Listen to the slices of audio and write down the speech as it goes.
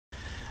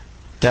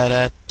Da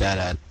da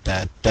da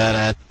da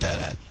da da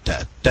da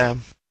da da.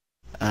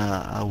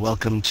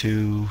 Welcome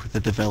to the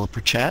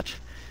developer chat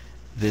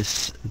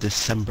this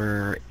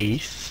December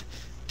 8th,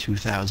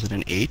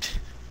 2008.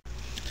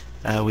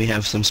 We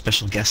have some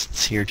special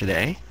guests here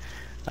today.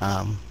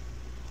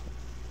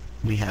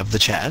 We have the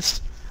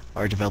Chaz,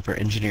 our developer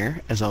engineer,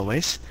 as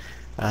always,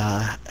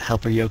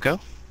 Helper Yoko,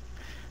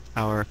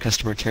 our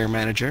customer care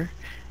manager,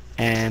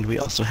 and we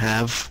also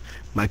have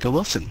Michael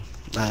Wilson,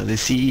 the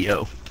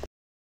CEO.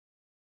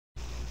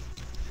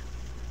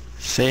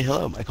 Say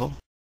hello, Michael.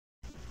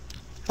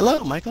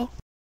 Hello, Michael.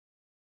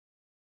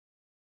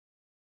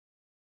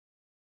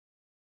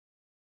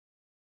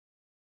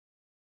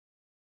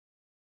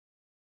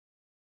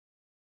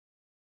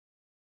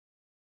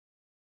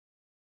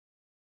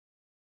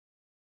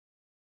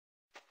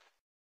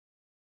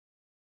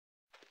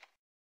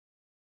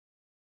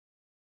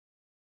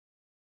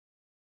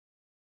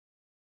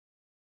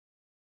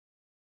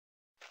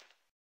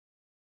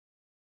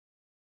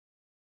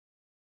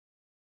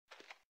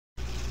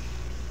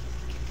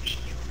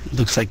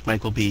 Looks like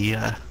Mike will be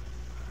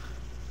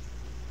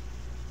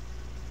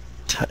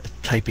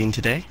typing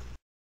today.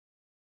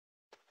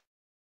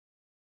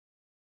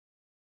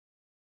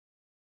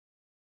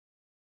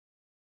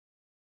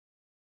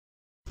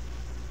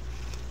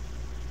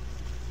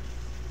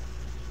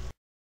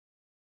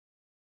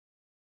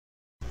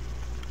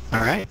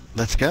 All right,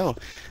 let's go.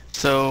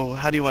 So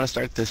how do you want to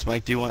start this,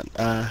 Mike? Do you want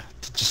to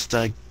just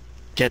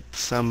get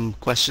some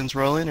questions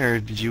rolling, or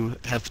did you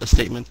have a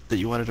statement that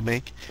you wanted to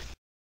make?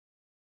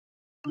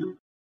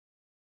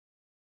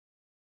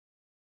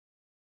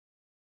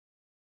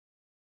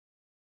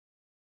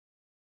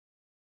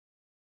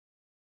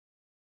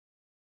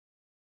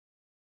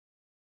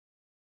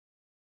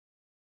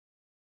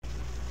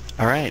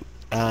 All right.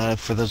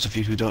 For those of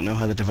you who don't know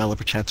how the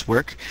developer chats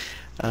work,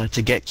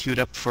 to get queued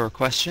up for a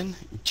question,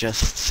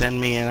 just send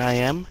me an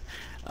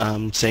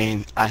IM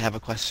saying, I have a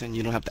question.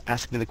 You don't have to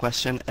ask me the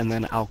question, and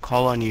then I'll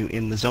call on you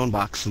in the zone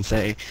box and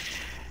say,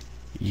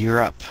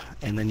 you're up.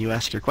 And then you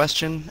ask your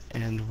question,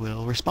 and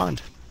we'll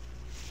respond.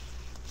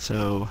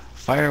 So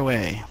fire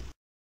away.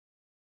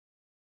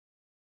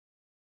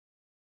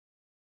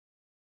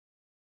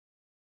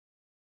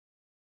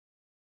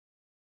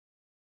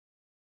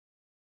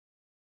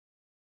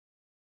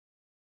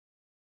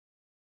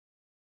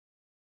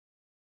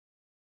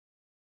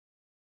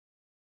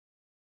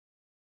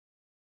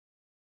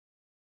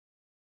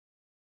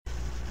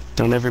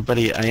 Don't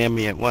everybody IM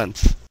me at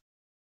once.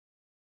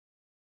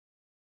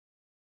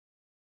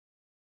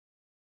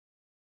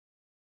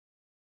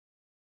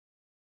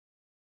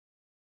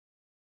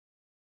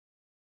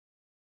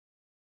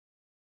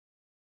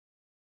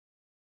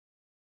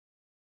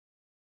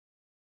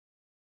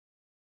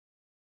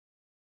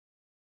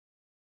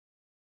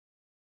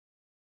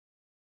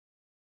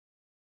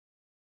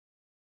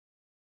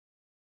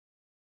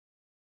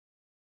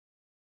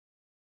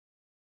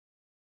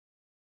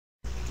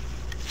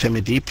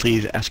 Femidi,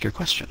 please ask your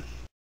question.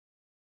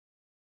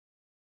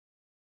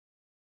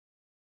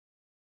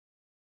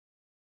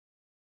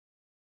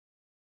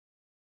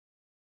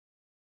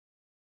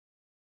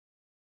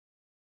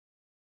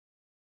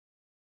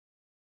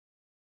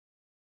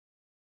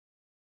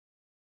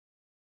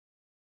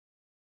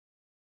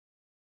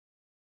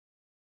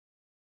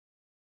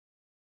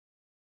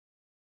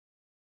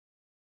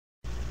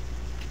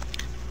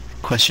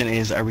 Question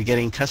is, are we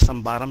getting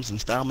custom bottoms in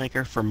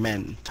StyleMaker for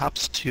men?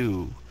 Tops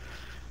 2.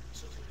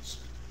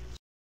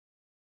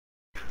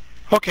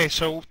 Okay,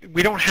 so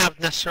we don't have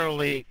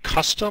necessarily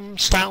custom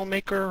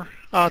StyleMaker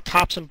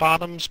tops and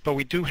bottoms, but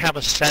we do have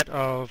a set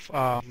of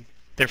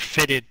they're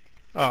fitted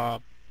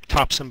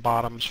tops and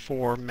bottoms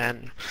for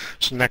men.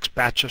 So next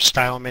batch of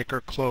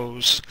StyleMaker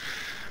clothes.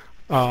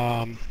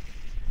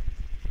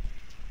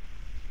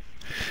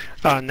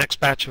 Next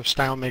batch of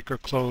StyleMaker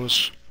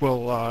clothes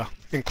will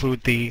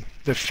include the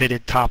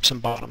fitted tops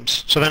and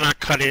bottoms. So they're not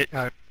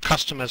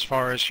custom as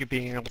far as you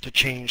being able to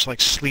change like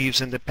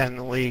sleeves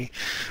independently,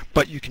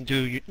 but you can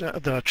do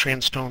the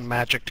Transstone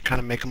magic to kind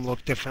of make them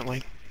look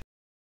differently.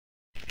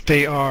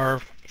 They are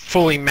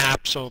fully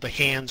mapped, so the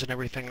hands and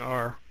everything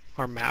are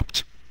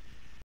mapped.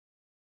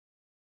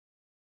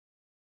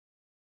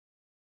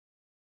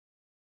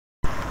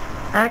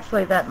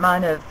 Actually, that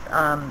might have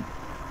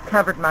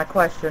covered my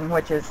question,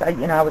 which is,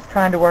 I was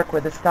trying to work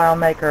with a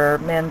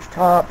StyleMaker men's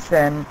tops,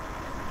 and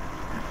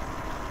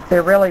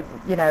they're really,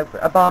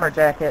 a bomber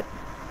jacket.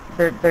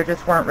 There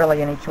just weren't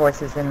really any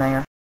choices in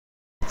there.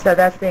 So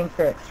that's being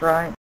fixed,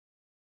 right?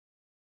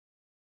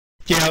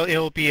 Yeah,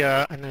 it'll be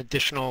an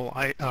additional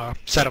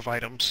set of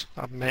items,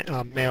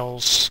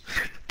 male's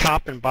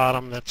top and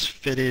bottom that's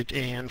fitted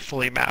and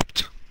fully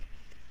mapped.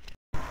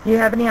 Do you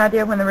have any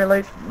idea when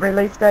the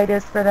release date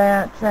is for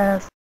that,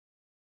 Chaz?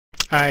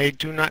 I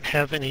do not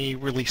have any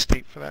release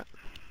date for that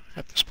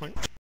at this point.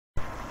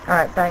 All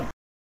right, thanks.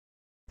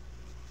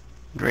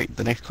 Great.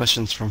 The next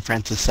question is from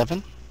Francis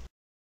 7.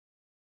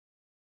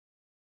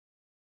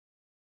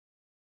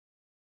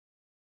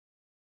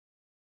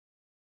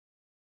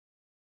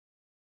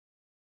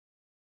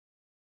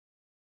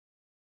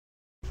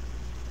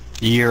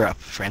 You're up,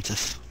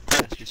 Francis.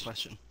 Ask your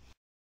question.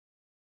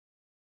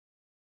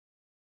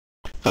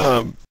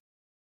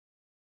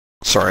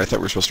 Sorry, I thought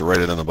we were supposed to write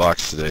it on the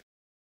box today.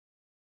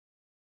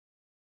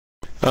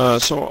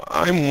 So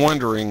I'm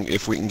wondering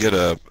if we can get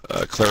a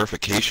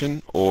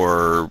clarification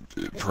or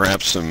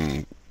perhaps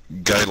some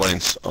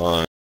guidelines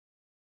on.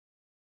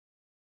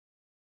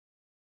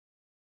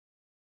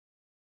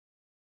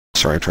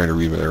 Sorry, I'm trying to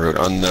read what I wrote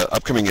on the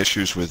upcoming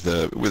issues with,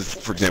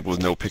 for example,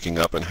 with no picking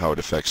up and how it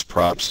affects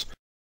props,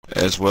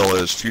 as well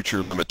as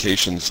future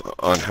limitations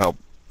on how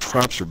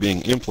props are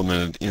being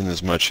implemented in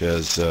as much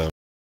as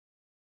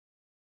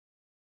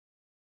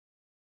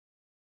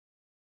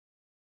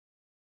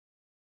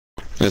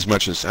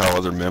how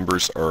other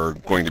members are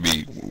going to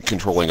be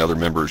controlling other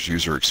members'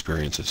 user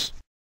experiences.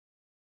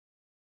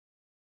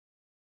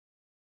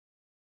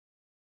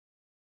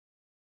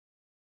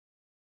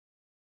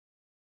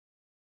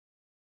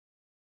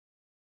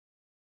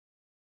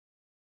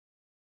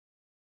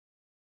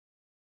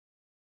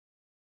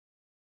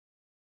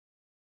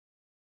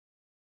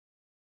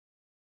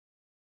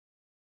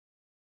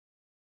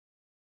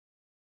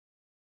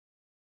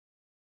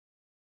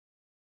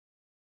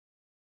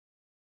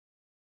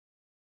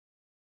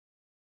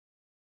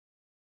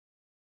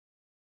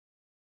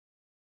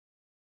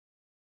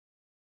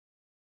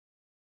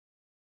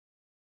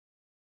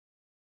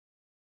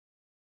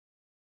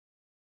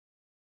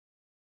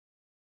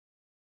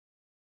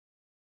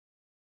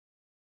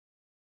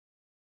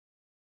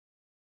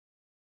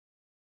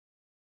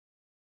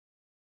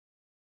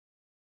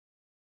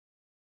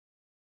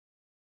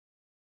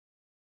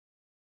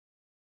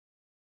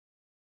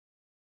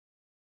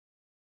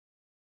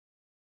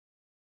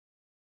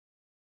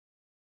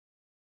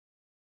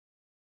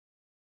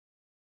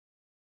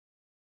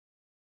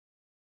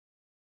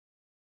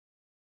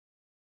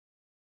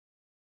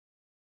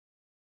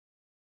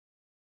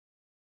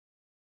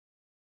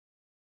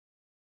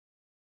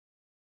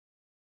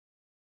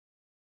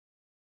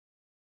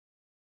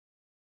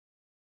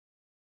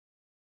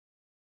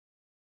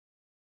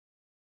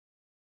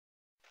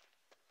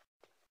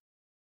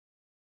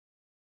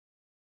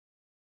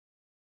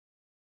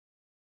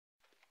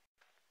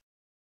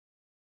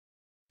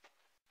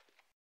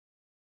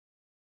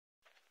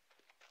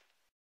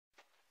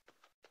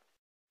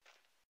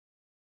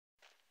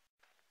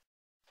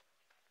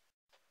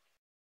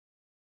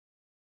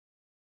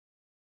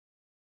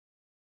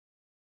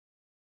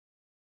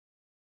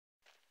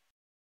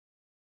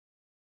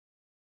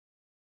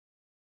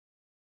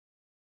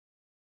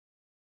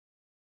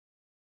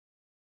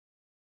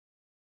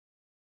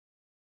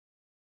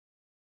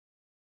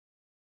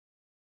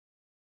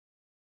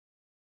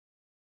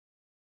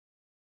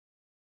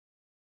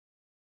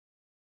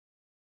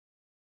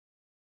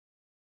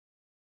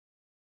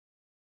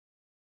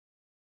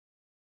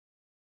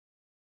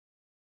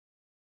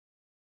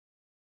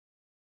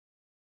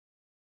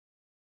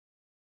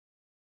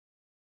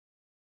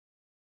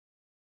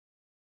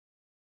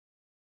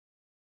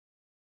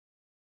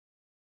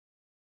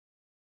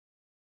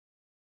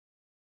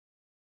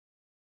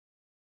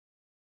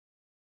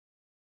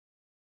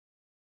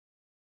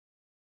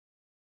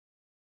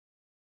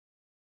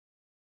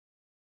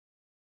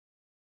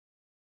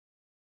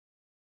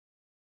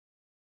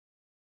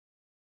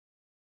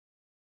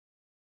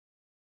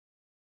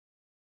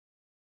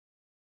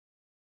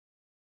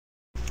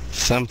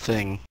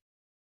 Something.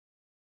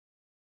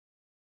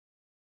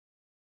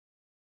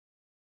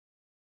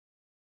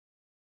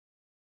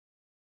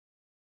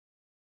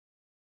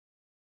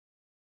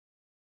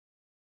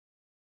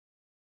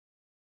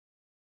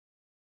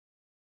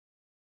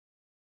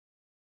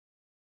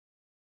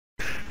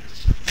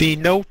 The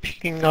no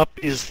picking up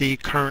is the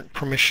current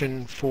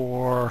permission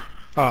for,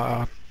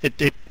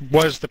 it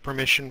was the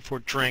permission for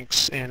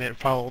drinks, and it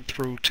followed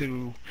through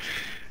to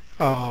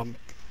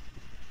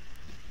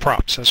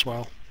props as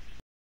well.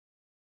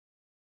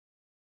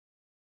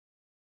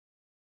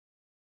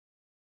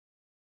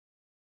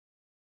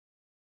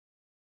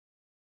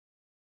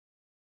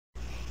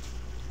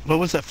 What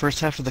was that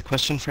first half of the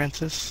question,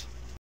 Francis?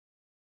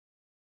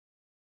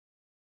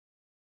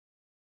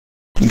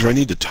 Do I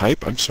need to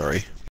type? I'm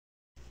sorry.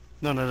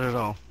 No, not at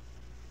all.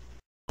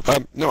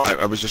 No,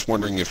 I was just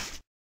wondering if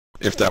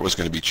that was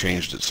going to be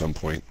changed at some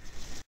point.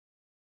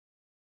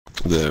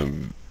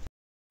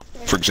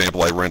 For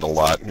example, I rent a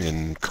lot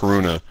in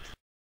Coruna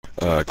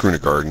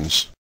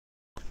Gardens,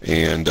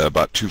 and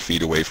about 2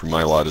 feet away from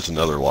my lot is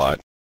another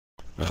lot.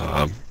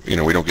 We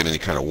don't get any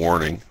kind of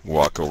warning.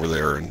 Walk over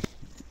there, and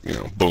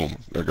boom,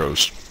 there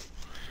goes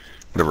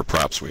whatever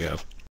props we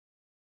have.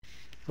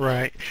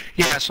 Right.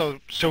 Yeah. So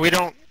we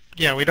don't.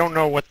 Yeah, we don't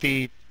know what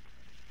the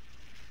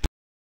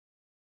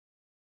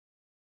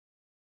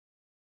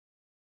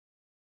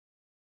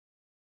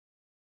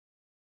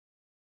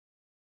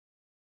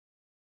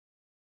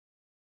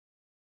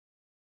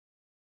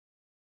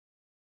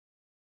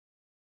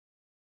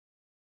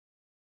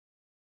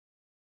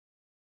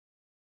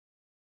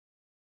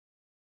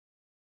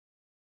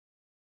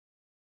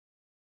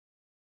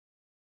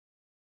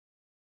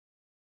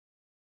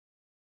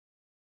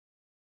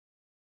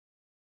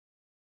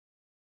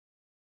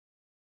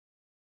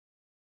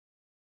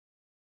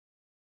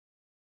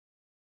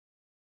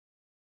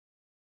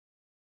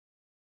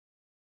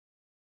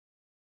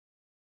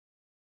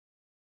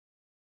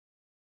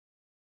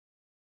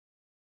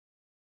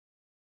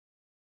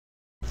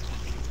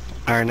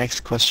Our next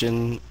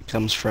question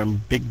comes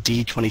from Big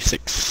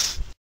D26.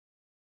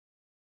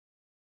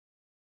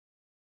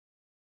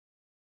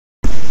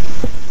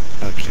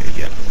 Okay,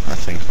 yeah, I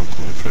think I'm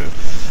coming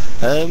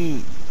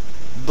through.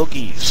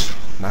 Buggies,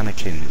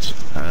 mannequins.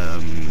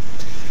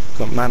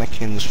 Got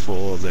mannequins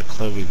for the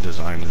clothing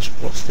designers.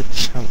 What's the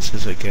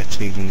chances of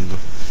getting,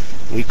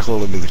 we call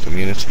them in the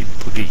community,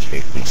 buggy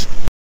kings?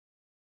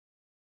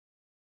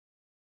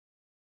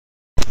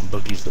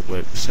 Buggies that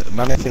work,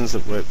 mannequins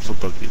that work for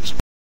buggies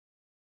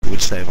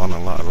would save on a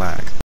lot of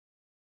lag.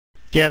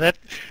 Yeah,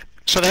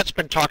 so that's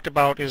been talked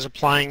about, is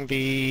applying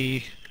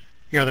the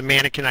the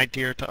mannequin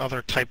idea to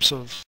other types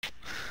of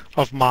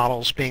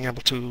models, being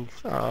able to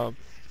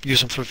use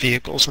them for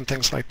vehicles and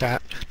things like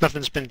that.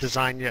 Nothing's been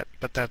designed yet,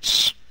 but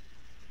that's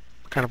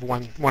kind of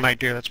one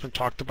idea that's been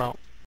talked about.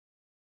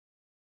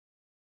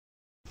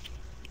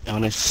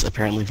 Onis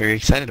apparently very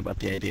excited about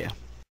the idea.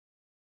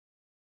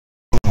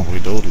 Oh,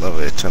 we'd all love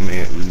it. I mean,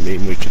 it would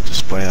mean we could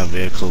display our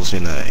vehicles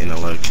in a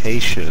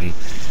location,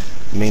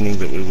 meaning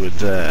that we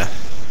would,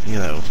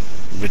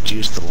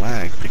 reduce the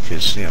lag,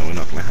 because we're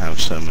not going to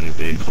have so many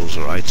vehicles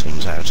or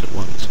items out at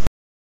once.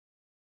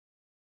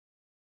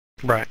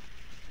 Right.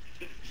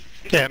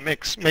 Yeah, it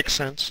makes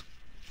sense.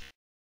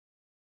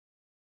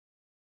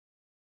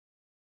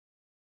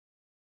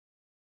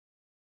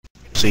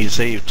 So you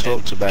say you've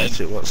talked about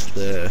it. What's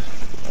the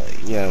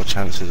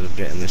chances of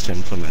getting this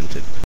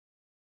implemented?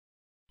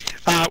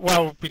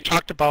 Well, we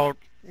talked about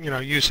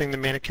using the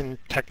mannequin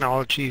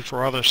technology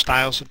for other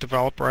styles of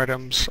developer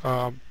items.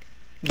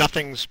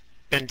 Nothing's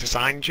been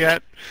designed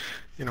yet.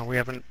 We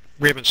haven't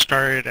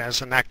started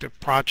as an active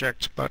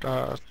project, but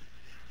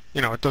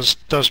it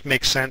does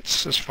make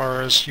sense as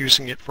far as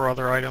using it for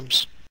other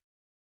items.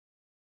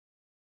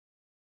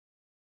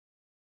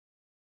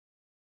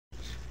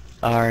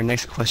 Our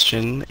next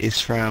question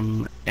is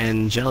from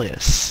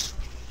Angelius.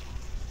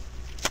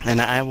 And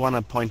I want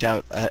to point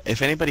out,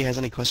 if anybody has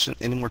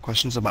any more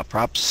questions about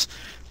props,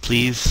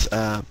 please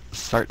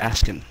start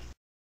asking.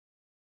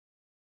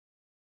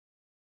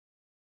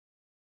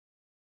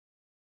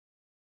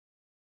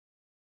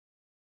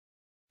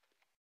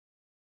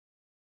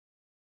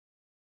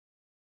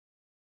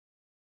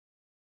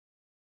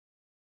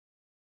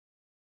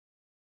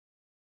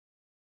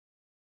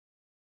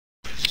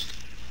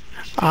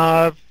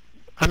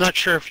 I'm not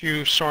sure if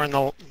you saw in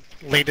the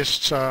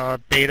latest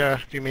beta,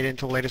 if you made it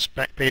into the latest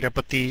beta,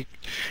 but the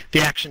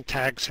action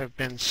tags have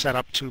been set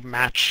up to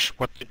match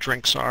what the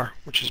drinks are,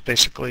 which is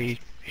basically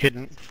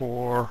hidden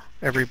for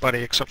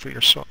everybody except for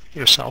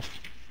yourself.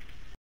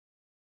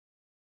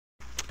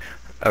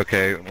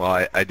 Okay,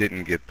 well, I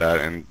didn't get that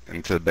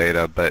into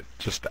beta, but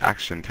just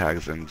action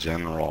tags in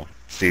general,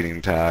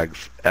 seating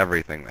tags,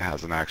 everything that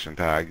has an action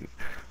tag.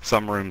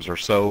 Some rooms are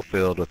so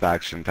filled with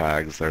action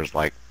tags, there's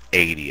like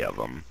 80 of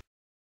them.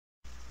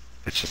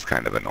 It's just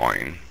kind of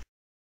annoying.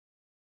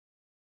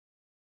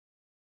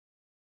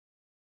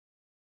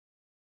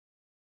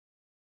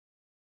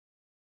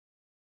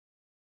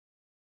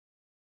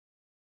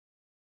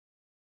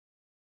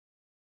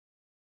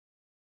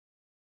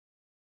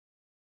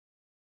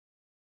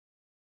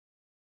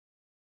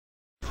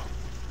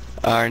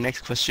 Our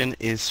next question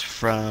is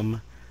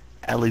from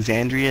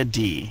Alexandria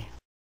D.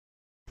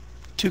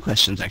 2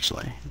 questions,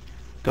 actually.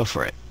 Go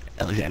for it,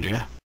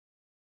 Alexandria.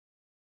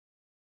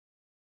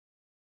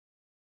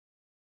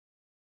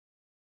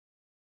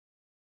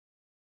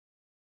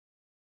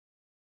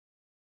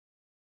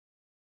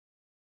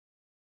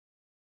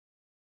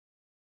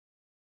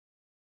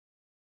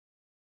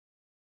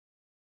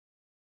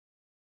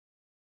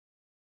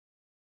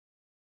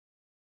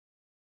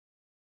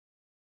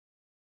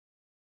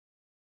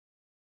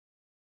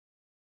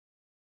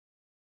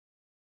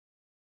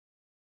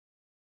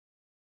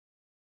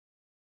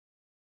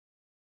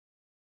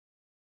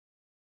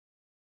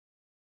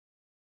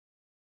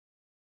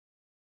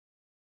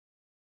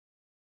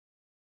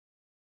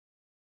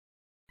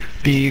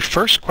 The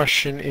first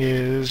question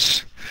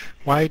is,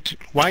 why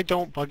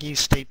don't buggies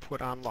stay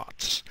put on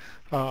lots?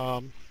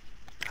 I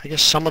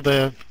guess some of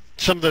the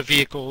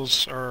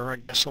vehicles are, I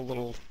guess, a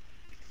little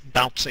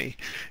bouncy,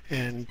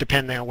 and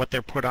depending on what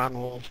they're put on,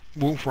 will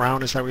move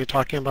around. Is that what you're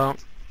talking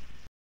about?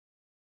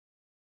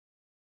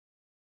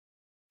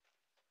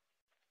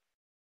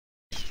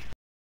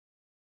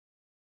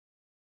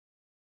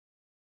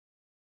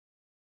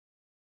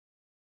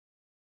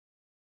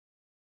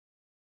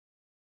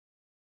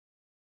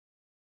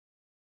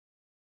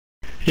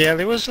 Yeah,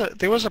 there was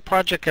a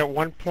project at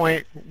one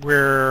point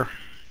where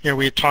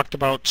we had talked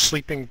about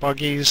sleeping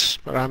buggies,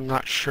 but I'm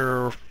not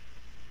sure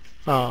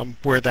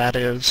where that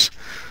is.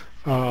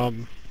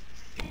 Other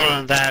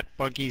than that,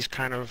 buggies,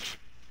 kind of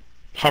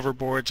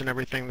hoverboards and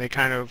everything, they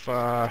kind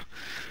of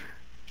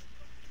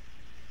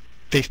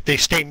they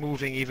stay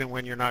moving even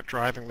when you're not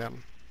driving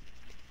them.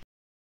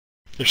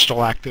 They're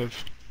still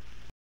active.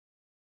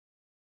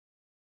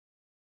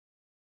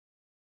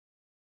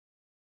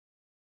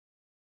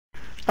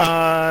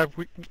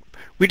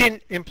 We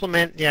didn't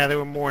implement. Yeah, they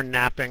were more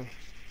napping.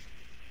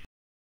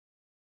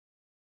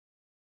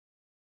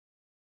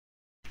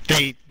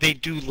 they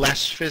do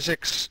less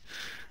physics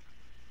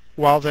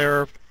while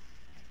they're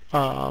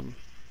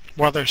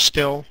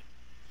still,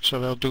 so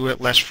they'll do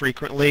it less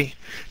frequently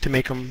to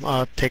make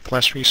them take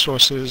less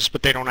resources,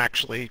 but they don't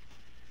actually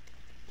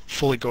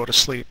fully go to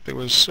sleep.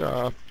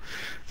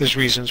 There's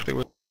reasons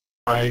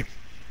why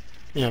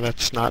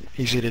that's not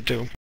easy to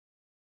do.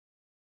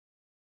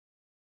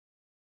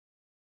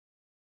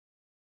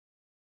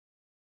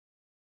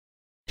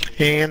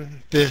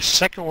 And the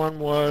second one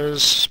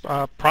was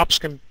props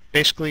can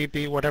basically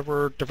be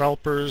whatever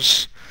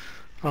developers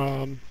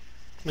can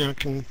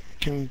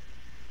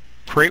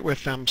create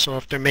with them. So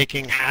if they're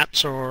making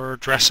hats or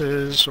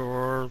dresses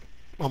or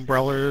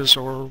umbrellas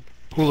or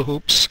hula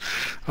hoops,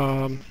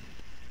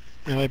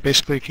 they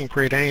basically can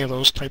create any of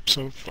those types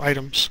of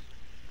items.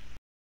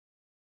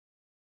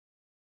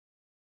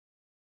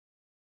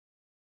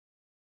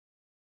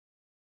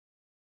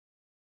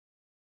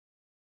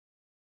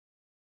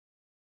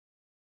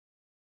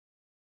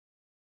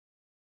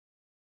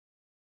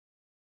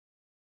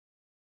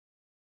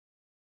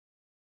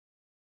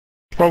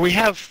 Well, we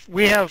have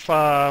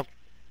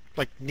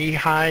like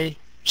knee-high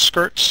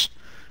skirts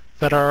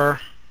that are,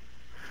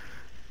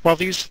 well,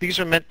 these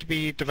are meant to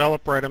be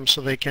developer items,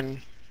 so they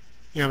can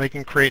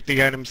create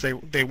the items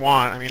they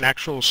want. I mean,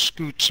 actual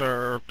scoots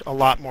are a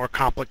lot more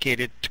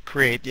complicated to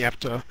create. You have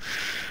to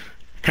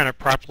kind of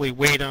properly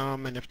weight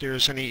them, and if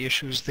there's any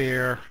issues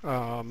there,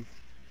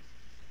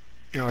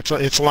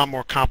 it's a lot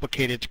more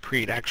complicated to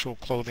create actual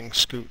clothing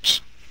scoots.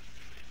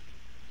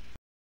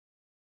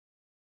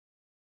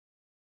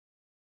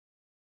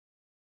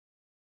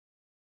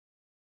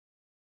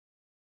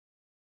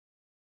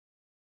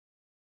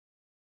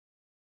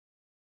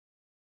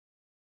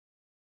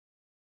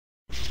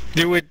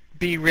 There would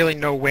be really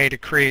no way to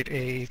create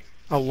a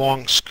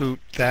long scoot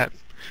that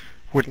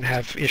wouldn't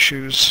have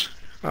issues.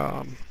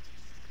 And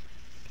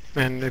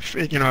if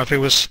it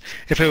was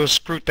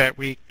scoot that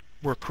we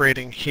were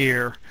creating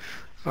here,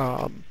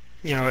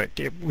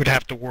 it would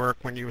have to work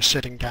when you were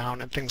sitting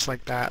down and things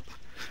like that.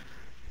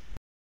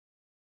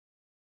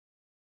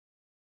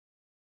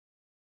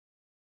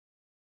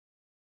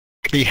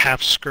 The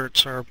half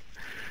skirts are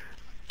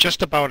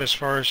just about as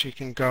far as you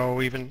can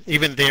go.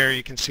 Even there,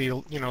 you can see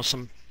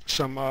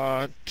some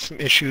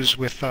issues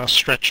with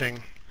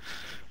stretching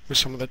with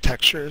some of the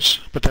textures,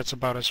 but that's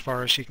about as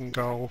far as you can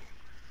go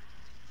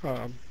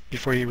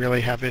before you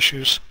really have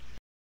issues.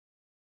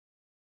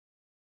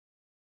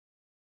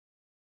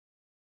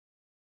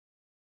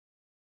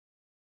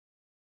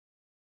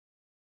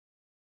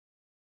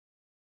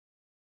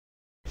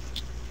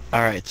 All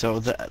right, so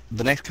the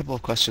next couple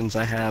of questions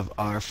I have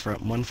are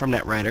one from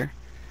NetWriter.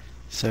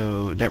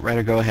 So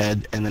NetWriter, go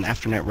ahead, and then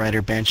after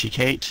NetWriter, Banshee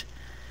Kate,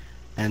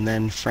 and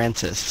then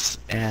Francis.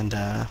 And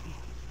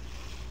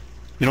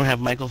we don't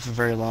have Michael for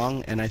very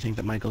long, and I think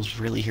that Michael's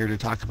really here to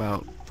talk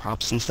about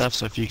props and stuff.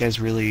 So if you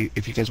guys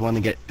want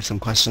to get some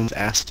questions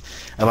asked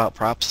about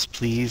props,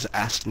 please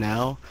ask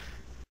now.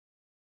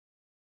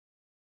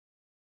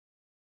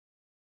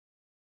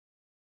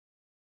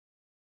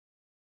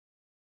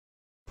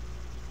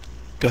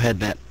 Go ahead,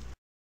 Net.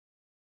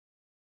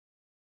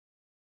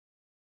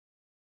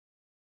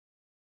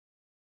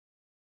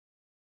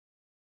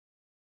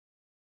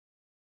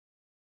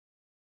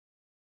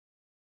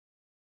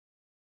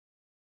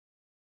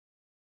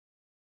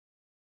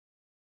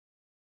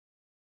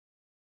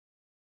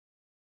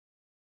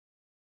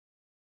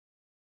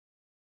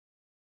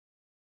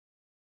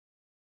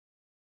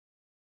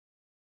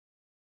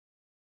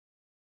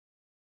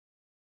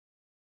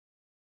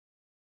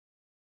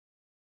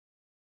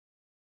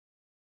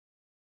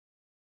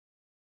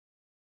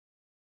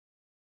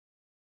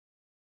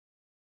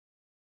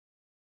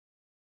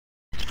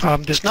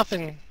 There's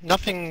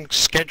nothing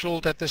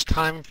scheduled at this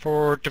time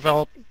for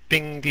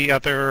developing the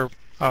other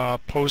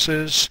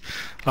poses.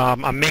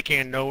 I'm making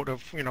a note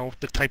of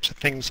the types of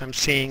things I'm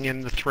seeing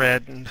in the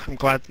thread, and I'm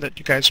glad that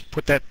you guys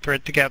put that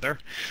thread together.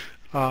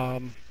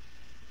 So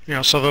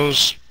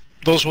those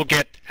will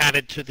get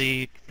added to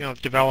the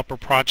developer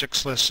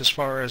projects list as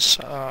far as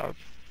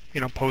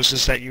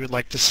poses that you would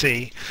like to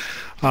see.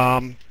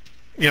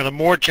 The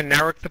more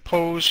generic the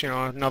pose,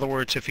 in other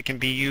words, if it can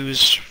be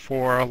used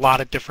for a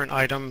lot of different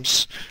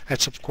items,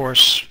 that's of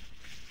course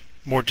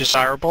more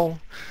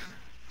desirable.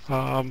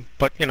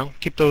 But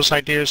keep those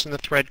ideas in the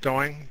thread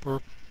going. We're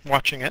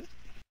watching it.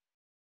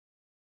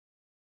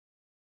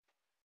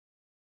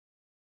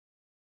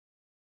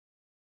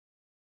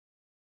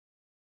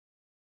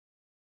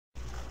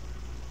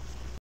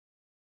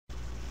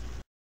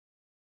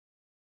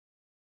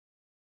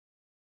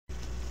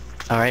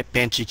 All right,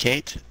 Banshee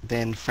Kate,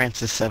 then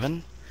Francis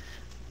 7,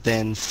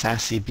 then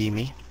Sassy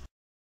Beamy.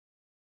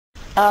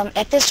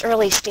 At this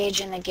early stage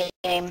in the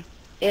game,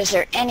 is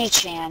there any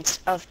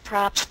chance of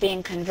props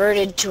being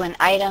converted to an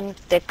item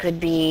that could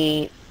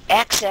be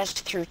accessed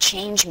through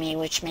ChangeMe,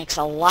 which makes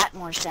a lot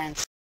more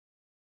sense?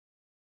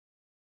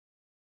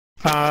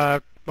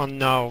 Well,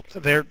 no,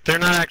 they're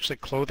not actually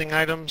clothing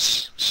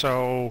items,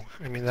 so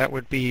I mean that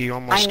would be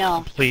almost a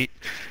complete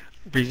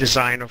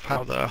redesign of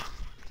how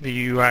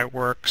the UI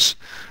works.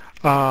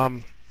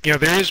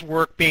 there is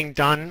work being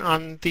done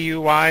on the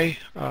UI.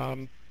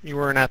 You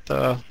weren't at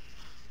the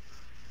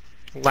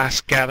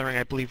last gathering.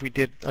 I believe we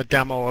did a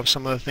demo of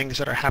some of the things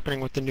that are happening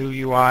with the new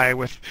UI,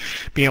 with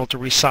being able to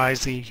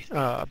resize the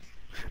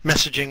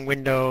messaging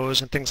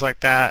windows and things like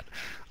that.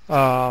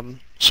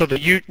 So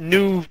the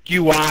new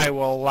UI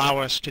will allow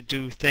us to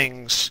do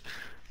things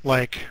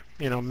like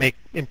make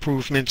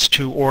improvements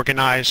to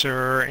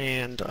Organizer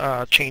and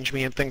Change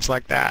Me and things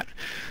like that.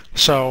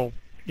 So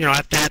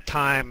at that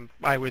time,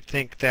 I would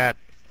think that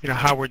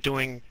how we're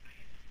doing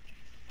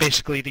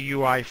basically the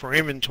UI for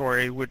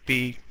inventory would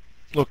be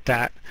looked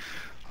at.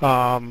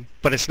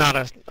 But it's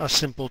not a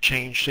simple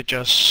change to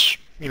just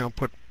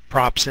put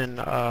props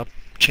in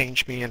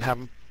Change Me and have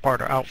them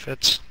part of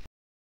outfits.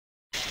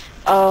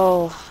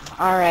 Oh,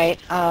 all right.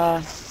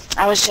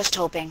 I was just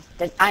hoping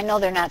that I know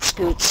they're not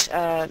scoots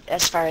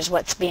as far as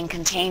what's being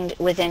contained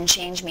within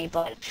Change Me,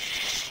 but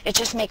it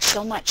just makes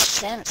so much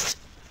sense,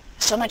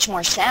 so much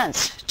more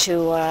sense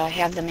to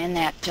have them in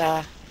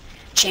that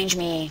Change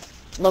Me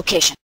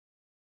location.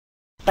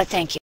 But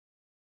thank you.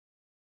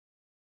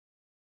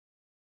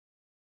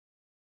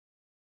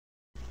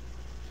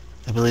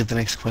 I believe the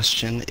next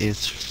question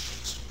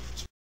is...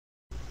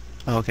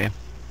 Oh, okay.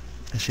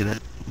 I see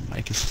that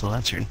Mike is still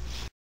answering.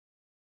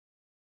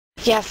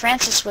 Yeah,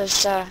 Francis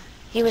was,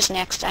 he was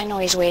next. I know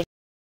he's waiting.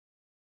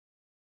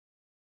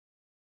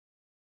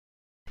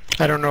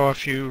 I don't know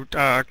if you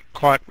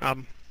caught,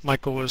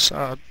 Michael was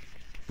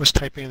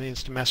typing in the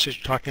instant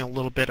message talking a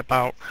little bit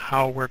about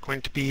how we're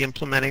going to be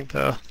implementing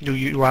the new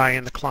UI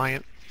in the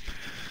client.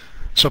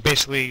 So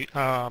basically,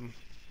 for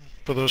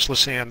those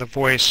listening on the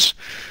voice,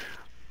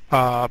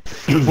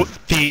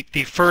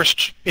 the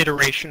first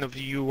iteration of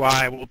the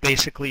UI will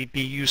basically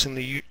be using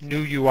the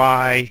new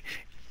UI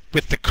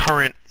with the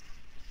current,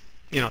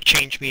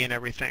 Change Me and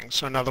everything.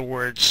 So in other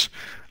words,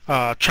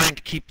 trying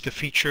to keep the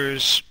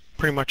features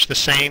pretty much the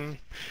same,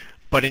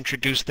 but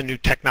introduce the new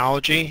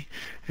technology.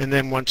 And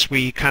then once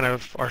we kind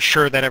of are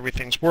sure that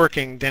everything's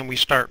working, then we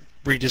start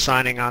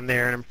redesigning on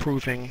there and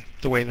improving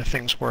the way the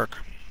things work.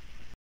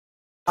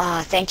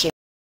 Thank you.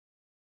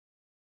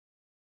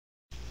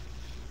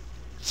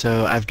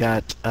 So I've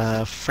got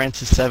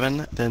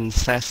Francis7, then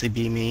Sassy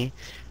Be Me,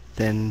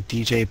 then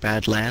DJ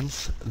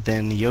Badlands,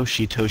 then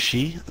Yoshi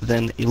Toshi,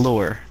 then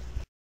Elore.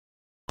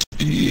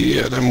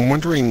 Yeah, and I'm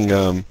wondering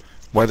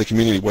why the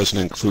community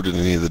wasn't included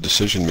in any of the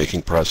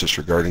decision-making process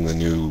regarding the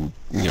new,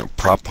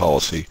 prop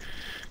policy.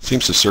 It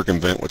seems to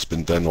circumvent what's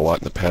been done a lot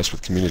in the past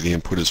with community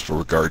input as for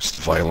regards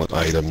to violent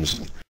items,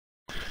 and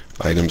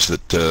items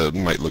that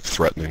might look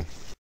threatening.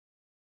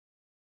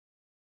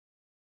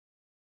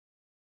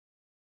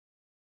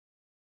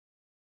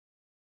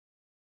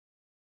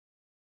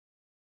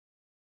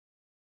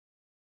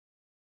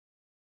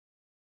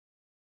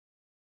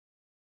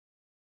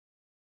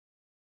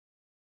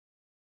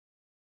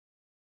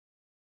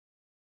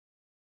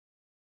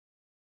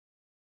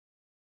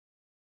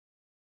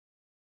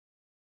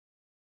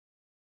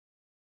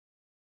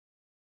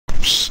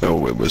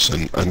 So it was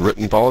an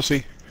unwritten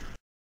policy?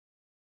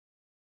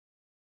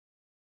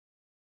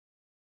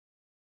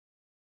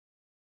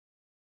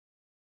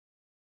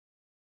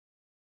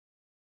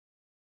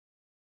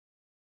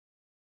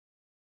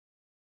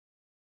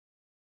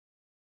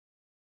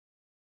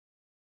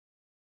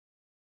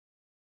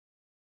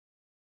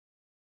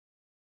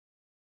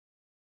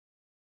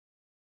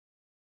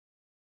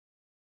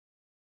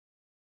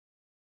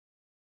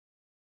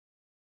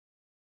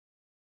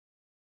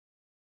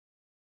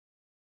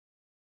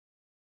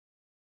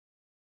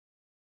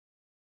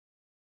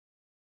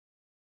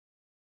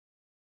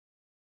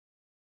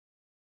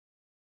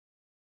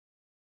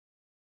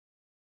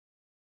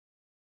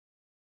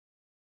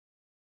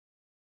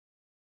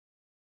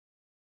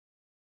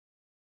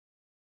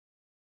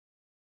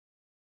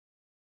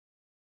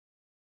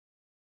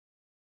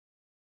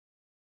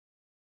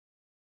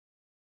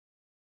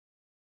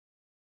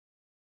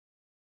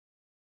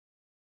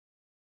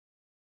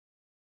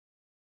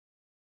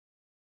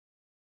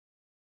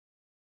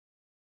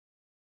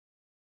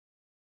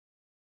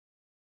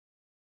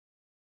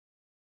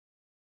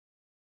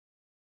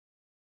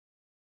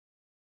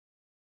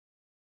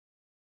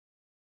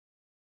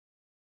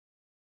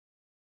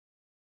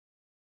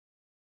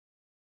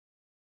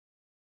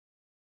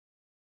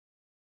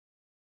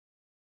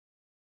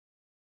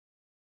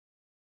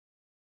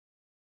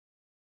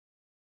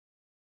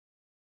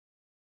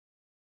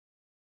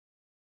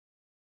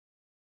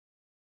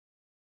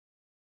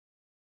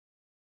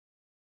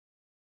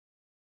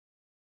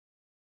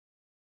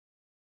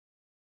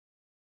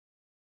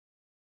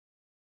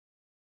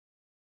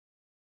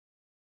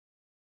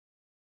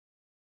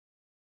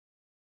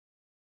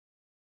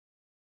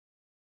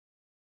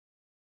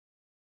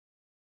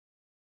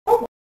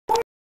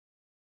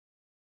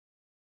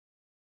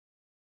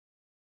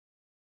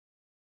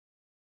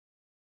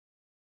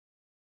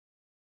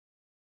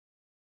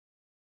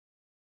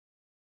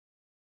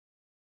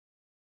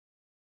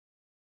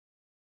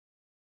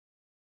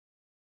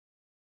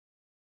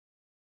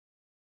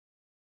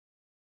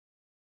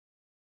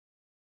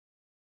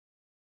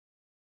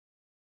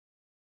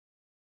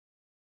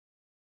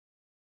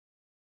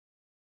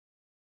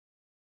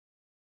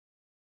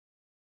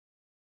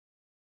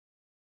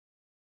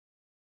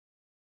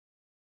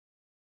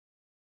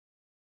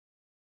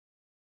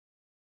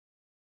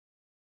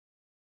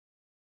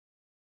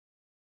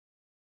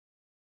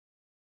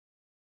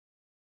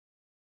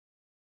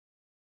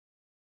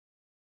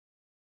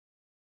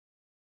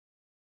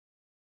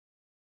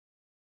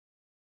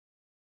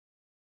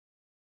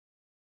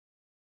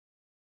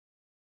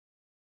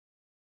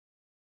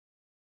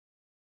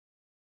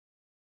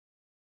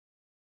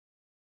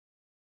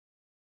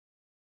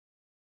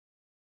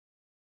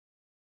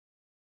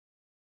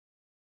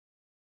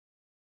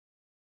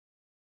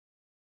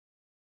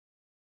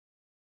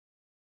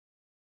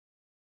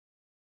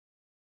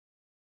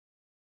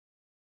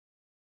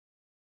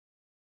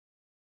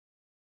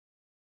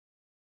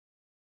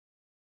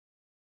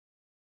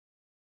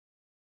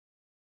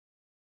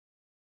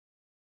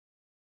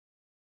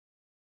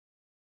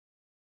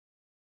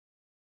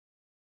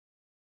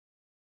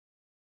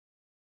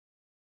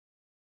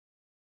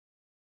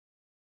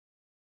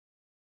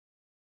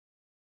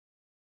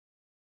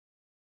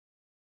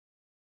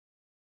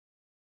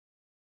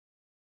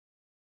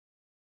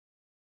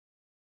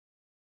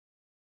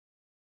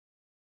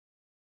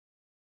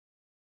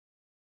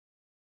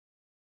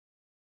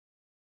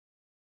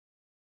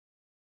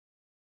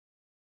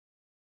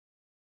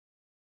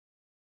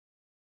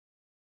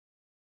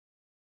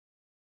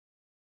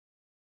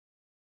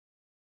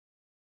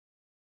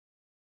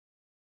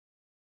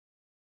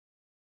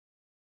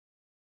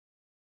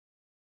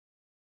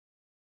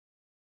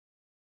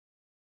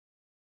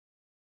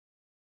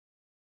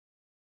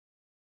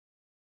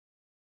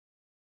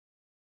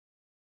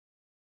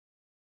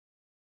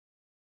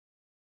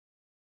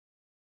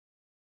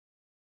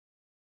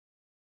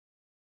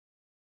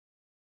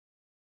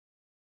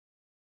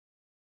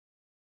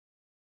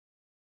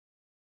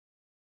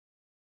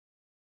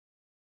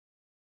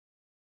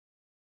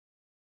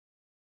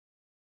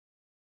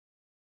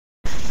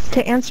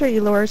 To answer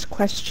Elora's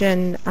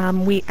question,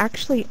 we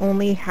actually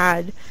only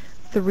had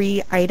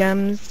 3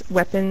 items,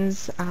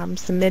 weapons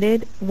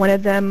submitted. One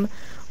of them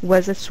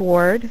was a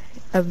sword,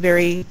 a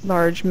very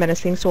large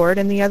menacing sword,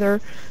 and the other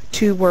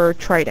 2 were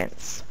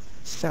tridents.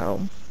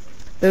 So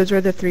those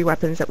were the 3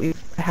 weapons that we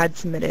had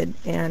submitted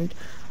and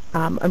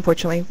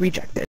unfortunately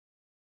rejected.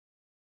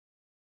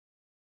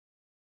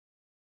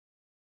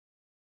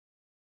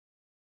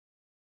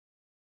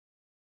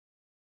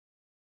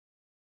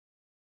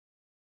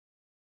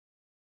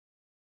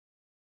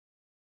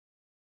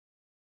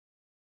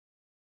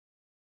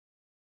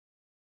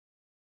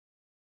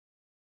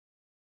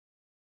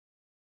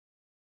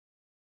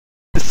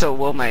 So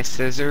will my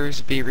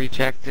scissors be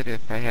rejected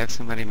if I have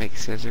somebody make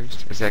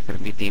scissors? Is that going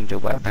to be deemed a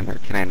weapon, or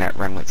can I not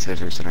run with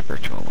scissors in a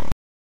virtual world?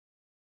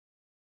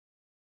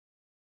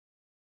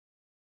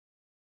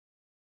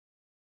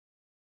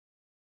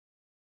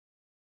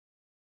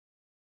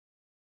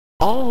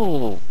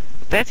 Oh,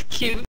 that's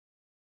cute.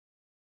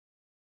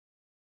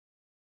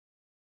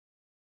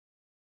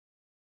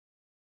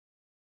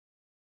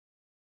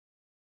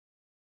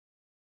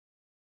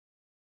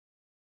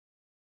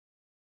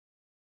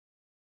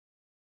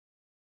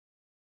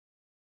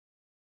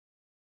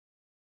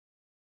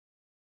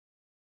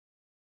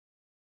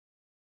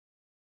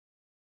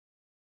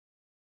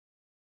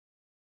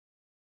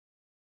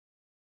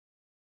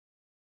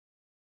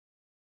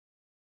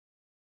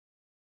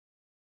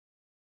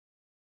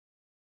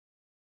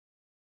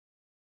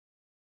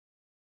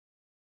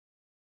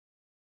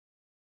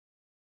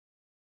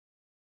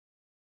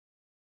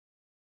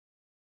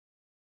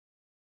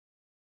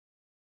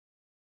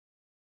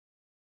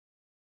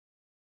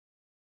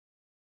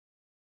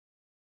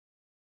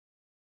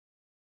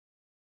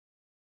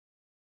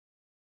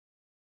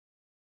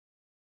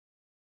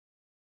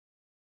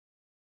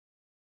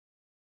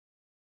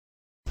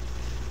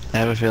 I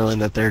have a feeling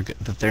that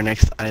their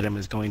next item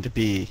is going to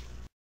be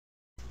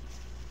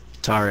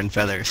tar and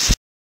feathers.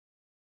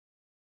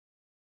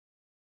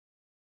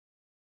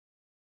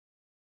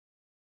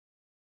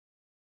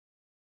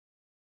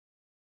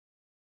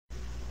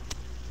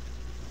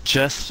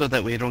 Just so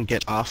that we don't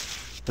get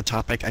off the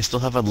topic, I still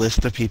have a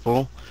list of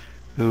people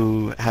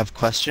who have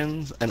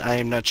questions, and I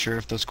am not sure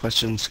if those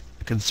questions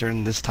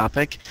concern this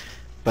topic,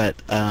 but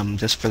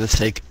just for the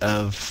sake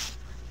of,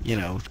 you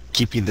know,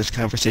 keeping this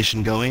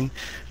conversation going,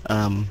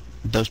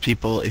 those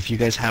people, if you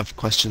guys have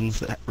questions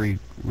that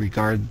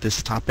regard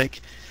this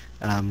topic,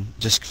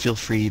 just feel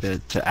free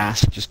to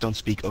ask. Just don't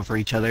speak over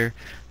each other.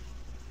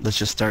 Let's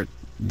just start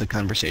the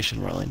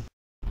conversation rolling.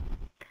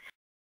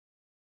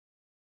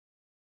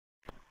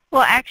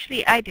 Well,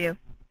 actually, I do.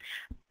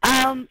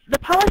 The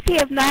policy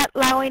of not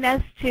allowing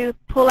us to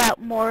pull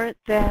out more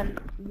than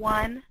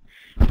 1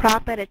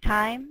 prop at a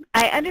time,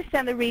 I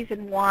understand the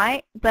reason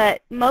why,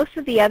 but most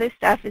of the other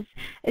stuff is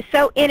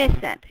so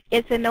innocent.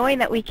 It's annoying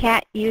that we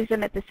can't use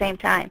them at the same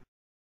time.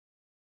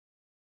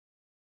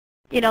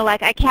 You know,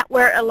 like I can't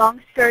wear a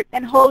long skirt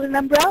and hold an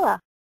umbrella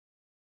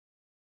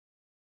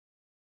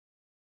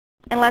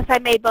unless I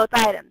made both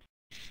items.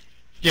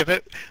 Yeah,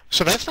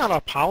 so that's not a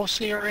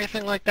policy or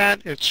anything like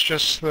that. It's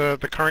just the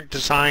current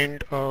design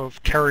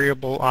of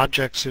carryable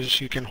objects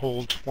is you can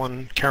hold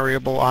 1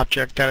 carryable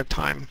object at a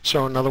time.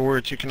 So in other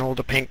words, you can hold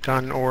a paint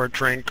gun or a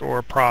drink or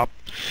a prop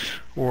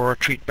or a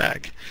treat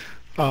bag.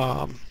 You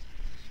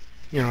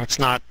know, it's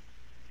not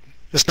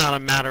a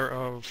matter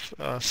of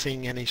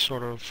seeing any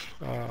sort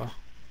of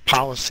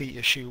policy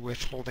issue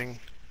with holding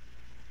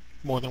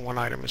more than 1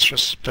 item. It's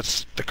just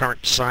that's the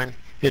current design.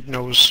 It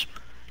knows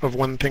of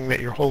 1 thing that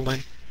you're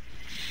holding.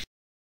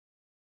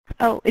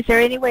 Oh, is there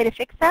any way to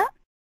fix that?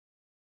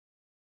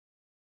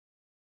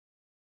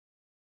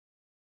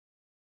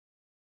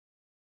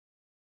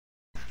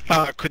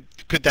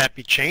 Could that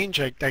be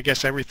changed? I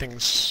guess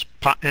everything's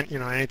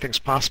anything's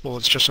possible.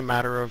 It's just a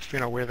matter of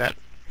where that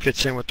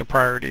fits in with the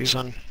priorities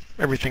on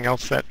everything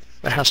else that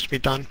has to be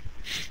done.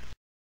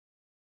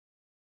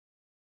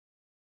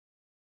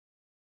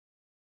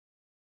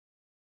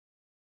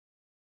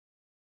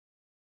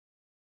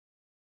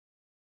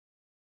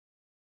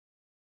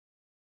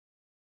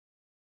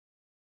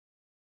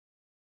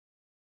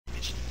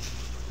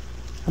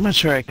 I'm not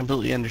sure I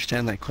completely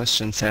understand that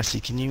question,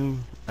 Sassy. Can you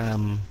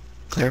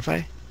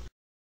clarify?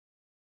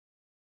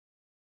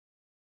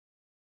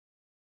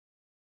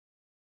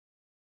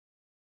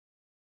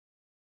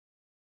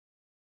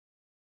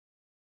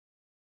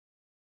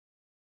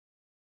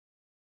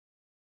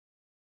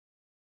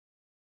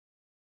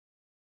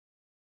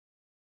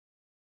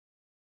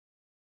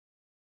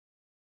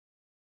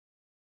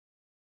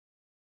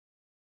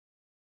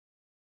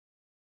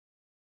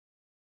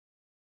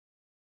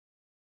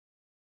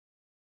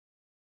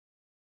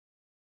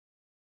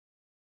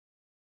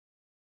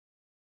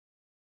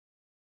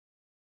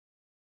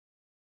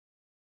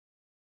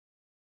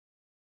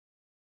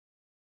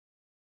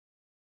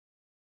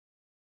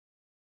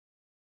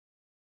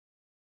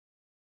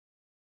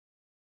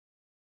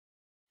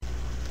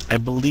 I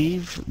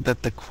believe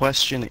that the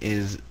question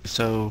is,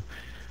 so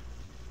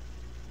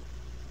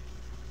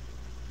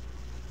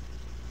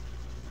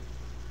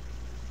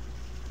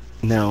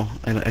No,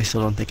 I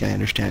still don't think I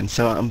understand.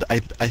 So I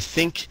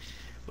think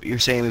what you're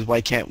saying is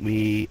why can't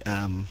we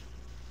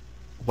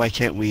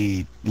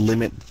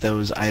limit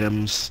those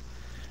items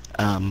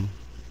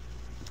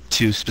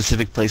to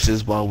specific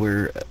places while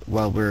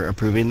we're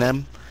approving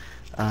them?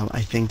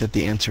 I think that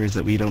the answer is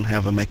that we don't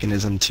have a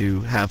mechanism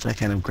to have that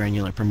kind of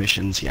granular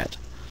permissions yet,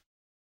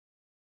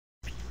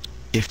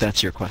 if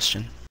that's your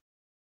question.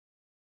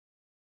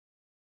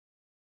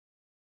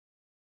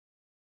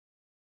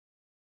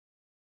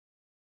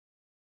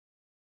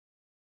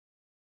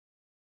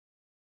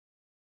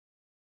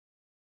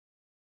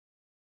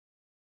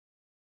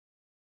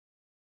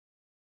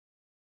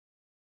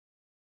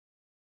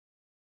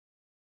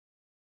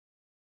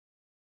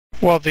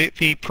 Well,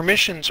 the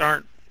permissions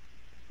aren't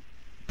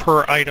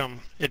per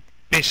item. It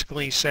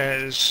basically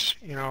says,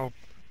 you know,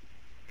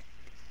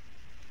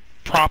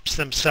 props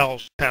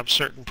themselves have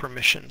certain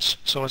permissions.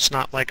 So it's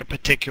not like a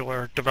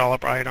particular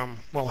developer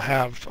item will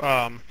have,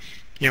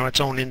 you know, its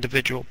own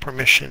individual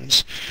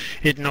permissions.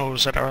 It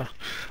knows that a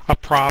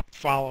prop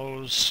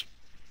follows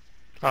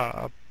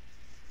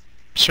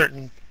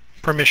certain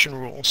permission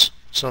rules.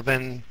 So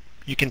then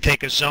you can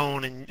take a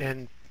zone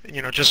and you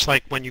know, just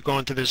like when you go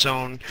into the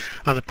zone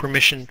on the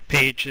permission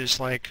page is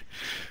like,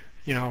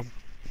 you know,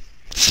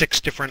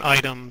 6 different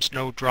items,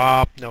 no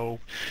drop, no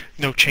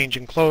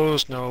changing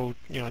clothes, no,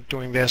 you know,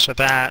 doing this or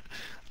that.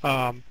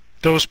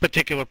 Those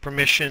particular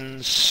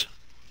permissions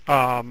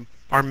are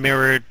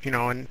mirrored, you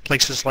know, in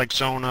places like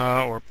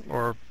Zona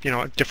or you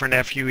know, different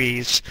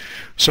FUEs.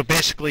 So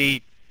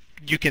basically,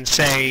 you can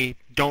say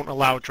don't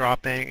allow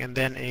dropping, and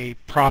then a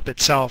prop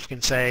itself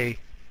can say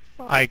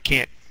I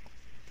can't,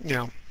 you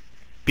know,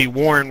 be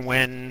warned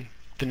when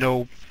the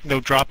no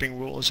dropping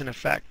rule is in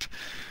effect.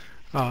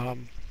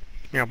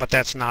 You know, but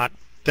that's not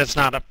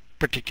a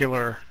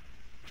particular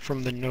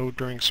from the node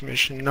during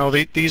submission. No,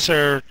 these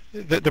are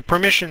the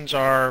permissions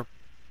are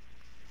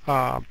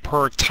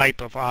per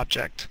type of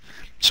object.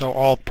 So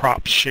all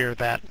props share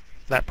that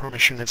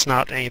permission. It's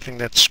not anything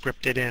that's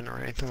scripted in or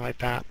anything like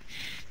that.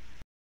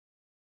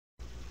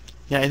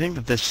 Yeah, I think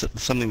that this is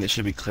something that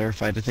should be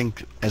clarified. I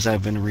think as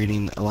I've been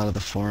reading a lot of the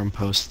forum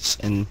posts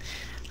and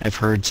I've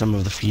heard some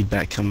of the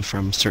feedback come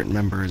from certain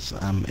members,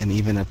 and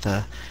even at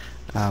the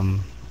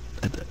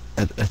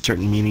at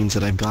certain meetings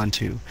that I've gone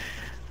to,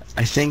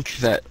 I think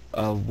that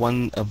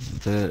one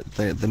of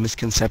the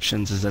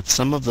misconceptions is that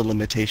some of the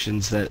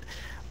limitations that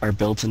are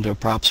built into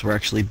props were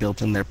actually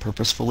built in there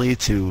purposefully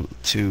to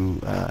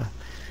I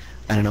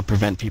don't know,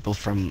 prevent people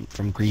from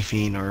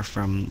griefing or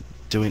from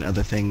doing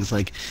other things,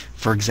 like,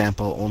 for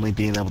example, only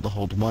being able to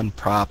hold one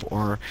prop,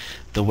 or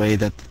the way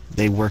that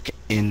they work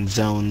in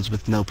zones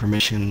with no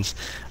permissions.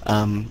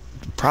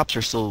 Props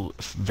are still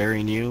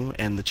very new,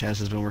 and the Chaz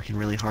has been working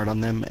really hard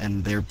on them,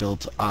 and they're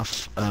built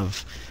off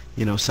of,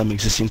 you know, some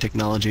existing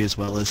technology as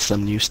well as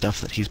some new stuff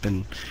that he's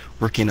been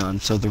working on.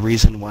 So the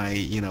reason why,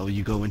 you know,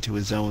 you go into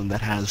a zone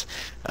that has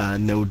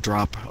no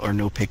drop or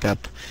no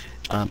pickup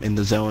in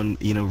the zone,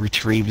 you know,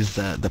 retrieves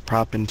the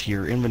prop into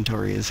your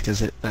inventory is because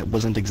that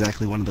wasn't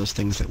exactly one of those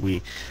things that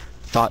we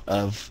thought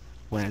of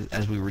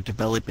as we were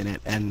developing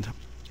it, and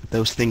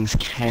those things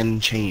can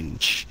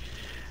change.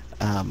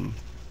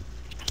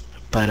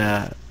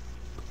 But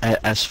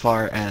as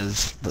far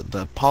as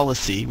the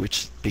policy,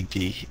 which Big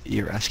D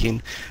you're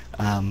asking,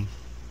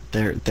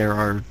 there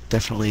are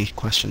definitely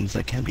questions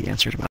that can be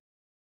answered about.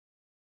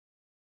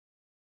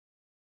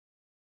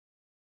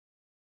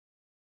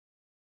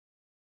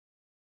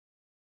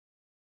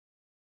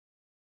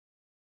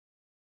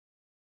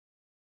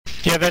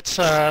 Yeah, that's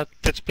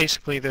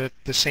basically the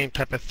same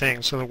type of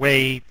thing. So the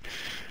way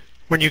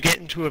when you get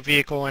into a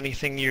vehicle,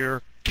 anything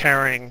you're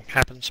carrying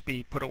happens to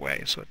be put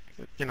away. So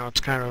you know,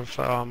 it's kind of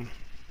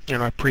you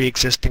know, a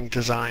pre-existing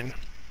design.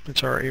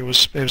 It's already it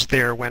was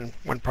there when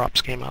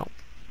props came out.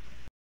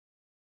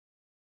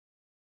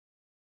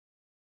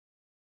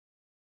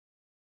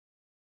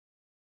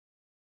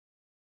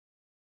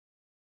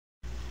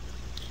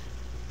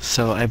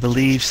 So I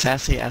believe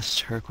Sassy asked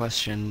her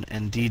question,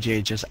 and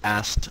DJ just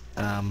asked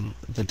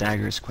the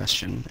daggers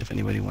question, if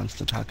anybody wants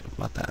to talk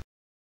about that.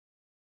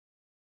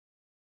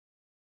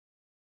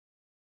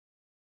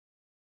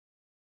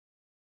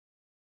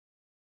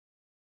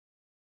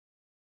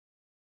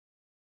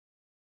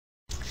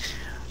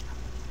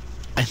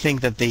 I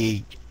think that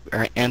the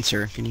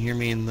answer, can you hear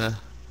me in the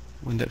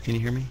window? Can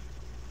you hear me?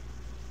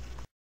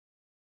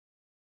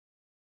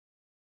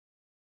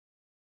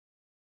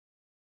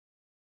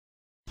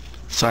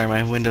 Sorry,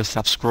 my window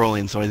stopped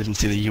scrolling, so I didn't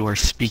see that you are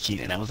speaking,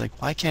 and I was like,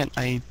 why aren't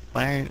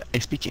I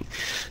speaking?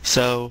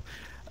 So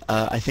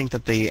I think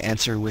that the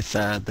answer with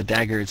the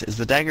daggers is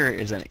the dagger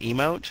is an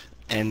emote,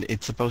 and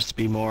it's supposed to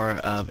be more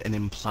of an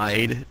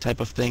implied type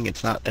of thing.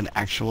 It's not an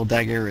actual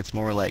dagger. It's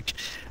more like,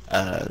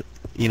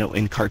 you know,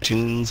 in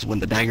cartoons, when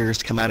the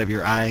daggers come out of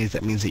your eyes,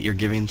 that means that you're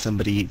giving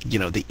somebody, you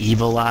know, the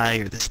evil eye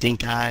or the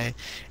stink eye.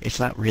 It's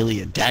not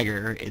really a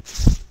dagger.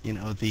 It's, you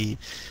know, the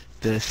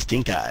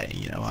stink eye.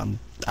 You know,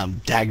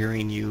 I'm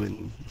daggering you,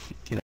 and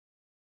you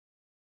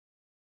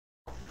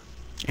know,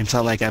 it's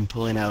not like I'm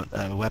pulling out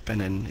a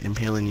weapon and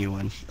impaling you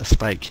on a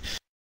spike.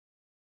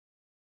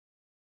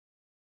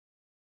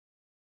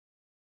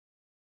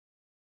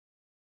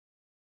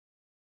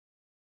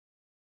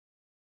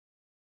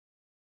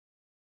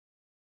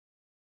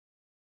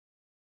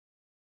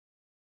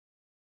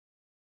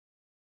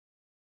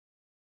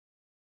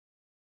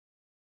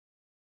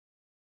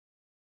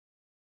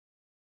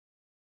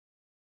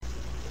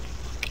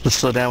 Let's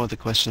slow down with the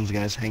questions,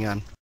 guys. Hang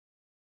on.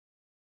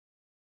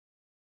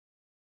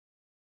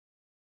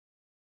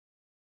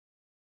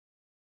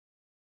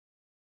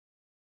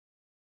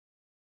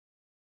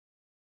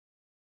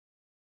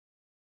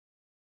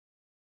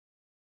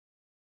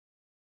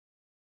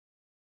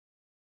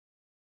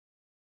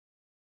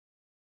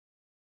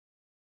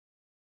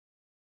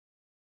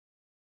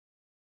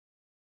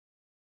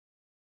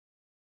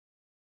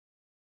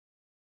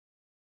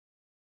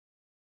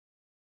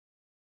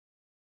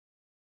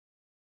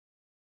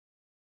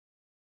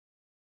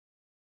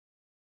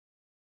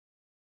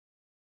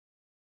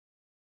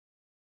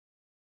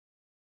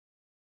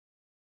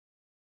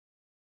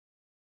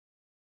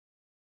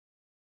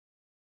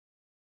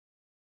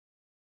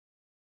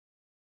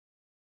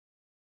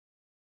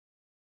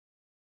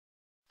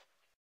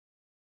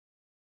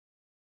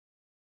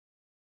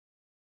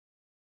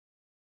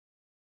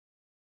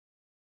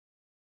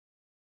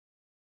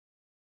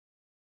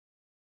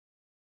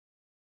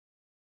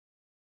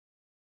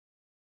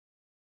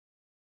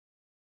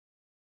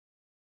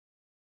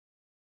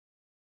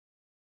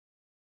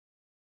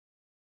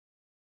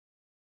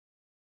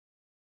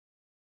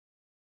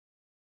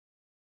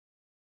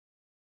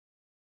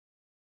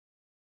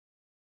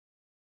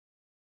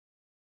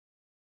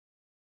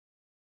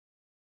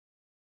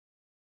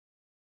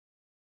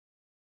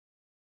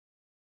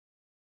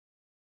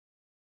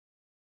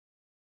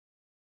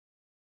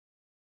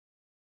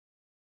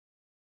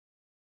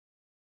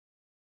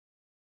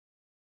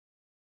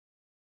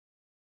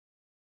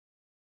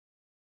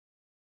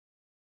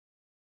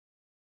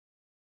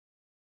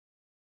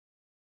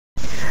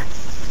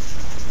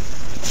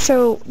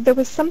 So there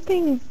was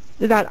something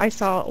that I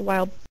saw a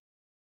while.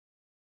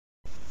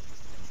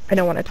 I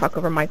don't want to talk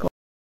over Michael.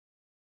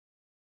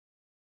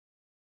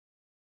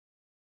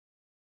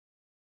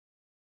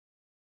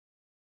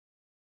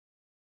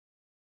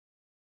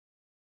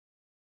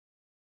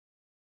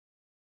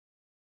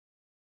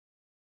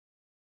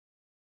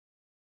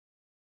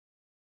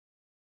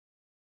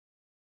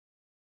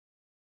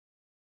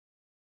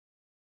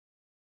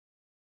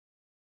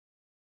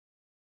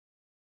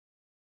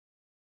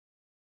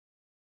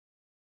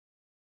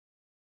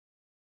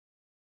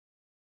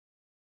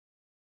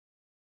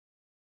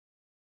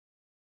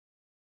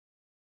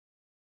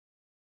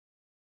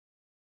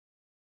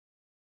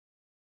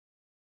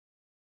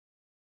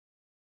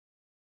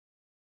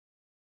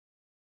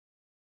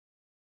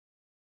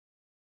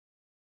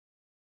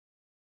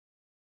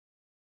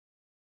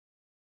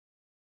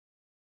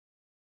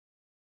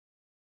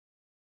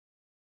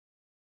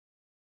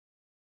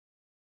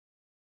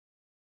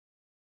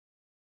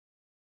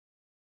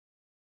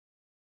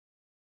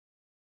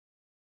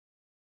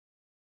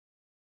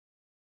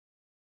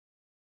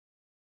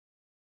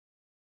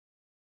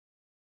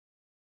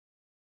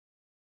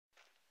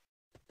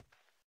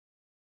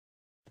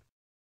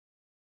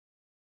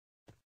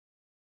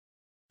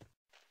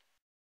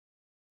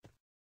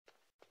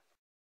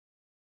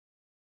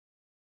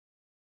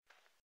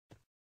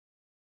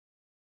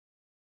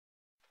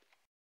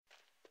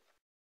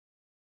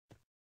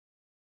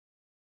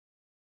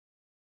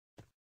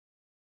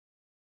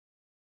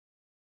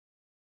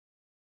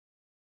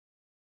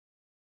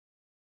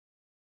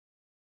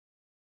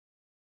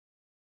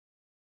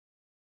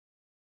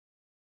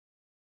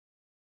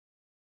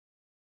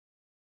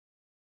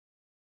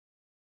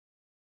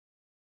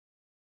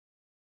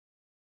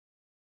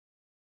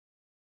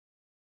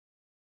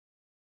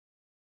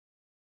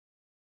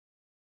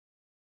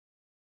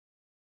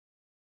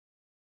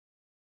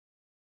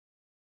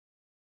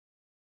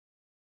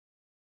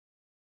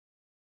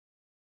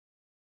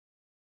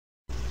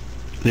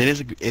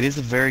 It is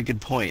a very good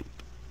point.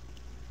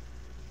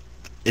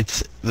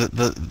 It's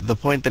the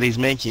point that he's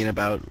making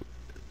about,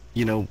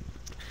 you know,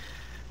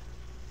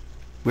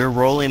 we're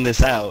rolling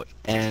this out,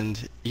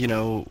 and you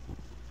know,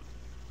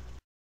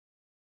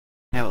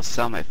 I will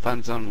sell my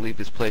fun zone and leave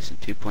this place in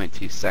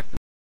 2.2 seconds.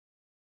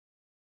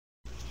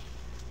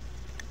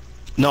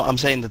 no, I'm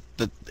saying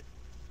that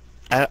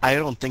I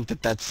don't think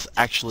that that's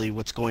actually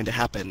what's going to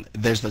happen.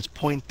 There's this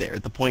point there.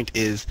 The point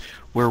is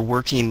we're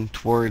working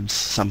towards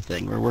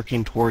something. We're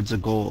working towards a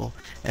goal.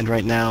 And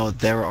right now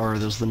there are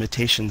those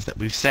limitations that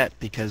we've set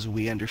because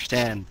we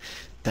understand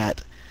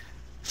that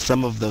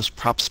some of those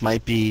props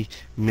might be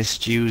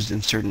misused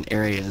in certain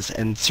areas,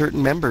 and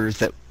certain members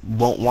that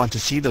won't want to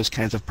see those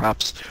kinds of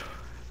props.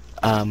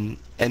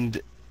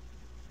 And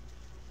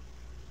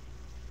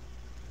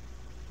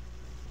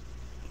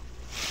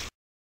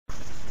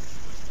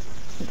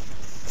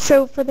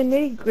So for the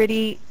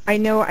nitty-gritty, I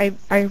know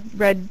I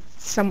read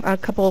a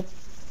couple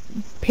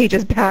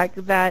pages back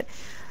that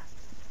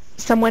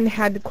someone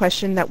had the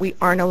question that we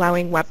aren't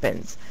allowing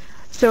weapons.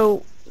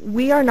 So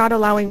we are not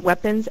allowing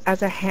weapons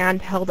as a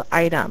handheld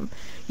item.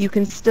 You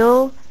can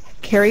still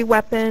carry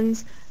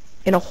weapons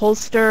in a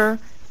holster,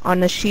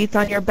 on a sheath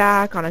on your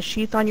back, on a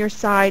sheath on your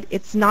side.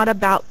 It's not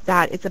about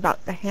that. It's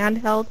about the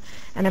handheld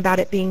and about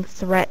it being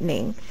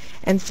threatening.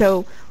 And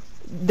so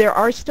there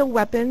are still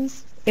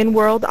weapons in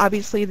world.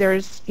 Obviously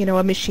there's, you know,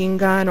 a machine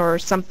gun or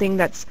something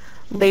that's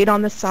laid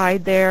on the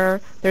side there.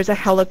 There's a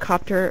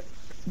helicopter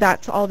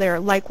that's all there.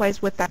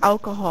 Likewise with the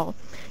alcohol.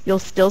 You'll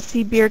still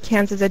see beer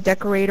cans as a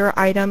decorator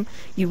item.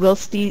 You will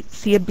see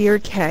a beer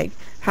keg.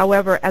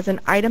 However, as an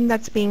item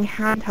that's being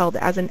handheld,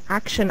 as an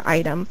action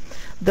item,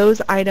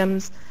 those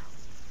items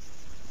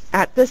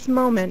at this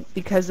moment,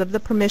 because of the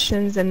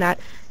permissions and that,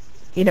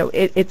 you know,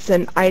 it's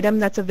an item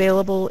that's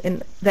available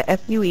in the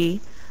FUE,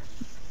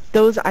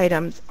 those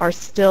items are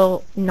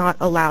still not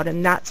allowed,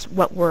 and that's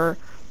what we're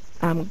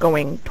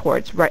going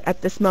towards right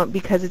at this moment,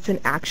 because it's an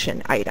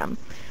action item.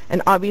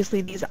 And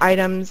obviously these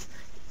items,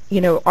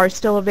 you know, are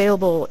still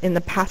available in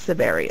the passive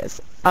areas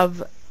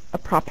of a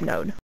prop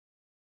node.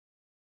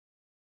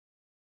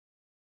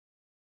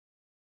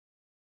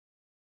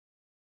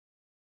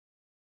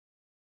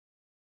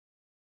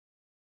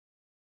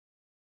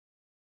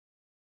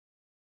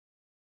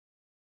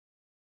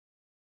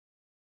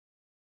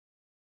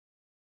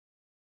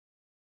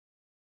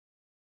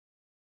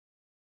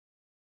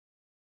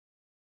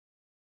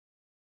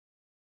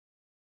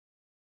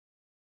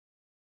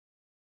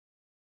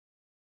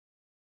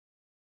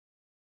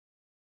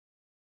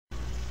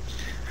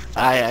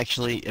 I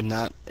actually am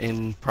not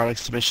in product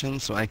submission,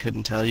 so I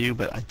couldn't tell you,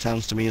 but it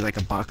sounds to me like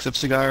a box of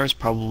cigars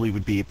probably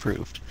would be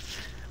approved.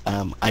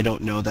 I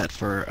don't know that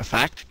for a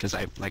fact, because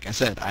like I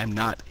said, I'm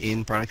not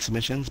in product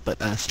submissions, but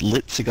a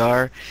lit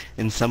cigar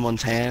in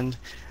someone's hand,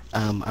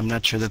 I'm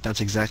not sure that that's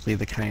exactly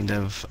the kind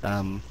of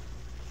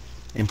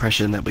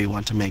impression that we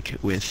want to make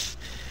with,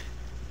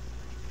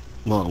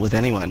 well, with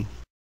anyone.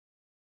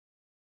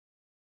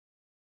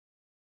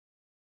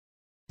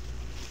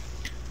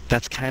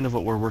 That's kind of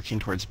what we're working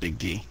towards, Big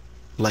D.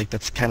 Like,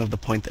 that's kind of the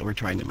point that we're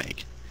trying to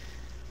make.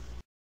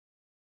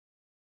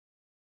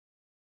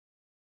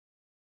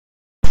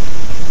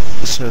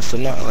 So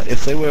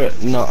if they were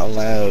not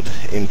allowed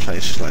in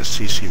places like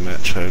CC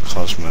Metro,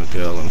 Cosmo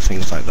Girl and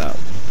things like that,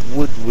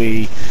 would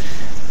we,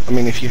 I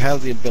mean, if you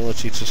have the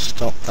ability to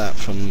stop that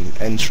from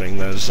entering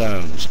those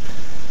zones,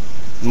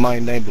 my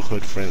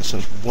neighborhood, for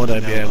instance, would I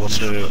be able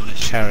to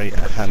carry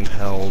a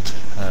handheld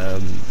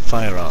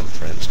firearm,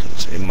 for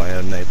instance, in my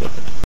own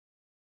neighborhood?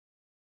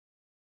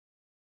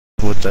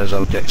 Would those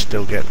objects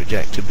still get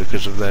rejected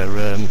because of their,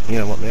 you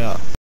know, what they are?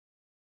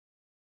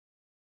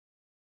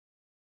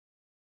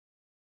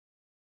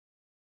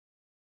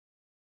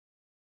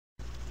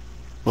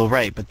 Well,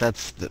 right, but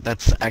that's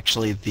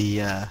actually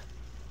the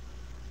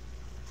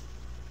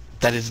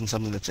that isn't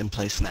something that's in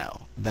place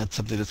now. That's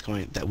something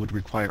that would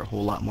require a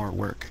whole lot more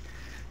work.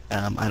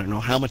 I don't know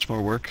how much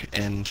more work,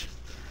 and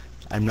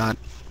I'm not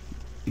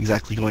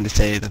exactly going to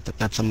say that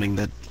that's something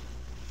that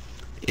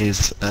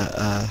is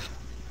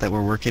that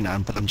we're working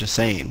on, but I'm just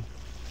saying,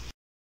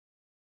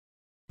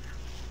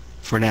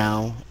 for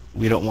now,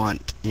 we don't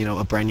want, you know,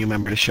 a brand new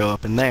member to show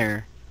up in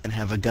there and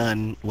have a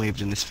gun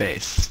waved in his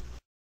face.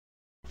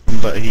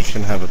 But he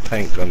can have a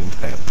paint gun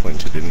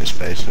pointed in his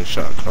face and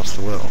shot across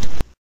the world.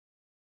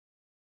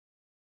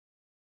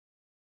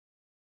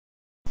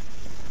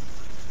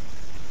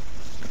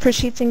 For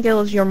Sheets and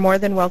Gills, you're more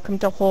than welcome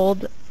to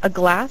hold a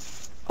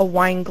glass, a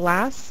wine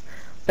glass,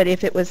 but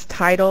if it was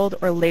titled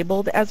or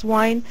labeled as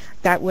wine,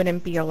 that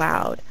wouldn't be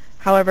allowed.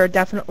 However,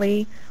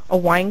 definitely a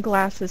wine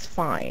glass is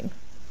fine.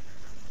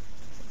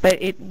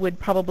 But it would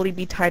probably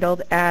be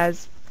titled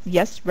as,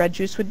 yes, red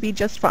juice would be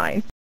just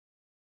fine.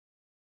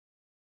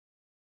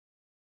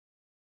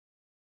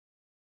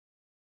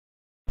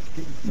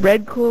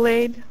 Red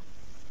Kool-Aid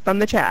from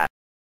the chat.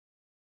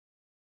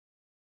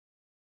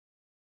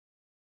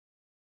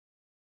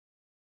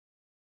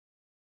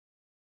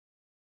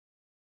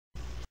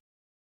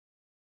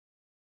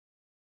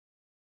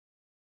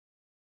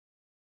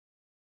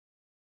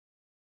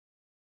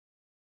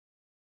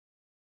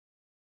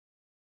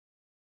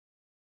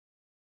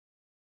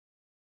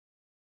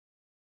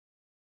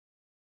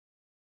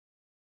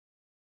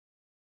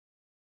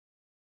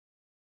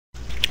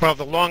 Well,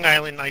 the Long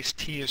Island iced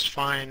tea is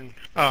fine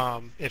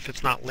if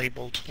it's not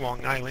labeled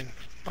Long Island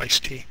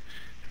iced tea,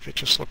 if it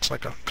just looks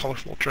like a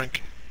colorful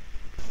drink.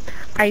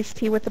 Iced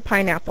tea with the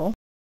pineapple.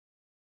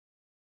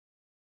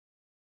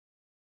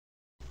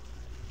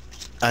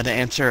 To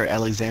answer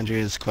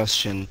Alexandria's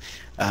question,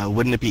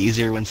 wouldn't it be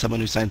easier when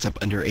someone who signs up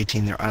under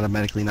 18, they're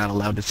automatically not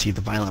allowed to see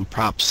the violent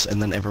props,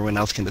 and then everyone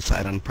else can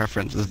decide on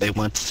preferences they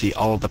want to see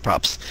all of the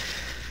props?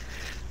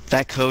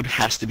 That code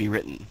has to be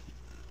written.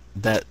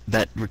 That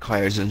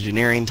requires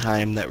engineering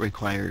time. That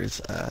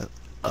requires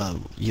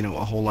you know,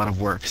 a whole lot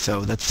of work.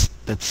 So that's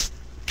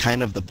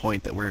kind of the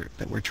point that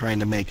we're trying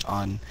to make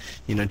on,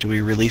 you know, do we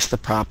release the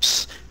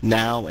props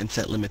now and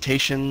set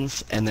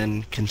limitations and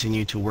then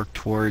continue to work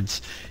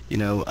towards, you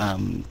know,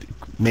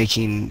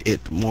 making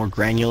it more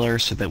granular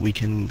so that we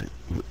can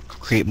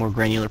create more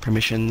granular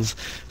permissions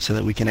so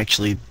that we can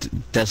actually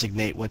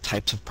designate what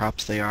types of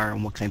props they are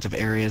and what kinds of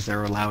areas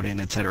they're allowed in,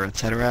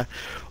 etc.,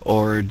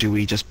 or do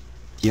we just,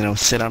 you know,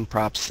 sit on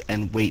props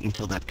and wait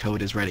until that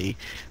code is ready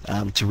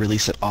to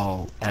release it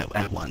all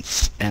at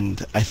once?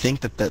 And I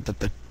think that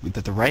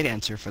the right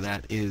answer for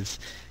that is,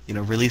 you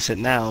know, release it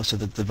now so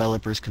that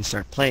developers can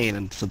start playing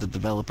and so that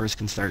developers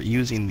can start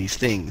using these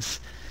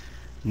things.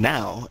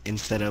 now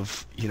instead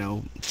of,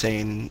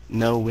 saying,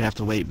 no, we have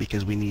to wait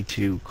because we need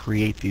to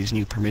create these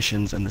new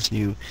permissions and this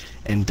new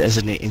and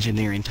designate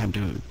engineering time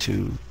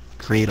to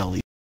create all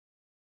these.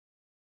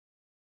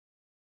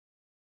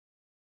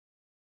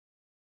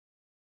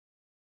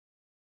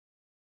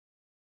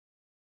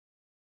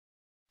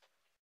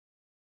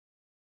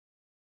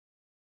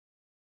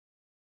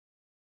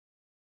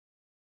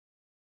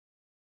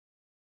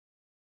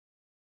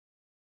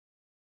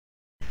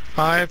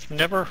 I've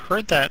never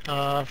heard that,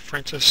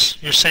 Francis.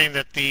 You're saying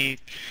that the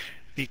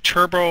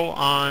turbo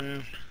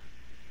on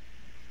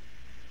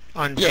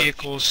Yeah.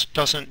 vehicles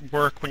doesn't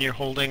work when you're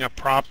holding a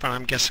prop, and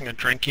I'm guessing a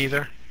drink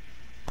either?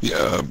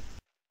 Yeah,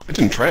 I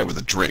didn't try it with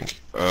a drink.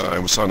 I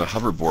was on a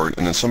hoverboard,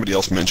 and then somebody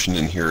else mentioned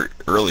in here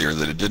earlier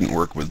that it didn't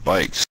work with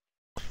bikes.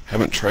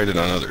 Haven't tried it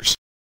on others.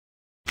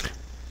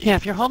 Yeah,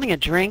 if you're holding a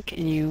drink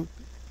and you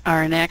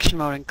are in action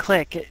mode and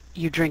click,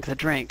 you drink the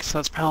drink. So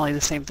it's probably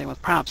the same thing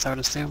with props, I would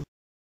assume.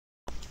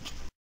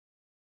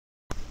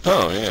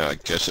 Oh, yeah, I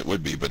guess it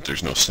would be, but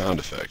there's no sound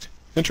effect.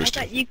 I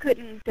Interesting. thought you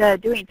couldn't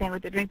do anything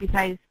with the drink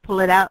besides pull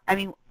it out. I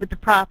mean, with the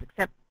prop,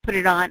 except put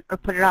it on or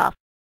put it off.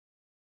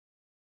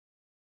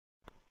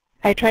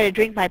 I tried to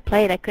drink my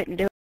plate. I couldn't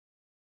do it.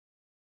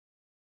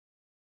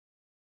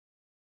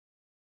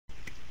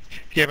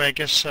 Yeah, but I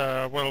guess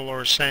what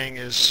Laura's saying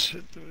is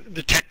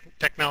the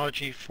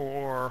technology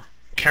for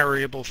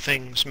carryable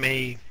things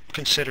may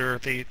consider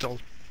the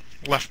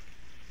left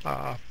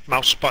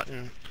mouse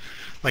button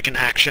like an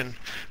action.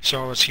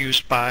 So it's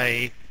used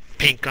by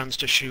paint guns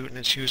to shoot, and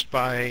it's used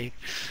by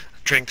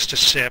drinks to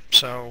sip.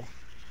 So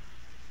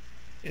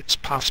it's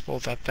possible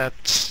that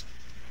that's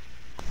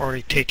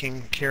already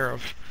taken care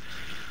of.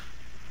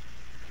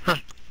 Huh.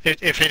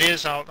 If it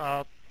is,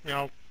 I'll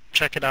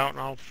check it out and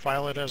I'll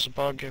file it as a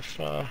bug if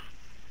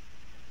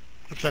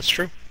that's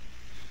true,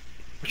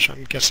 which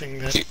I'm guessing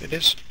that it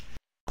is.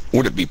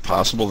 Would it be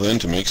possible then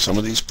to make some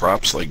of these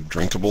props like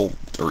drinkable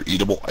or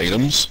eatable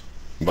items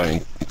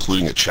by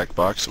including a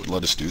checkbox that would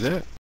let us do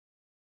that?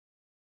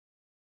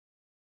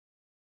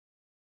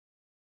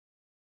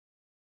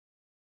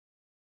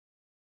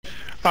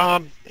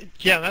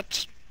 Yeah,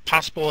 that's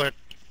possible at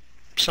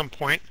some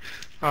point.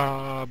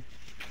 I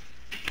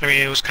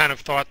mean, it was kind of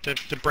thought to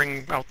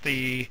bring out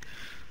the,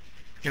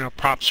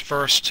 props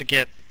first to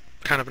get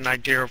kind of an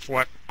idea of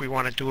what we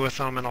want to do with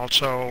them, and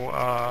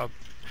also,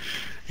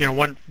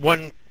 one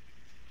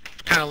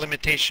kind of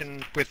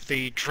limitation with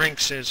the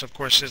drinks is, of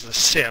course, is the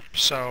sip.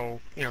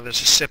 So,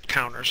 there's a sip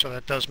counter, so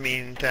that does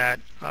mean that,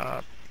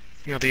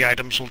 the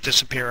items will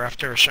disappear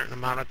after a certain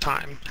amount of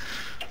time.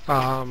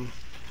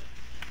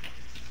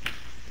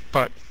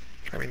 But,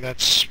 I mean,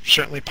 that's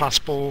certainly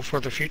possible for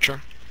the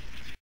future.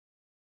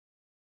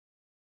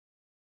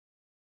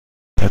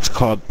 That's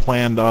called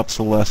planned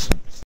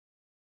obsolescence.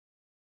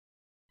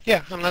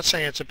 Yeah, I'm not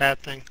saying it's a bad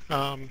thing.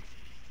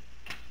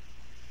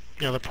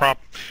 The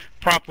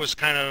prop was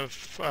kind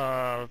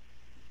of,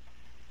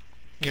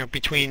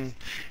 between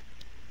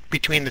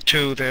the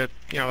two. The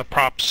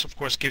props, of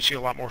course, gives you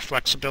a lot more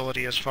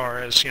flexibility as far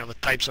as the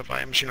types of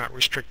items. You're not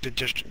restricted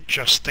to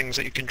just things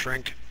that you can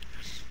drink.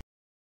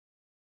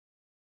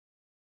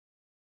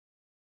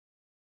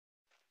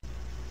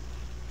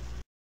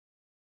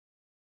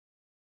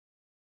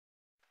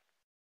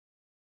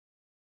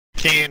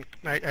 And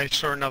I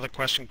saw another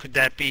question. Could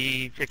that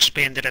be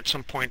expanded at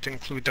some point to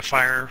include the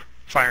fire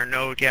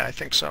node? Yeah, I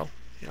think so.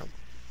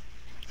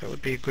 That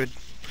would be a good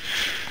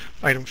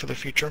item for the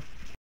future.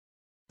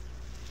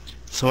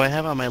 So I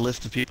have on my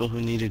list of people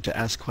who needed to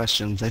ask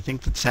questions. I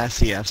think that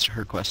Sassy asked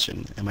her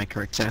question. Am I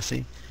correct,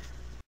 Sassy?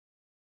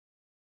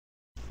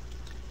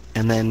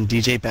 And then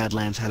DJ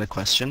Badlands had a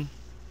question.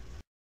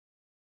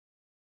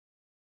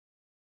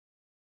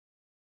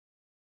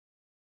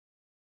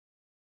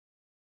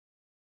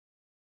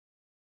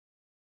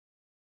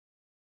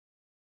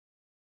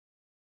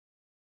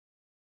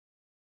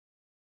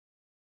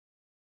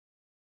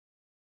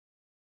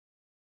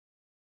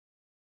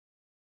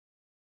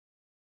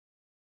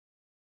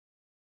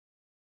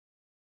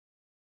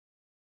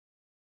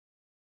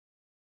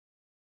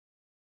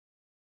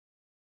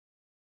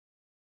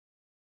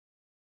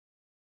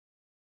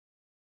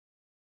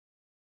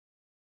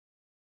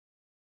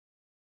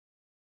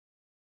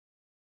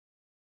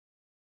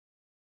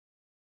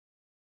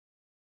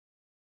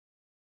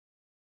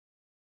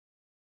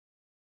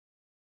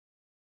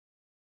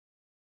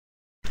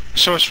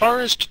 So as far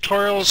as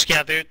tutorials,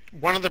 yeah,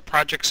 one of the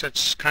projects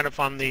that's kind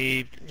of on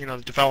the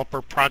the developer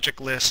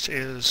project list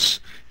is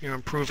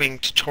improving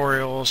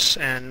tutorials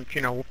and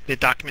the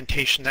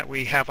documentation that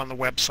we have on the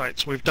website.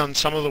 So we've done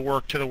some of the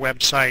work to the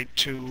website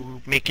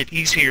to make it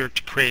easier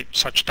to create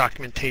such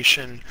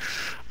documentation,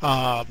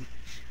 but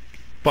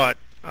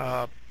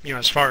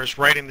as far as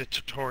writing the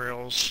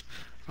tutorials,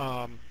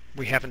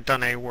 we haven't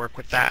done any work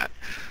with that.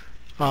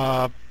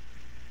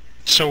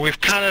 So we've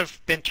kind of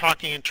been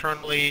talking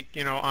internally,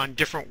 on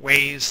different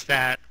ways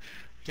that,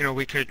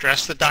 we could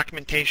address the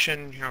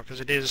documentation, because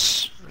it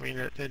is,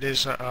 it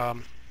is a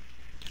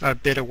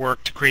bit of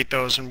work to create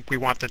those, and we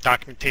want the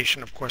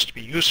documentation, of course, to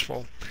be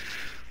useful.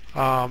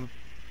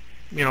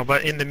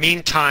 But in the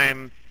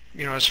meantime,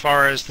 as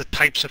far as the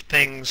types of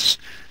things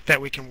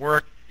that we can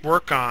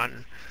work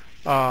on,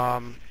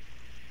 for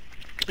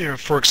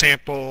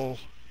example,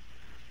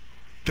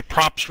 the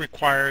props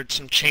required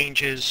some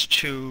changes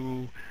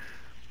to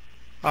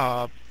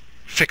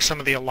fix some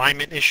of the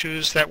alignment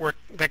issues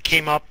that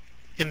came up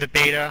in the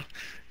beta,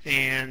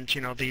 and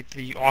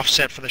the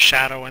offset for the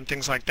shadow and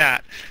things like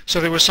that. So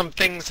there were some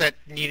things that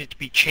needed to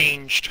be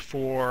changed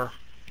for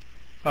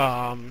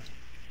the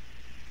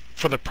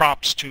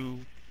props to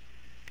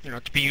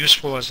to be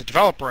useful as a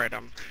developer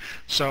item.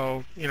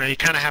 So you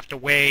kind of have to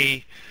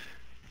weigh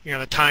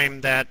the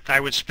time that I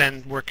would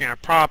spend working on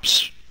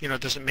props.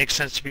 Does it make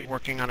sense to be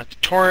working on a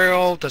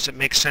tutorial? Does it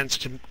make sense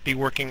to be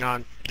working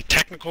on the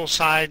technical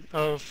side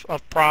of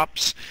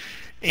props?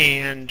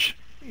 And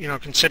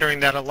considering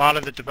that a lot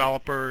of the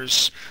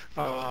developers,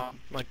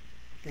 like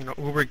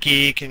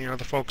UberGeek and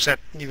the folks at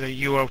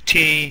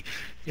UOT,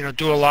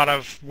 do a lot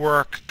of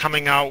work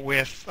coming out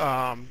with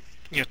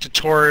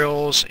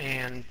tutorials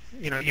and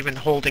even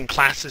holding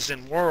classes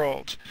in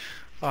World.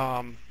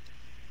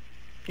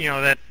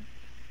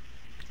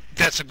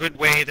 That's a good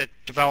way that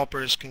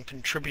developers can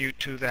contribute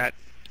to that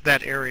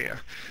area,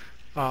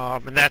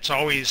 and that's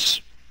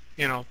always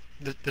the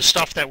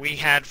stuff that we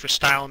had for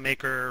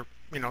StyleMaker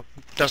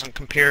doesn't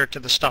compare to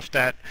the stuff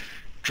that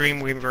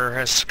Dreamweaver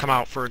has come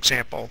out, for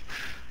example.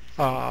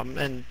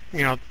 And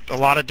a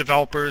lot of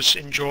developers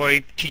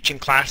enjoy teaching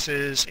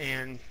classes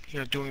and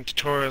doing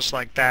tutorials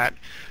like that.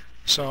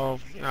 So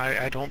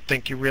I don't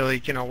think you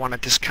really want to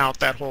discount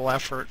that whole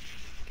effort.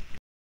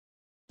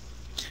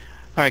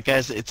 All right,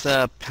 guys, it's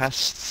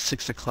past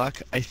 6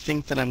 o'clock. I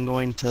think that I'm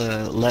going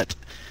to let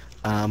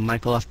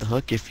Michael off the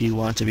hook. If you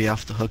want to be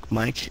off the hook,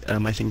 Mike,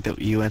 I think that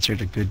you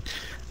answered a good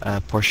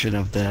portion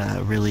of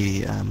the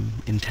really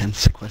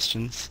intense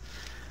questions.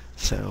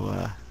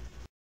 So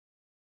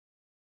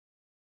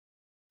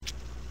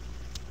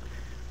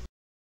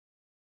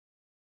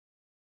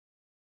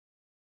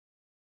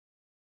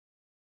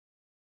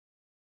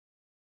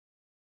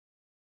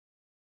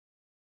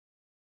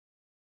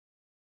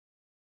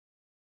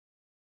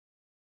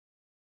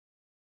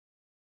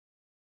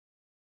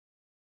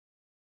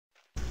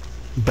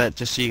but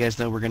just so you guys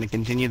know, we're going to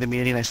continue the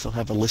meeting. I still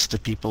have a list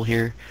of people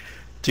here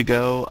to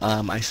go.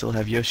 I still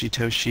have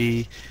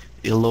Yoshitoshi,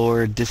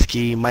 Ilor,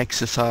 Diski, Mike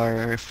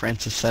Cesar,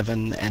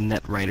 Francis7, and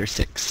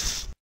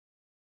NetWriter6.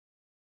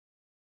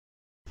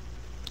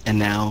 And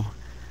now,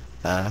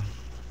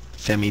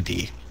 Femi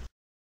D.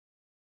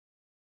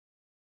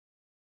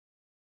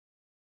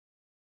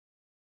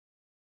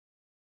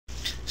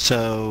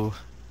 So,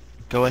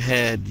 go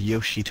ahead,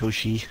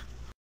 Yoshitoshi.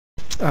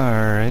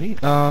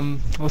 Alrighty.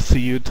 Let's see.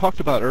 You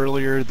talked about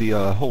earlier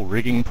the whole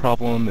rigging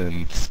problem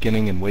and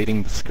skinning and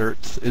weighting the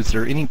skirts. Is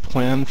there any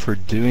plan for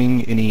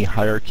doing any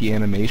hierarchy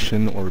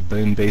animation or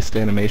bone-based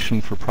animation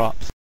for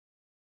props?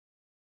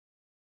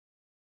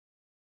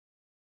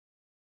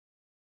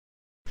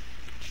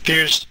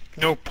 There's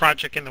no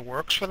project in the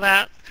works for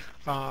that.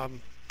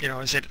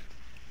 Is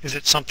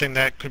it something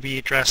that could be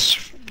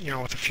addressed,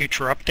 with a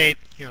future update?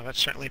 That's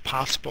certainly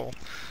possible.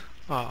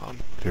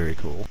 Very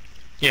cool.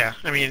 Yeah,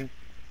 I mean,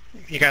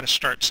 you got to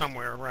start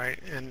somewhere, right?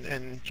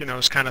 And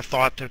it's kind of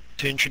thought to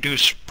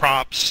introduce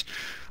props.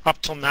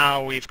 Up till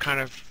now, we've kind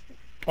of,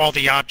 all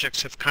the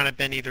objects have kind of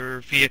been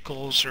either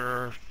vehicles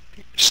or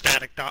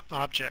static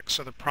objects.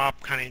 So the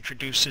prop kind of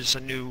introduces a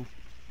new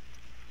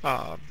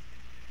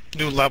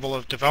level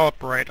of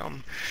developer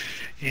item,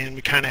 and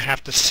we kind of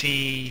have to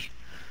see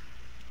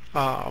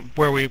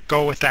where we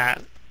go with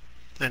that,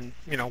 and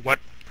what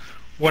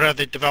are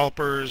the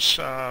developers,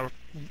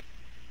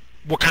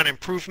 what kind of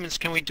improvements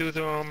can we do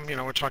to them?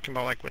 We're talking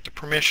about like with the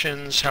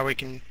permissions, how we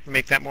can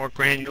make that more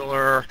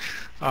granular,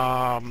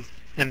 and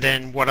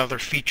then what other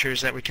features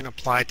that we can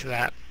apply to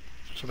that.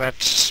 So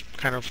that's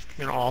kind of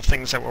all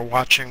things that we're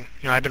watching.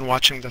 I've been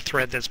watching the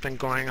thread that's been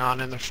going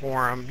on in the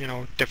forum.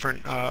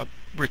 Different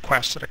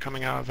requests that are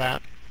coming out of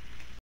that.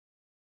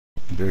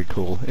 Very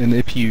cool. And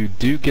if you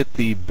do get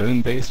the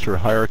bone-based or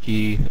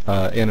hierarchy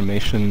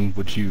animation,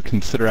 would you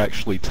consider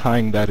actually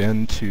tying that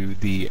into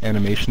the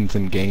animations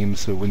in game,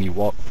 so when you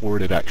walk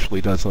forward it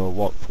actually does a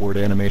walk forward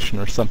animation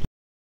or something?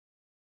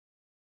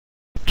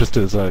 Just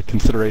as a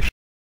consideration.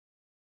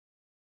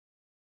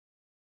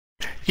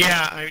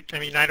 Yeah, I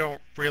mean, I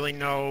don't really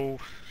know.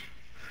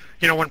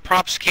 When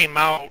props came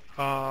out,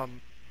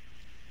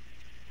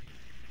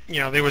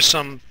 there was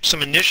some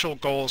initial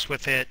goals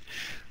with it.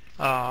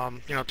 To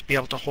be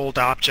able to hold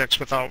objects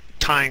without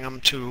tying them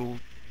to,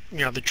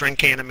 the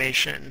drink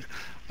animation,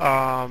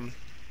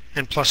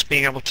 and plus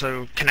being able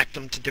to connect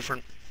them to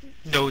different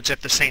nodes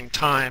at the same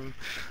time.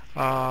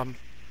 But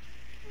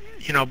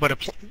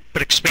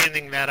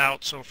expanding that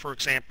out. So, for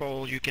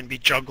example, you can be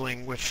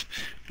juggling with,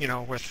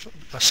 with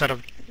a set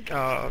of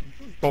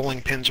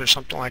bowling pins or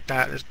something like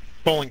that.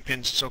 Bowling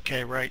pins is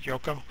okay, right,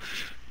 Yoko?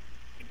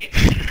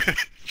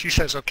 She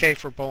says okay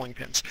for bowling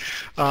pins.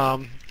 But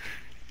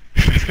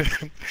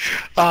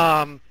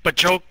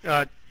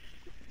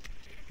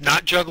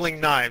not juggling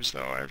knives,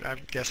 though, I'm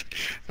guessing.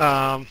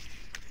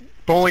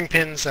 Bowling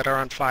pins that are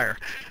on fire.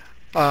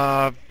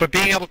 But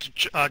being able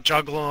to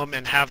juggle them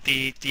and have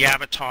the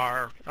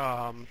avatar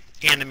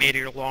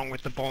animated along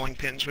with the bowling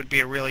pins would be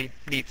a really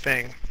neat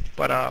thing.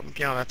 But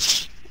you know,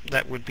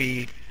 that would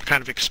be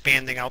kind of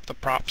expanding out the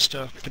props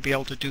to be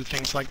able to do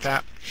things like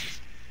that.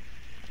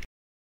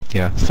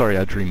 Yeah, sorry,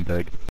 I dream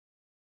big.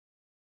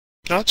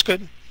 No, that's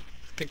good.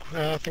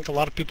 I think a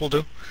lot of people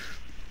do.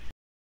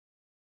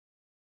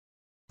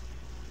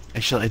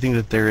 Actually, I think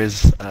that there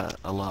is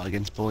a law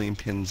against bowling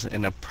pins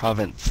in a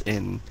province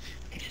in...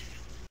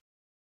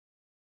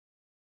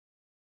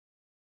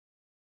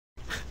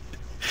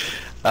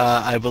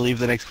 I believe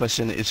the next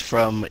question is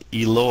from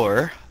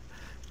Elor.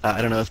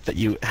 I don't know if that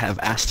you have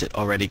asked it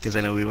already, because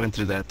I know we went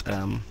through that.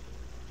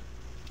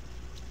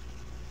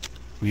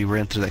 We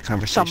ran through that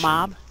conversation. So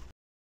mob.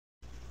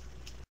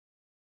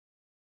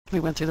 We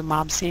went through the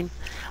mob scene.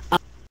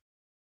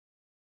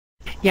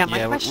 Yeah,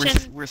 my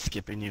question. We're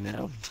skipping you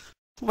now.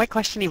 My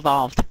question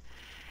evolved.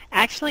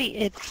 Actually,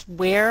 it's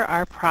where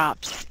are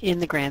props in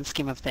the grand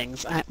scheme of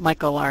things?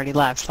 Michael already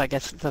left, so I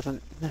guess it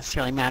doesn't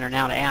necessarily matter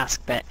now to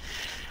ask. But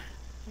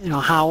you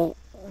know,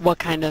 what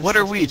kind of... What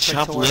are we,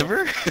 chopped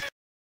liver?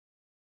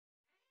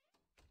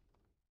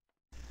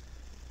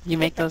 You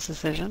make those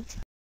decisions?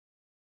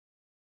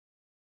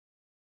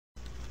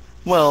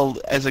 Well,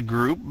 as a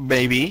group,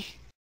 maybe.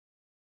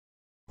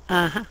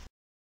 Uh-huh.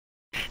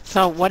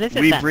 So what is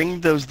it We then?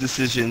 bring those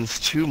decisions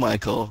to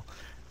Michael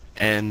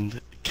and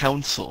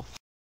counsel.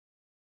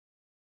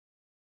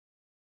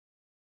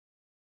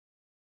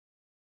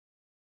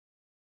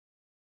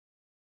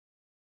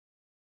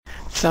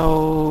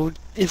 So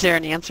is there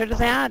an answer to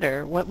that,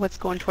 or what's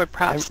going toward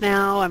props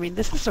now? I mean,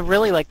 this is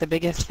really like the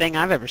biggest thing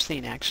I've ever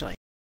seen, actually.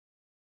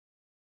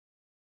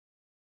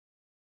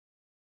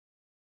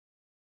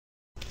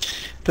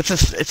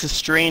 It's a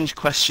strange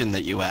question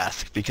that you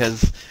ask,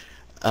 because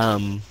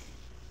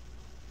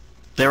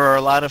there are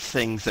a lot of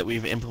things that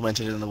we've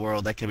implemented in the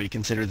world that can be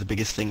considered the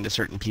biggest thing to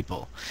certain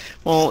people.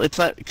 Well, it's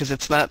not, because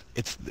it's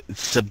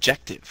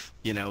subjective.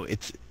 You know,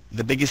 it's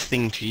the biggest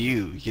thing to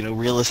you. You know,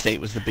 real estate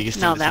was the biggest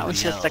thing to somebody else. No, that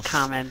was just a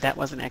comment. That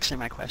wasn't actually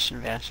my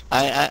question, Vash.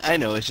 I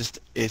know. It's just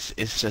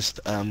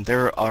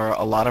there are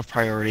a lot of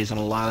priorities and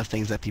a lot of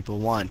things that people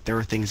want. There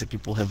are things that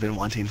people have been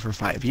wanting for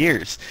 5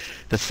 years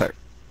that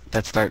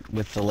start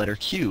with the letter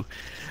Q,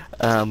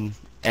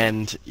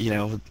 and you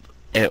know,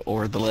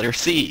 or the letter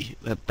C.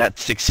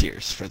 That's 6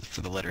 years for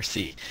the letter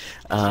C,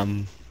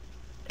 and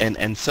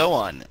so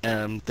on.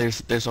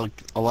 There's a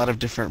lot of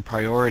different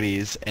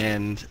priorities,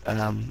 and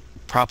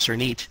props are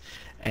neat,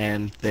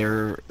 and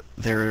they're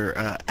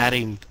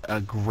adding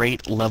a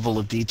great level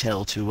of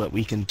detail to what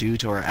we can do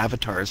to our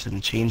avatars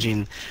and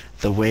changing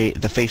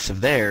the face of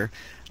there,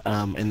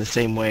 in the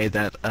same way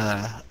that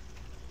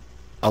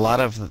a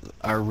lot of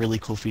our really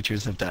cool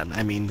features have done.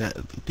 I mean,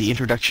 the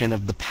introduction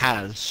of the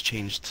paths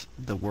changed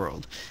the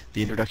world.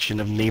 The introduction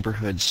of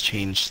neighborhoods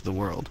changed the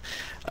world.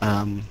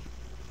 I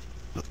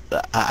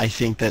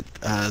think that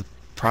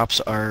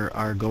props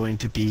are going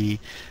to be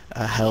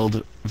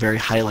held very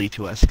highly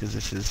to us, because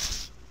this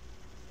is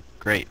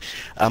great.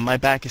 My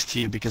back is to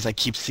you because I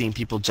keep seeing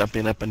people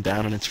jumping up and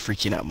down, and it's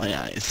freaking out my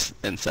eyes.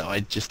 And so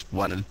I just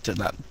wanted to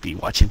not be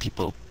watching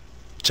people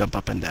jump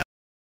up and down.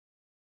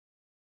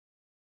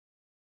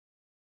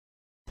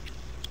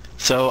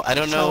 So I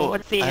don't know. So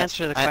what's the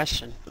answer to the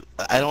question?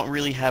 I don't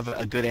really have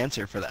a good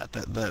answer for that.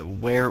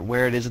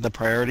 Where it is in the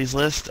priorities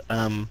list.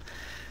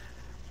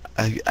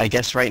 I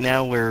guess right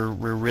now we're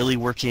really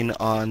working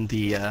on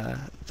the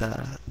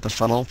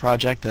funnel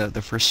project,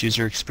 the first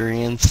user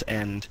experience,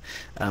 and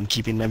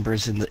keeping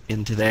members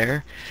into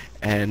there,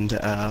 and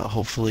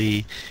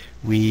hopefully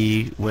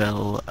we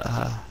will.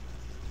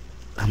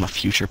 I'm a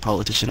future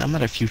politician. I'm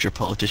not a future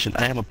politician.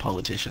 I am a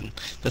politician.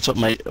 That's what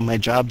my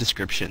job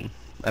description.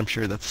 I'm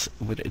sure that's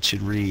what it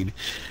should read.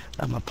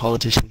 I'm a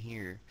politician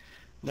here.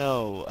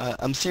 No,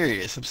 I'm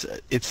serious.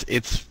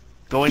 It's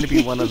going to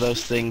be one of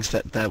those things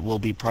that will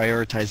be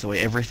prioritized the way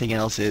everything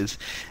else is,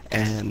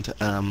 and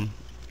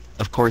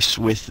of course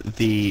with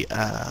the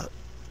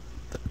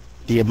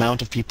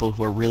amount of people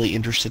who are really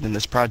interested in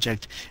this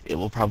project, it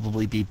will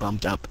probably be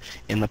bumped up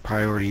in the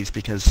priorities,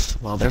 because,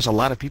 well, there's a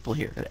lot of people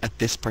here at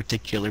this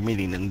particular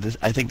meeting, and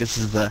I think this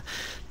is the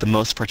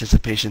most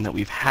participation that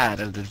we've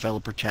had at a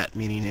developer chat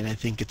meeting, and I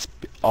think it's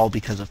all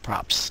because of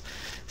props.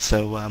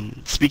 So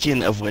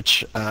speaking of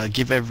which,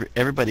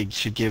 everybody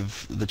should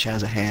give the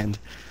Chaz a hand,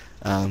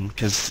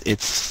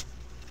 because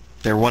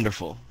they're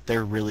wonderful.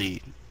 They're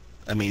really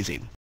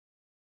amazing.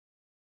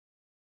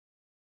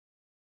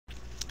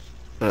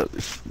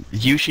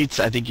 U-Sheets,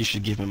 I think you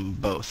should give him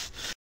both.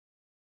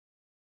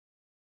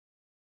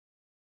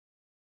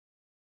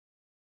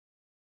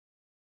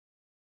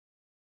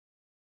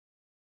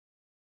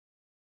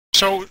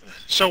 So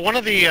one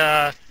of the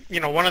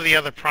one of the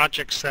other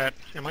projects that,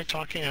 am I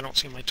talking? I don't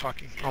see my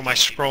talking. Oh, my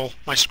scroll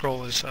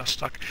is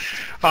stuck.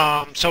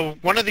 So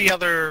one of the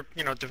other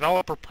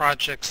developer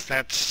projects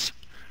that's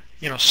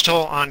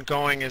still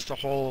ongoing is the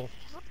whole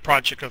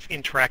project of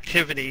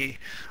interactivity.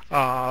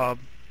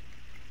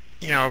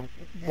 you know,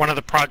 one of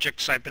the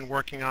projects I've been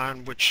working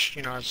on, which,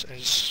 you know,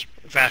 as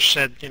Vash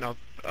said, you know,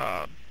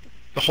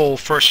 the whole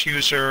first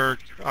user,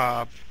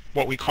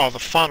 what we call the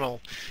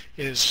funnel,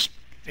 is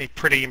a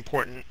pretty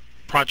important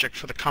project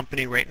for the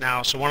company right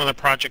now. So one of the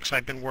projects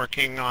I've been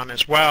working on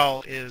as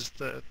well is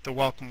the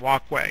welcome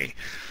walkway.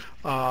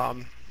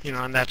 You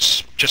know, and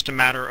that's just a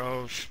matter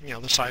of, you know,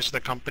 the size of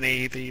the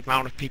company, the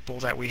amount of people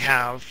that we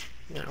have.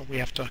 You know, we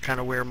have to kind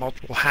of wear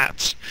multiple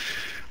hats.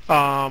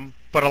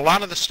 But a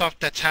lot of the stuff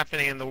that's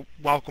happening in the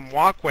welcome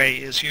walkway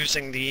is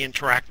using the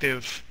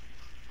interactive,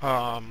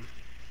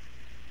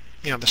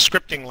 you know, the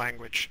scripting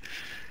language,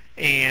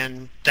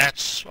 and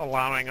that's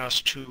allowing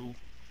us to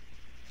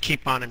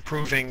keep on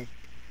improving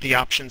the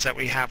options that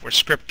we have with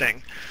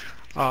scripting.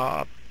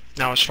 Now,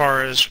 as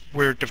far as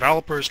where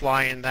developers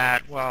lie in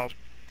that, well,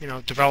 you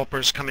know,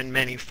 developers come in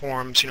many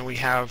forms. You know, we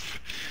have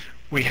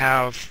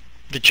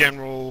the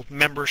general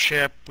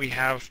membership, we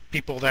have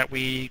people that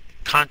we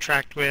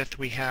contract with,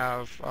 we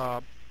have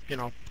you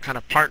know, kind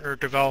of partner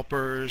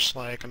developers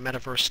like a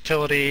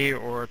Metaversatility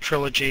or a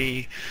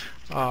Trilogy,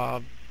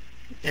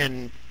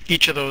 and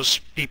each of those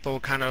people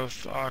kind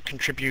of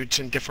contributes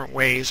in different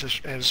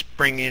ways as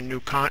bringing in new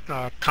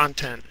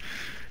content.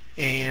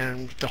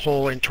 And the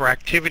whole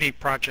interactivity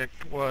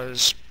project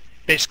was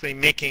basically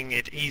making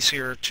it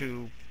easier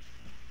to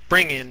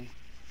bring in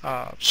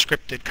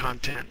scripted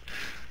content.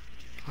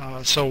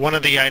 So one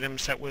of the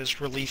items that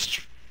was released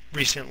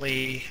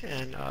recently,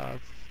 and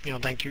you know,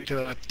 thank you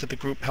to the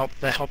group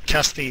that helped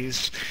test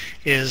these,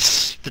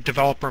 is the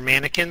developer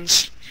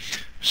mannequins.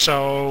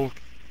 So,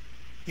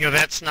 you know,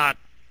 that's not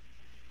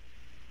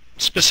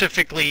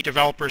specifically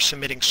developers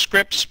submitting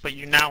scripts, but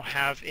you now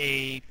have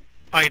a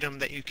item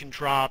that you can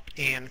drop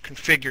and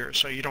configure,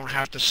 so you don't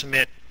have to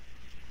submit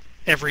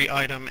every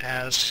item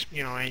as,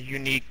 you know, a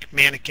unique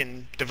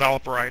mannequin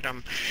developer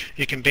item.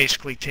 You can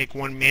basically take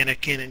one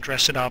mannequin and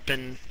dress it up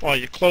in all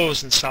your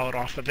clothes and sell it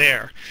off of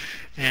there.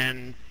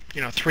 And,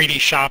 you know, 3D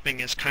shopping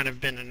has kind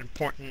of been an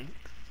important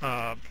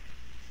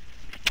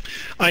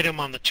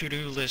item on the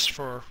to-do list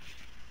for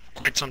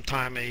quite some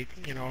time.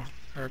 You know,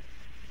 or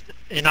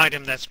an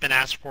item that's been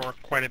asked for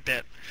quite a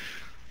bit.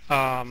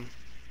 You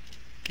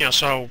know,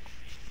 so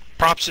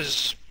props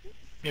is,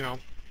 you know,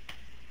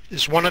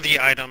 is one of the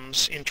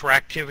items.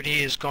 Interactivity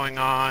is going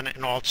on,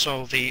 and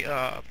also the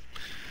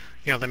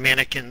you know, the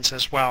mannequins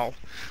as well.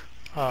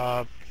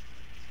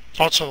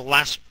 Also, the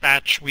last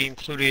batch we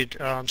included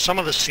some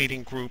of the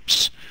seating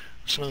groups,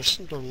 some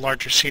of the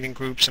larger seating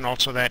groups, and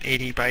also that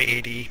 80 by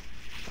 80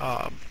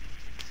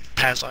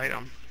 PAS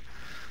item.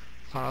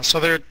 So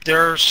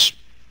there's,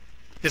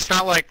 it's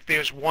not like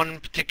there's one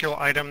particular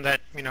item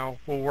that, you know,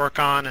 we'll work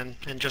on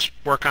and just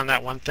work on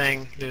that one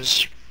thing.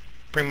 There's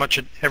pretty much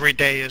every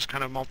day is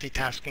kind of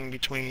multitasking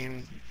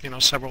between, you know,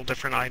 several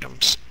different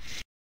items.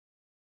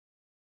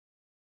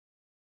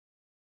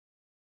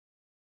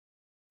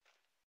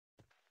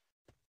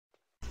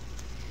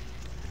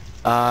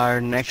 Our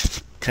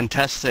next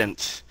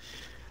contestant,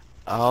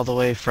 all the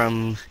way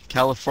from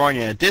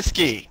California,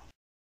 Diski.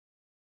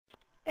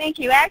 Thank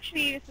you.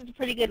 Actually, this is a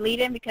pretty good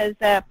lead-in because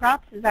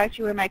props is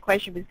actually where my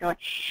question was going.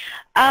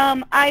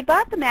 I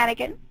bought the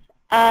mannequins.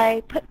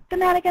 I put the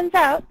mannequins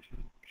out,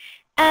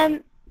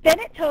 and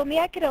then it told me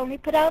I could only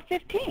put out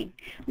 15.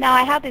 Now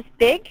I have this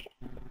big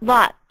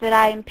lot that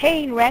I'm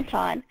paying rent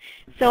on,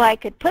 so I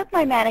could put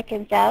my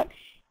mannequins out,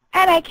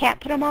 and I can't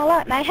put them all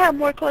out. And I have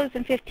more clothes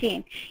than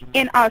 15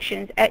 in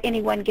auctions at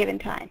any one given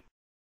time.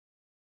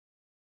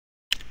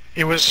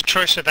 It was a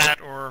choice of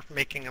that or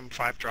making them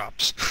 5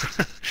 drops.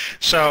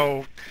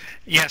 So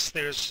yes,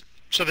 there's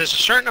a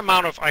certain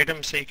amount of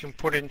items that you can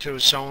put into a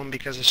zone,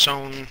 because a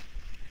zone,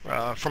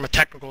 from a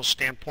technical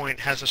standpoint,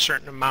 has a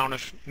certain amount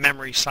of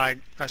memory set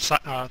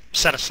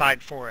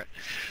aside for it.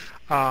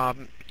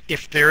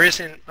 If there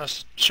isn't a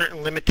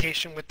certain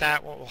limitation with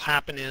that, what will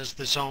happen is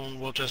the zone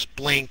will just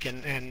blink,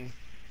 and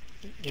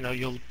you know,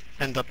 you'll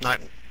end up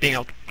not being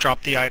able to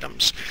drop the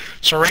items.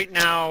 So right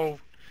now,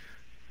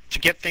 to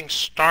get things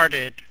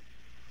started,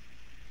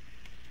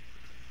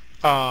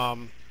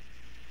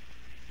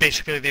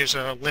 basically there's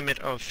a limit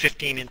of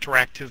 15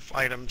 interactive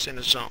items in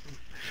a zone.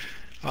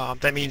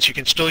 That means you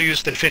can still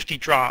use the 50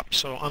 drops.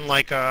 So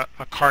unlike a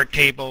card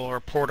table or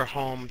a porta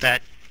home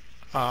that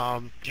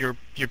you're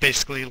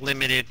basically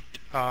limited,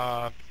 you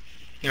know,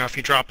 if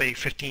you drop a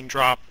 15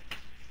 drop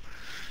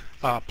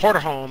porta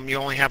home, you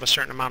only have a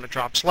certain amount of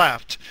drops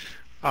left.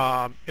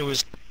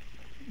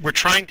 We're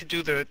trying to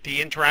do the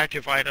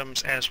interactive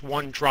items as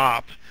 1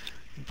 drop,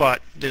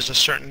 but there's a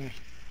certain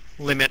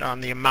limit on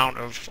the amount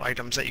of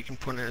items that you can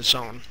put in a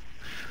zone.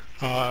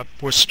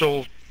 We're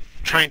still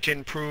trying to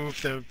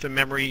improve the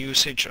memory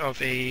usage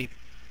of a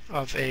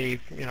you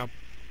know,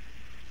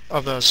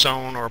 of a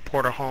zone or a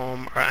porta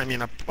home, or I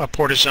mean a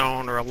porta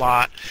zone or a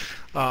lot.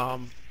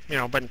 You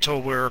know, but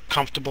until we're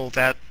comfortable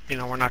that, you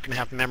know, we're not going to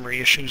have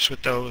memory issues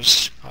with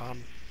those,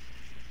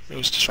 it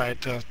was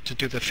decided to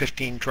do the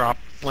 15 drop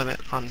limit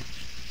on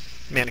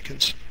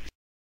mannequins.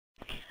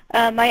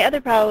 My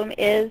other problem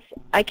is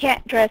I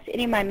can't dress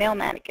any of my male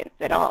mannequins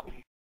at all.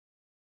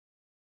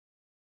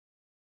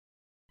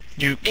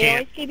 You They can't.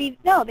 always give me,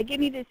 no, they give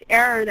me this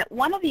error that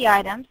one of the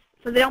items,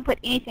 so they don't put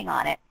anything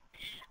on it.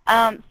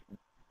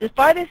 The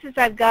farthest as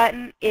I've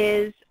gotten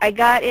is I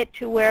got it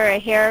to where a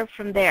hair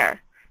from their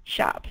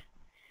shop.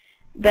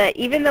 But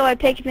even though I've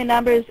taken the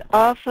numbers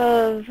off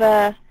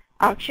of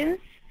auctions,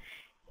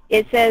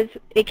 it says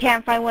it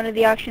can't find one of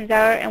the auctions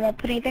out and won't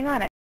put anything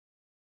on it.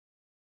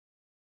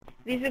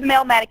 These are the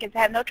male mannequins. I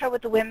have no trouble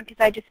with the women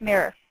because I just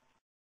mirror.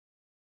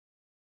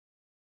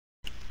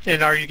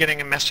 And are you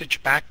getting a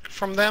message back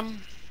from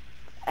them?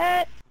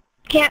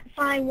 Can't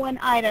find one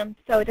item,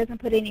 so it doesn't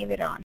put any of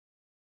it on.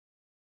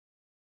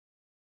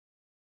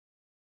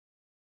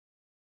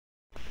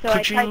 So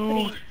I tried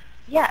putting,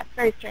 yeah, it's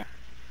very strange.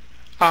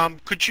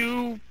 Could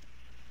you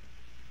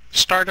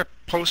start a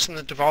post in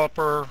the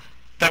developer?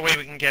 That way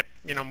we can get,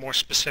 you know, more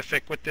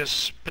specific with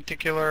this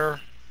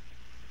particular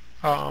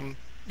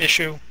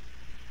issue.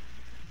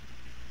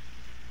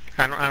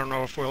 I don't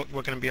know if we're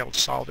going to be able to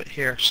solve it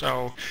here.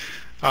 So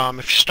if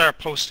you start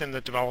posting the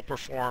developer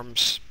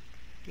forums,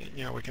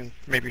 you know, we can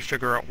maybe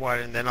figure out what,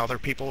 and then other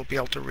people will be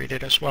able to read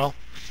it as well.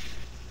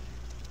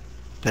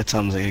 That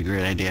sounds like a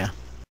great idea.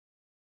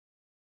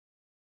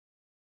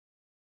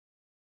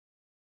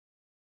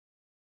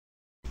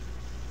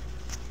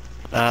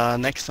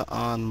 Next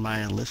on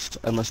my list,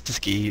 unless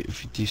Disky,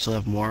 do you still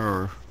have more?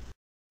 Or?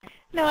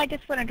 No, I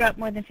just want to drop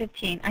more than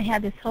 15. I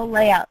had this whole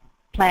layout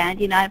planned.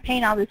 You know, I'm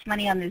paying all this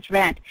money on this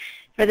rent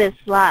for this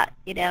lot,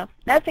 you know.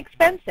 That's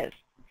expensive.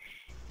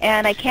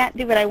 And I can't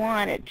do what I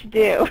wanted to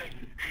do.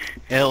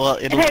 Yeah, well,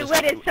 and I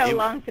waited so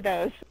long for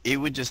those. It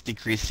would just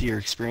decrease your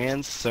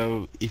experience.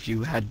 So if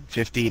you had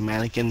 50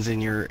 mannequins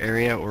in your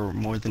area or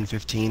more than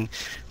 15,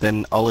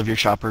 then all of your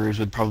shoppers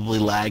would probably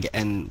lag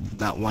and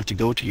not want to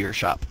go to your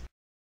shop.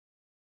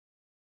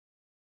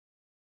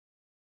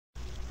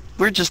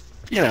 We're just,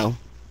 you know,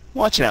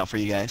 watching out for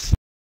you guys.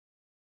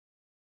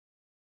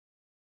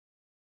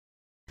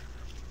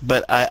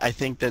 But I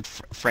think that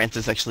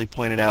Francis actually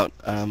pointed out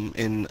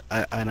in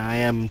an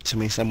IM to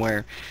me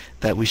somewhere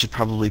that we should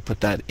probably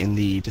put that in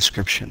the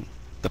description,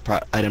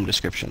 the item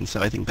description.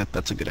 So I think that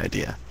that's a good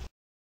idea.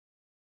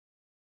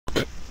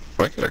 I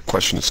got a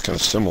question that's kind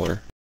of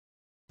similar.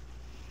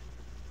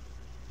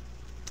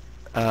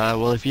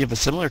 Well, if you have a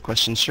similar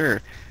question,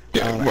 sure.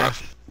 Yeah,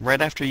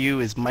 right after you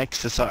is Mike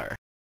Cesar.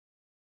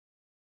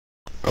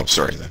 Oh,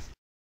 sorry then.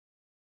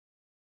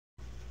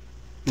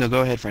 No,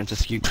 go ahead,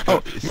 Francis.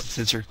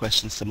 Since your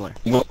question's similar.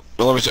 Well,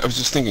 I was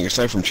just thinking.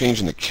 Aside from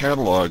changing the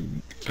catalog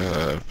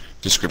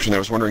description, I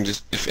was wondering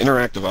just if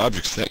interactive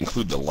objects that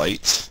include the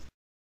lights,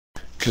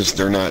 because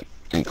they're not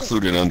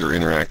included under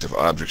interactive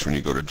objects when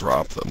you go to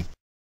drop them.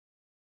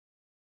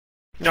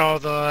 No,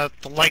 the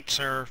lights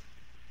are.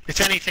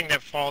 It's anything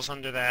that falls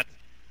under that.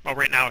 Well,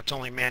 right now it's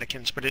only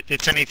mannequins, but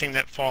it's anything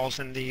that falls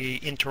in the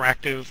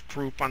interactive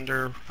group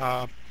under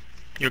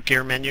your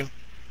gear menu.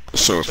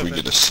 So if we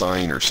get a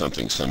sign or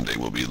something someday,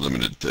 we'll be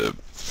limited to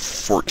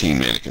 14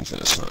 mannequins and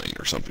a sign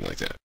or something like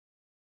that.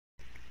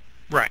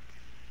 Right.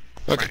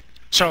 Okay. Right.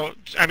 So,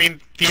 I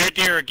mean, the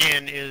idea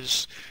again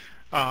is,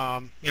 you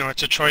know,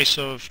 it's a choice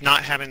of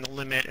not having the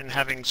limit and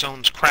having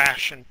zones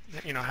crash and,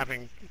 you know,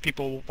 having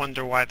people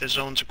wonder why the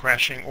zones are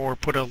crashing, or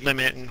put a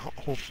limit and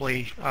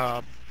hopefully,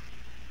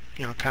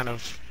 you know, kind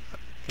of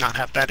not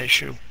have that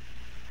issue.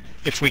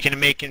 If we can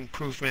make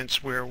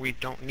improvements where we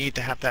don't need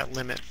to have that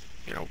limit,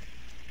 you know,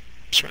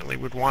 certainly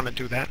would want to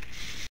do that.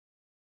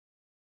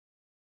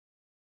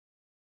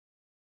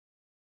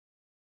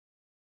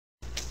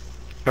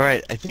 All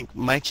right, I think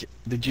Mike,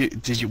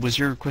 was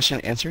your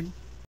question answered?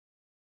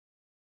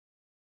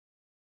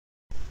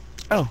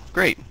 Oh,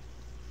 great,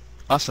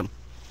 awesome.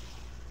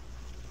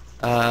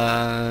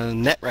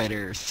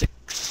 Netrider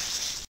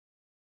 6.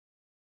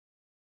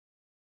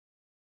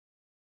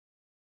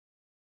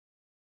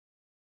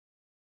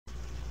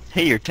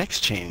 Hey, your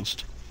text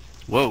changed.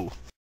 Whoa.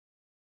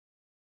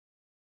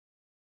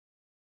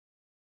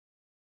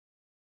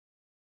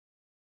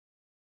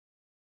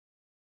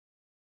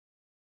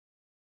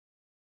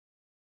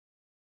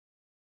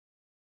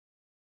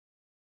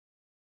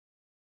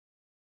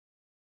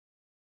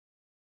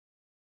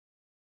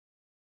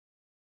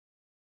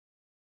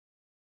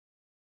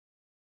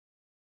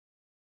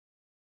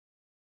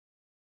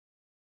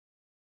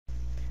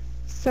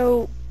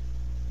 So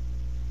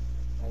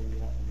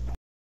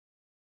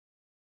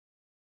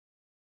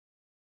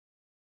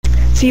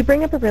you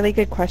bring up a really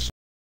good question.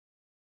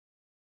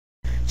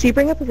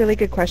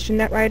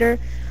 Netrider.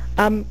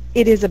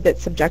 It is a bit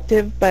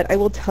subjective, but I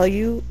will tell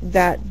you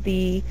that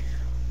the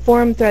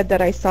forum thread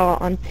that I saw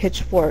on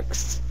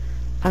Pitchforks,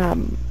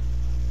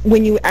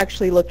 when you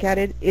actually look at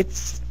it,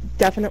 it's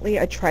definitely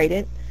a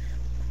trident.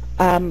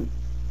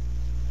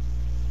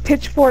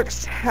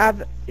 Pitchforks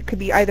it could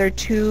be either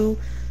 2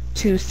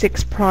 to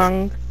 6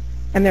 pronged,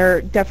 and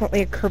there's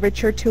definitely a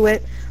curvature to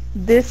it.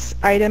 This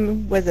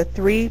item was a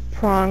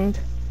 3-pronged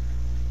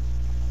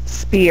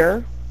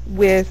spear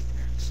with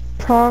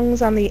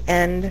prongs on the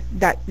end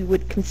that we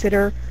would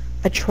consider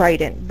a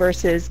trident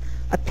versus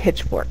a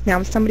pitchfork. Now,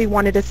 if somebody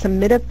wanted to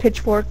submit a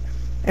pitchfork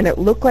and it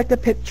looked like a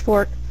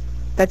pitchfork,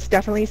 that's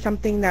definitely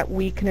something that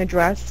we can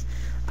address.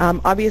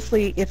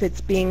 Obviously, if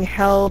it's being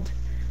held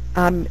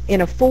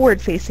in a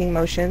forward-facing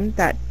motion,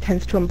 that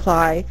tends to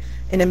imply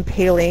an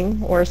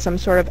impaling or some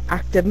sort of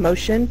active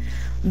motion.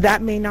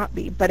 That may not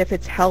be, but if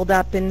it's held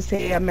up in,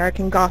 say,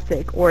 American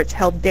Gothic, or it's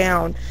held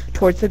down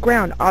towards the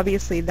ground,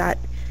 obviously that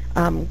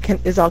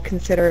is all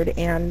considered,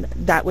 and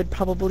that would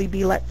probably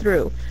be let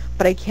through.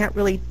 But I can't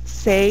really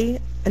say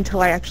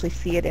until I actually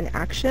see it in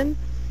action.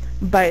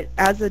 But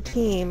as a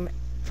team,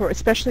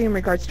 especially in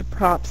regards to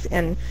props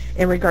and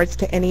in regards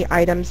to any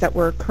items that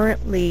we're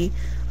currently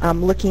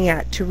looking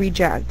at to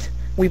reject,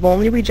 we've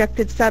only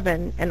rejected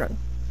 7, and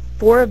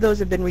 4 of those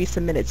have been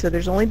resubmitted. So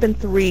there's only been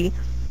 3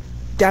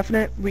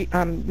 definite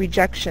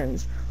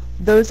rejections.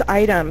 Those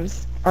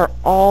items are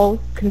all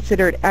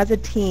considered as a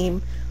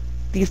team.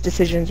 These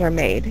decisions are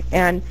made,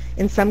 and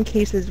in some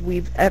cases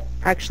we've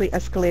actually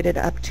escalated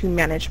up to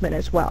management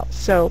as well.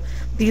 So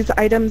these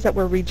items that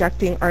we're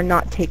rejecting are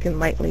not taken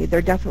lightly.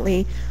 They're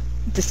definitely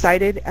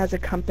decided as a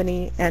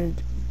company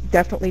and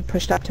definitely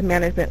pushed up to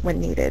management when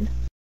needed.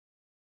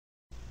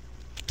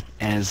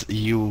 As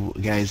you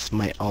guys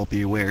might all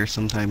be aware,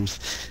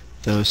 sometimes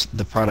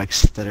the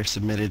products that are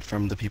submitted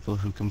from the people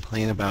who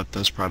complain about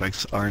those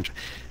products aren't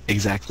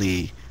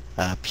exactly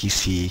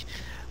PC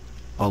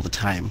all the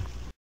time.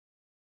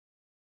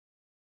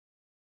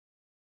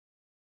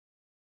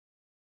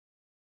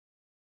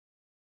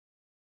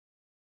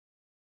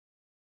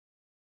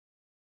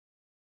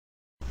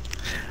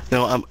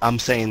 No, I'm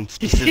saying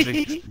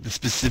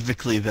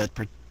specifically that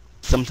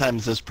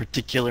sometimes those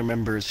particular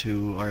members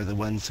who are the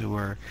ones who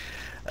are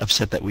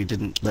upset that we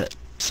didn't let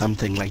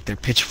something like their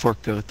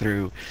pitchfork go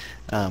through,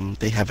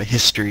 they have a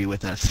history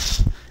with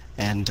us,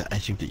 and I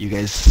think that you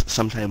guys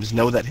sometimes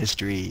know that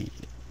history,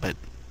 but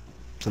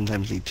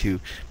sometimes need to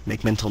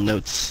make mental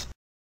notes.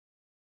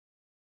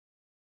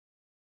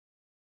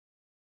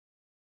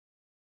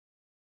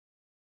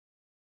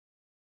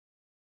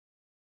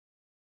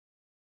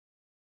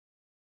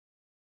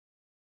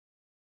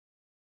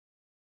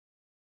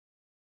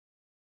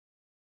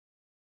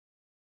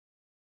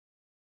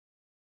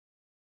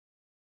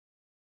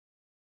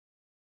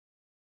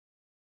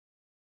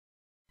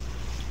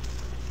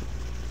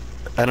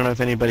 I don't know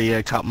if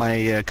anybody caught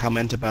my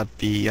comment about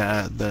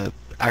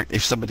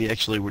if somebody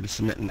actually were to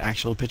submit an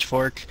actual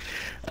pitchfork.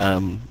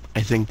 I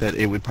think that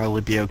it would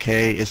probably be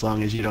okay as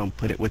long as you don't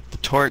put it with the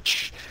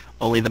torch.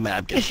 Only the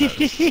mab gets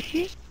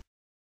those.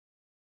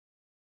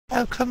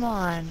 Oh, come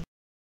on.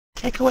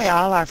 Take away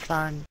all our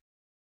fun.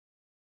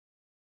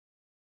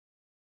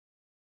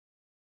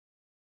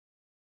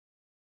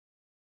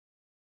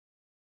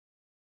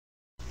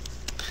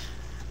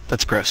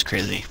 That's gross,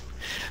 crazy.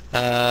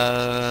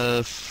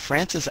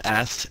 Francis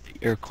asked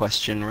your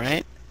question,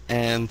 right?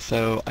 And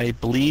so I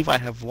believe I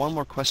have one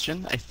more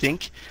question, I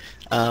think.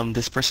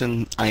 This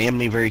person IM'd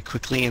me very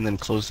quickly and then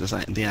closed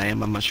the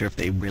IM. I'm not sure if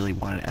they really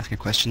wanted to ask a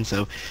question.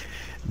 So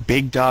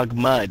Big Dog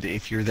Mud,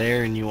 if you're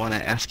there and you want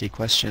to ask a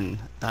question,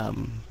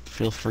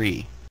 feel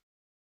free.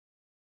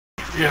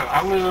 Yeah,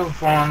 I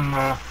live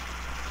on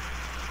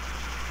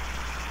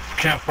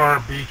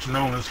Campfire Beach,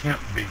 known as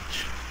Hemp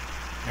Beach.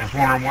 I was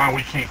wondering why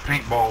we can't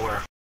paintball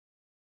there.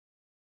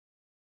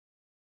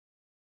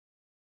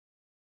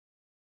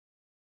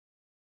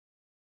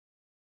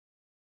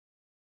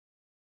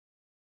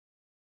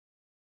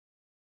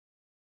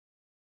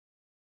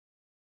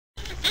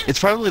 It's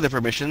probably the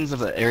permissions of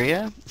the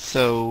area,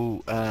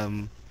 so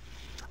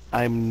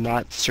I'm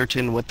not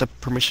certain what the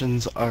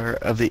permissions are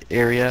of the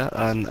area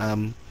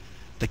on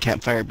the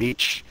Campfire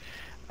Beach.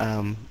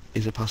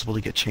 Is it possible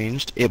to get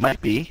changed? It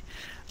might be.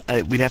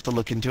 We'd have to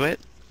look into it.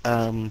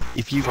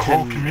 If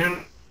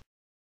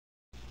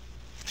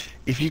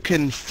you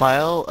can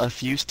file a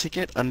fuse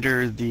ticket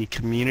under the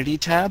community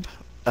tab,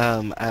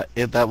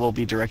 that will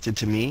be directed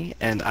to me,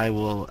 and I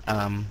will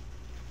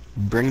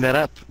bring that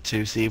up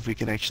to see if we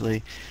can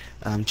actually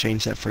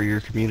change that for your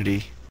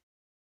community.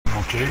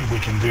 Okay, we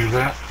can do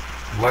that.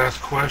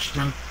 Last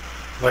question.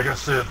 Like I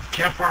said,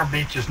 Campfire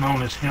Beach is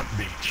known as Hemp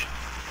Beach.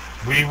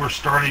 We were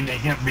starting a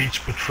Hemp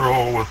Beach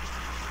patrol with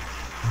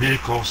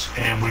vehicles,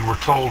 and we were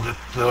told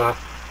that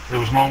it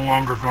was no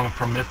longer going to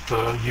permit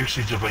the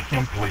usage of a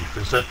hemp leaf.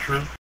 Is that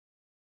true?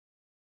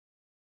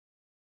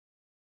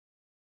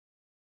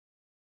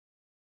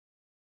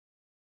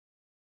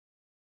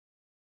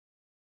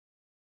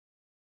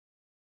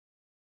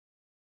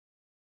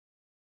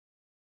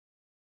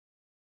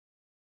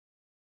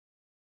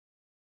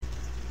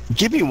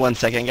 Give me 1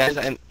 second, guys,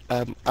 and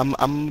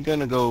I'm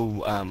gonna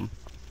go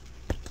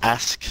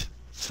ask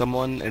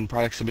someone in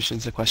product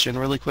submissions a question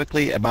really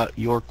quickly about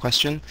your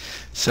question.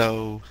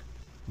 So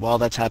while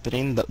that's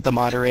happening, the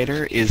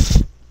moderator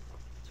is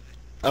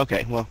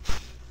okay. Well,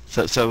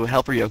 so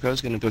Helper Yoko is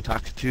gonna go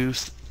talk to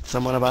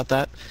someone about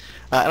that.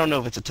 I don't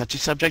know if it's a touchy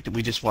subject.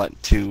 We just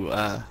want to.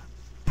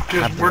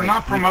 Because we're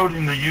not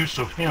promoting the use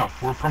of hemp.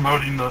 We're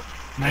promoting the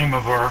name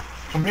of our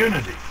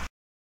community.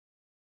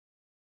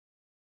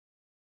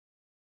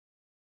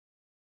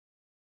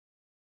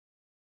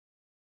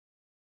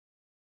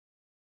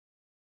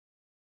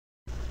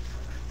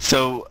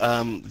 So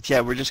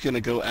yeah, we're just going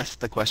to go ask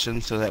the question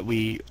so that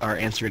we are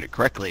answering it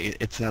correctly.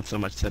 It's not so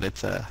much that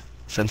it's a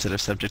sensitive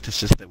subject,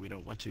 it's just that we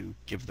don't want to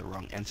give the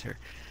wrong answer.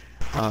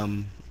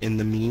 In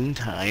the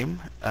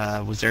meantime,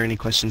 was there any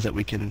questions that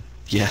we can...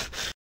 Yeah,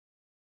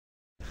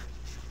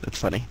 that's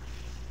funny.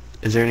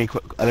 Is there any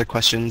other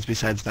questions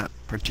besides that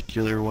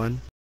particular one?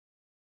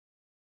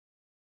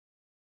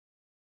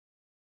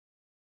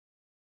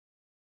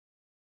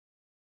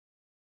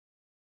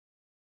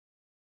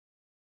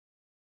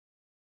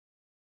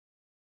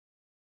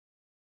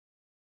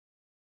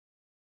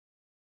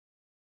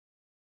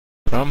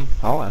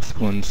 I'll ask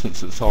one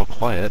since it's all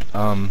quiet.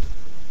 I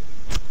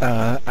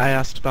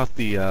asked about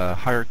the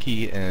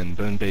hierarchy and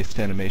bone-based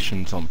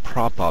animations on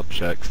prop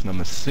objects, and I'm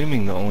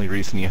assuming the only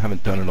reason you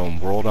haven't done it on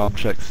world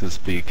objects is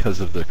because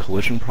of the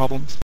collision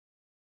problems?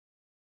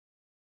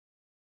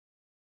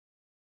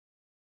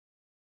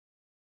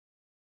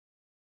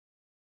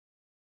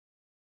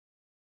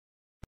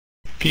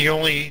 The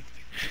only...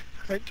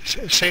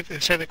 Say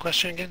the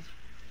question again?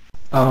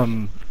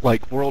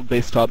 Like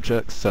world-based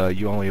objects,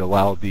 you only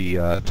allow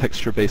the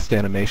texture-based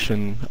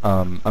animation.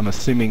 I'm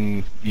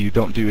assuming you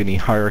don't do any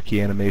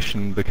hierarchy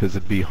animation because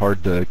it'd be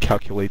hard to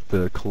calculate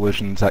the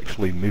collisions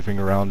actually moving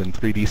around in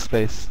 3D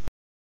space.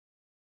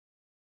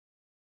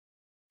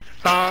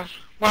 Well,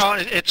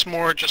 it's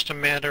more just a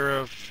matter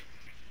of,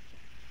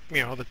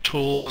 the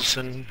tools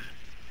and,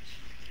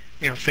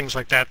 things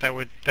like that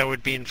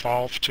would be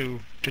involved to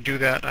do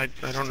that. I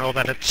don't know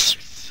that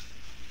it's...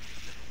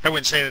 I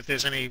wouldn't say that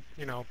there's any,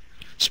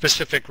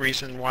 specific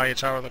reason why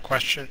it's out of the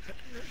question,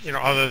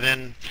 other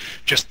than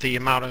just the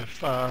amount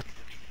of,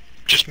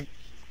 just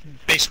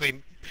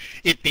basically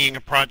it being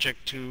a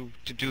project to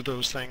do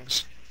those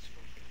things.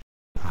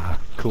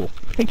 Cool.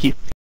 Thank you.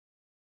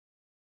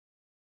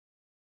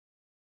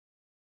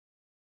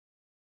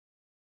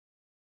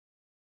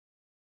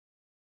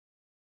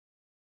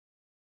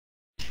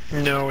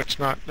 No, it's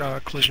not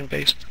collision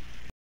based.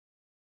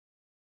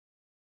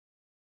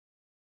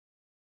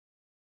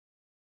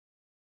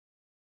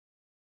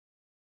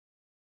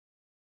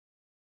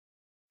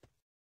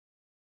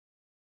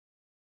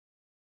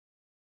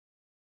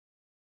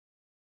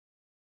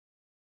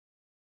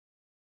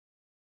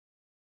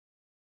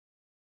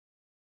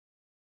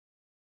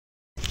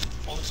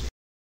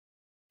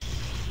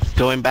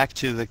 Going back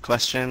to the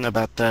question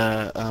about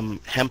the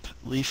hemp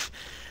leaf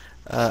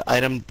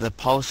item, the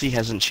policy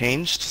hasn't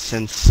changed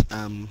since,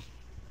 I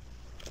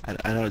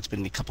know it's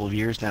been a couple of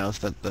years now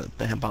that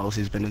the hemp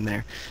policy has been in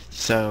there.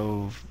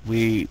 So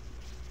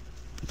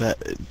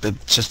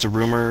that's just a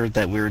rumor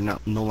that we're no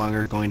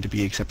longer going to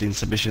be accepting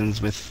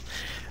submissions with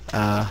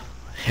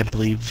hemp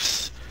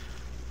leaves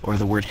or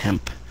the word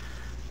hemp.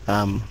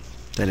 That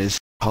is,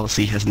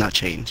 policy has not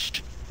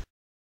changed.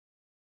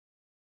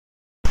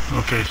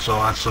 Okay, so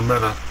I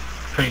submit a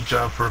paint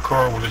job for a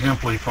car with a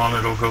hemp leaf on it,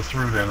 it'll go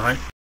through then, right?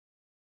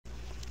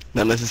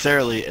 Not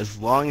necessarily, as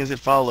long as it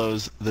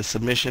follows the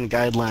submission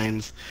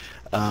guidelines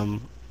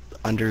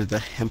under the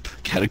hemp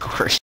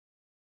category.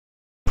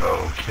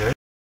 Okay.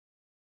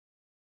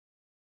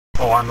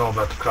 Oh, I know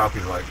about the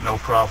copyright. No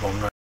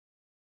problem. All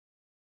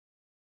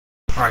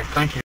right,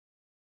 thank you.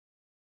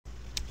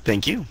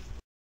 Thank you.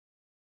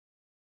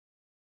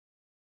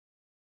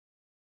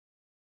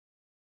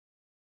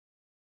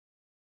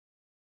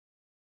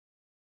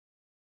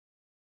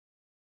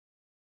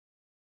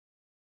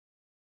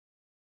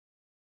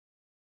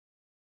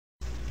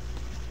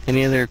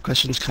 Any other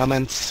questions,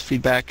 comments,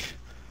 feedback?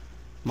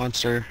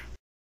 Monster?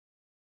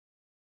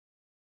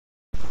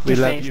 We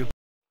love you.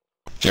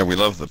 Yeah, we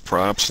love the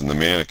props and the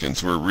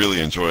mannequins. We're really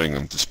enjoying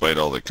them despite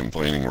all the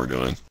complaining we're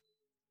doing.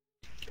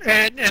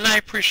 And I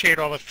appreciate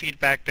all the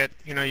feedback that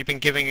you've been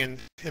giving in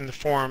the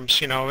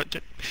forums. We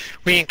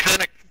can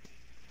kind of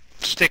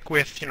stick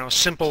with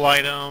simple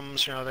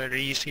items that are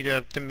easy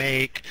to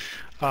make.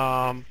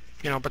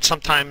 But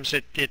sometimes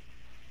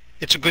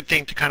it's a good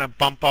thing to kind of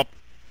bump up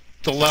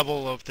the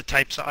level of the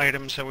types of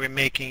items that we're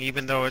making,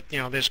 even though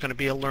there's going to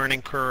be a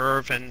learning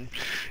curve, and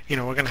we're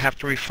going to have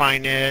to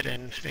refine it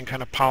and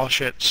kind of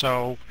polish it.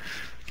 So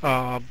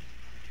the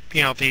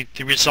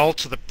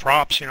results of the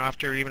props,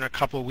 after even a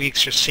couple of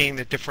weeks, just seeing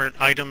the different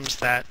items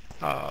that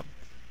are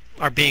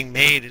being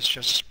made is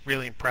just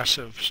really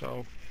impressive.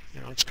 So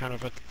it's kind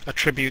of a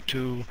tribute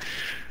to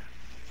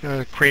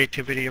the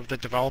creativity of the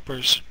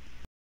developers.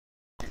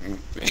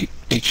 Hey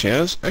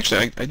Chaz,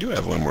 actually I do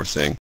have one more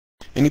thing.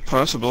 Any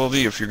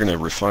possibility, if you're going to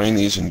refine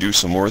these and do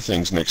some more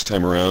things next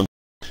time around,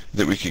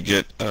 that we could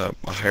get a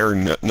higher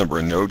number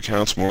of node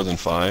counts, more than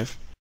 5?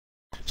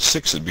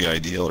 6 would be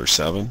ideal, or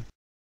 7.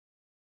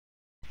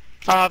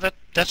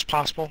 That's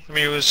possible. I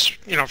mean, it was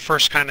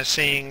first kind of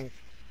seeing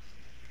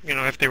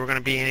if there were going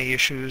to be any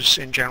issues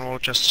in general,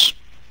 just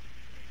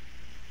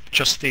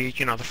the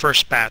the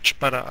first batch,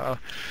 but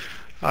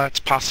it's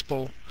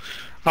possible.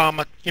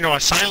 A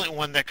silent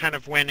one that kind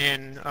of went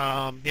in,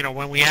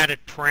 when we added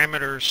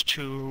parameters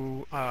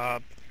to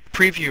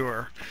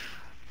Previewer,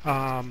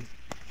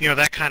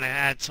 that kind of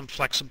adds some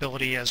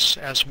flexibility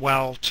as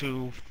well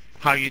to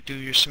how you do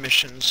your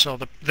submissions. So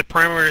the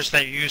parameters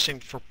that you're using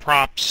for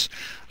props,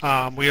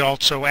 we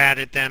also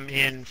added them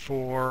in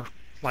for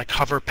like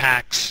hover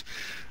packs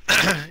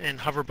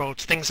and hover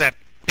boats, things that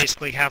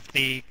basically have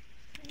the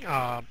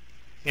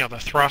the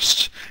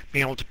thrust,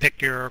 being able to pick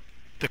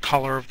the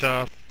color of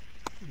the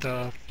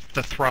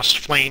thrust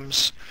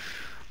flames.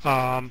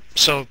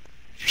 So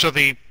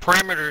the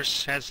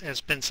parameters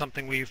has been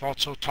something we've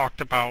also talked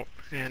about,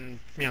 and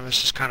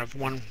this is kind of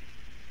one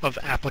of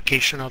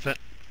application of it.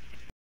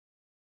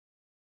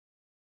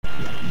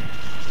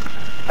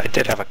 I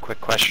did have a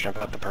quick question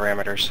about the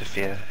parameters,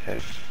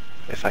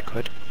 if I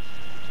could.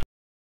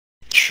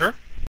 Sure.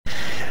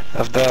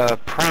 Of the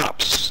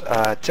props,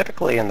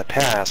 typically in the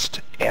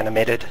past,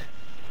 animated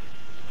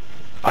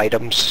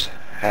items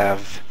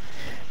have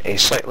a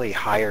slightly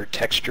higher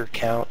texture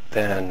count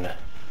than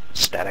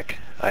static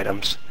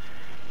items.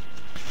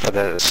 For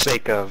the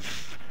sake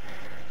of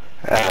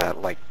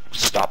like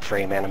stop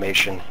frame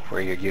animation,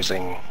 where you're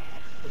using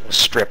a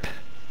strip,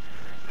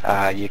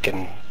 you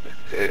can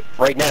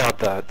right now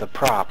the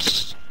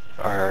props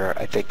are,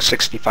 I think,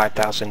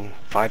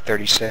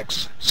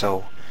 65,536,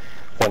 so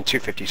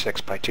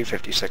 256 by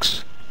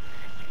 256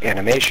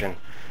 animation,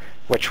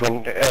 which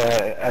when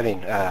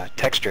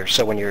texture.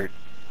 So when you're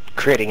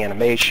creating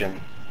animation,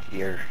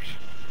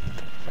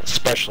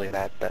 especially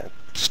that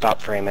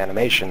stop frame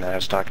animation that I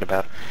was talking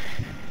about,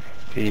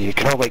 you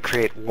can only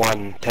create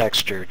one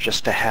texture.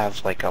 Just to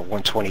have like a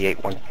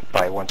 128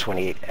 by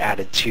 128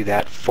 added to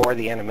that for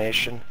the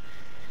animation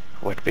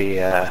would be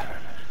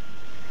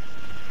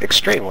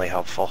extremely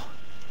helpful.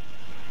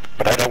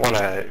 But I don't want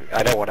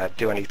to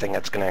do anything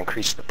that's going to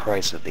increase the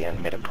price of the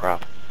animated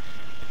prop.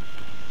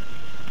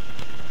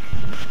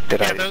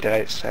 Did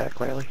I say that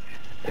clearly?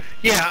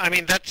 Yeah, I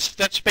mean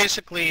that's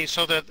basically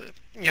so that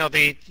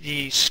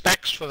the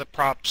specs for the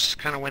props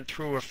kind of went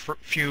through a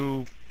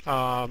few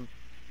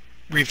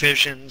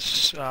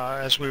revisions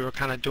as we were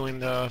kind of doing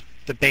the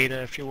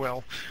beta, if you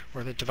will,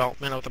 or the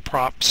development of the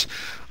props,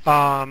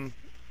 and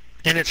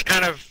it's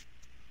kind of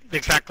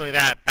exactly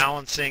that,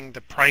 balancing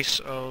the price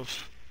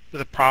of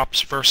the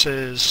props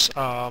versus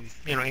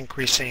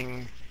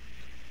increasing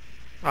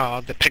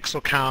the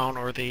pixel count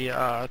or the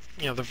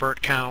the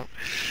vert count.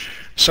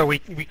 So we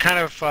kind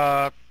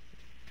of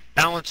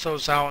balance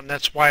those out, and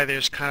that's why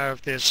there's kind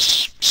of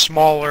this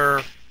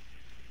smaller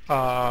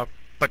but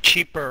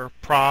cheaper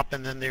prop,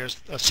 and then there's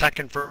a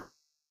second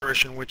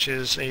version which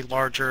is a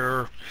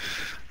larger,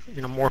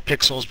 more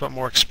pixels but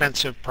more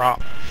expensive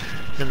prop,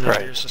 and then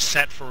there's a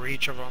set for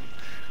each of them.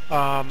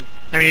 I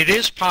mean, it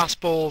is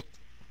possible,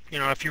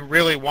 if you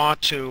really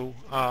want to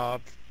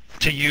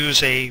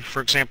use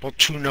for example,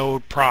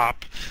 2-node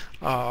prop,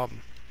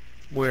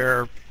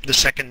 where the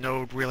second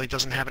node really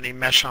doesn't have any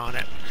mesh on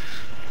it.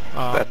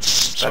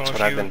 That's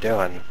what I've been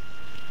doing.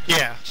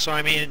 Yeah, so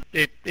I mean,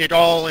 it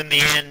all in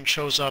the end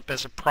shows up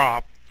as a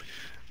prop,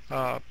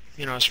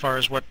 as far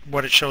as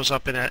what it shows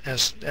up in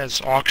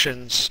as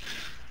auctions.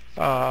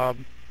 So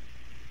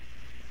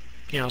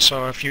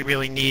if you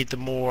really need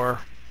the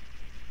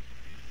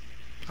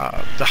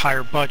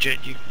higher budget,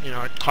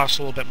 it costs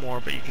a little bit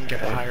more, but you can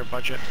get a higher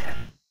budget.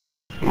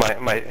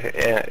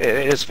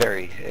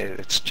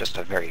 It's just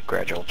a very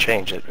gradual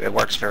change. It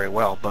works very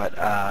well, but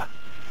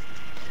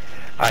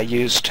I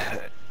used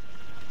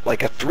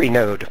like a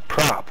 3-node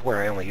prop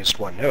where I only used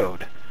 1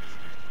 node,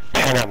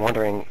 and I'm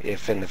wondering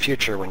if in the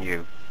future,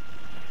 when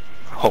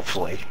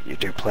hopefully you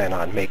do plan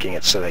on making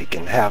it so that you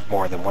can have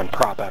more than 1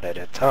 prop out at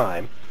a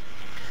time,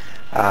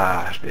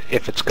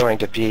 if it's going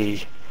to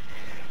be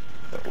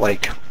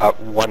like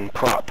 1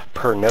 prop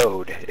per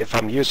node. If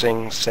I'm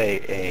using,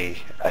 say,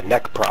 a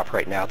neck prop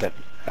right now,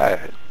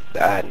 a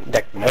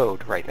neck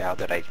node right now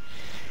that I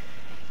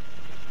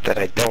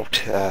don't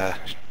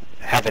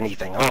have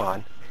anything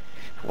on,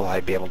 will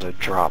I be able to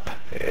drop?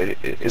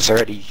 Is there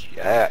any?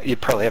 You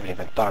probably haven't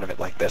even thought of it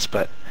like this,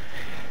 but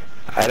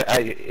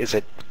is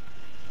it,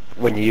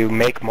 when you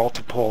make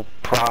multiple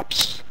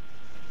props,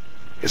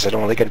 is it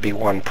only going to be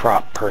 1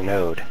 prop per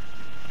node?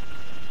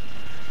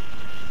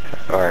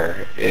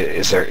 Or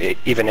is there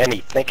even any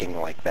thinking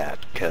like that?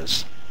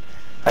 Because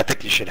I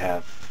think you should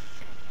have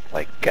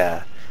like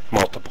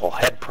multiple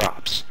head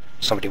props.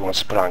 Somebody wants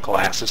to put on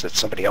glasses that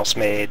somebody else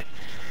made,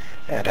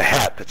 and a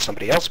hat that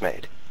somebody else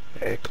made.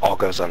 It all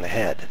goes on the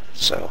head.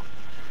 So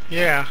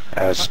yeah,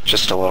 I was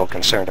just a little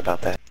concerned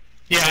about that.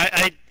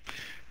 Yeah,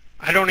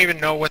 I don't even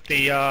know what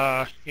the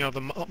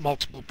the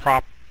multiple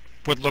prop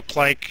would look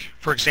like.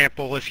 For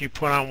example, if you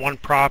put on 1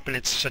 prop and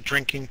it's a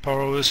drinking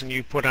pose, and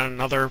you put on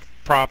another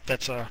prop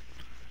that's a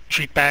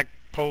treat bag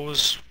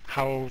pose,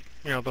 how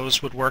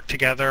those would work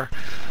together.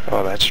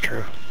 Oh, that's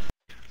true.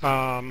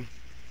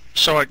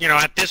 So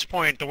at this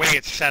point, the way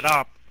it's set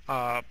up,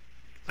 I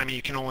mean,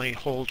 you can only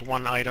hold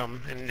 1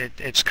 item, and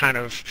it's kind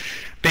of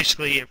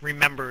basically, it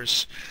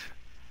remembers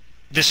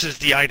this is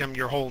the item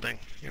you're holding.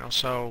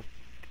 So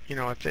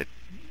if it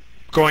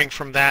going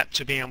from that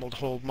to being able to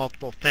hold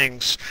multiple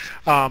things.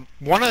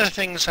 One of the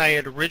things I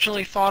had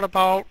originally thought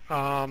about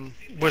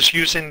was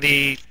using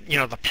the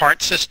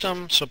part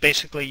system. So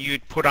basically,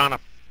 you'd put on a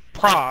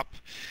prop,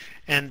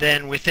 and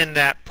then within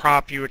that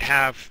prop you would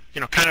have,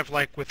 kind of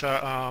like with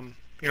a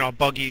a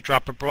buggy, you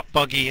drop a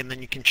buggy, and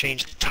then you can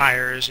change the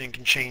tires, and you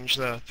can change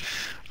the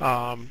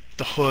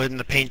hood and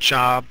the paint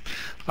job.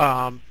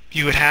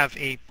 You would have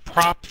a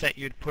prop that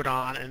you'd put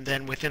on, and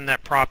then within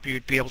that prop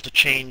you'd be able to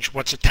change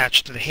what's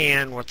attached to the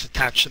hand, what's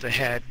attached to the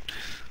head.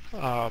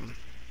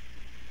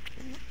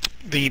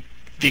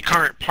 The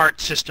current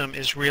part system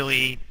is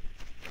really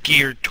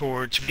geared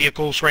towards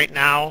vehicles right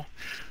now,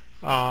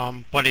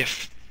 but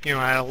if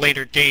at a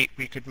later date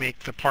we could make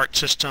the part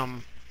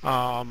system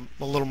a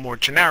little more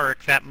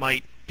generic, that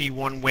might be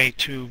one way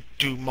to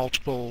do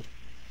multiple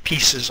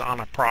pieces on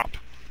a prop.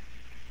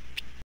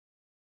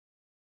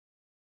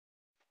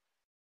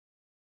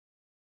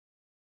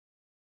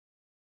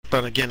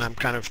 But again, I'm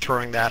kind of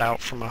throwing that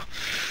out from a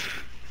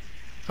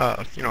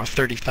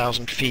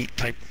 30,000 feet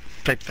type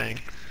thing,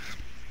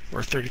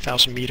 or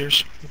 30,000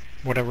 meters,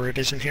 whatever it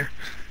is in here.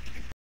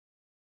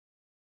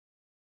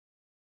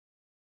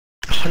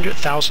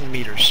 100,000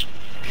 meters.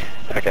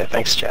 Okay,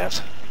 thanks,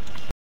 Chaz.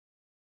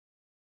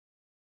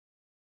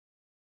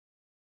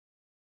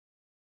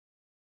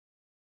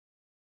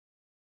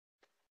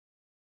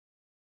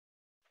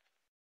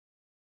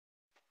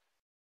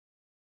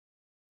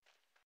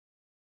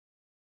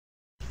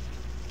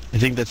 I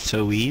think that's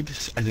Soeed.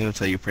 I think that's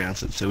how you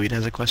pronounce it. Soeed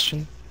has a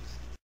question.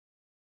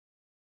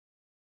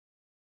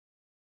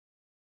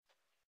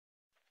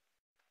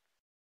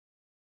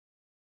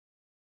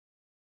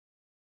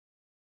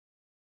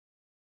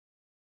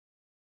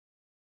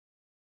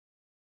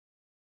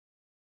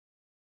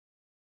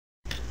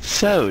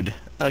 Sewed.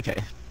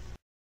 Okay.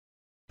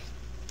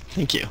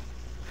 Thank you.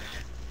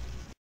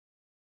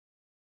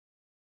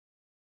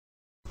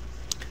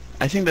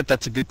 I think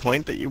that's a good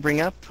point that you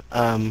bring up.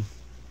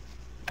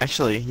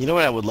 Actually, you know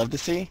what I would love to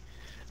see?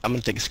 I'm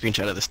going to take a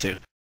screenshot of this too.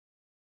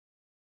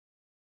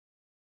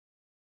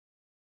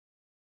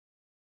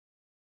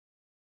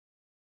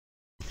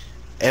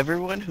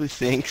 Everyone who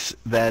thinks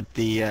that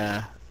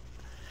the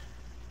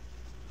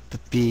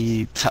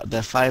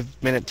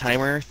 5-minute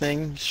timer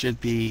thing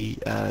should be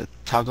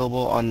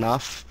toggleable on and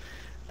off,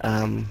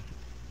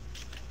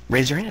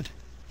 raise your hand.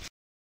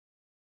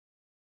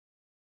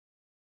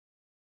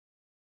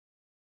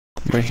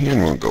 My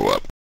hand won't go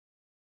up.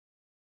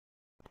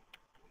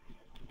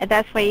 And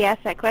that's why he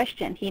asked that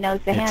question. He knows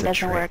the hand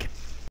doesn't work.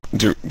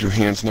 Do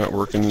hands not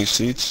work in these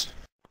seats?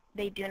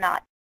 They do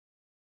not.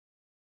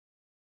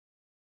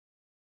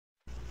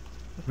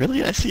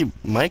 Really? I see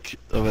Mike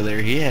over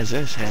there. He has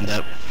his hand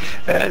up.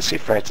 I see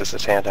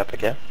Francis's hand up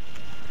again.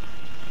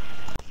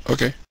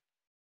 Okay.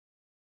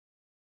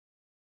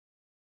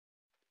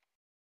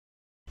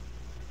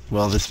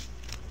 Well, this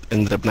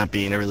ended up not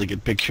being a really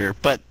good picture,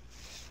 but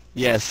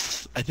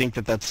yes, I think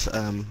that's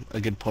a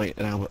good point,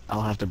 and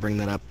I'll have to bring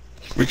that up.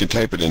 We could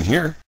type it in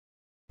here.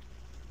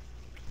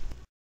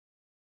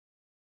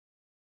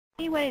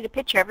 He wanted a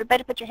picture.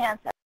 Everybody put your hands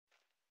up.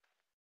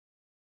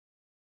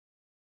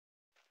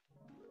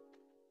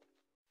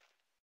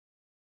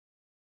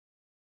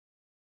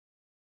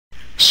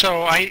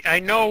 So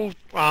I know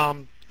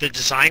the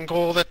design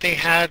goal that they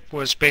had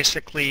was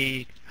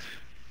basically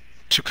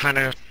to kind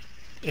of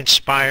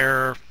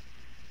inspire,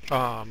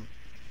 what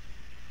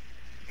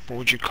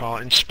would you call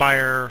it?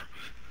 Inspire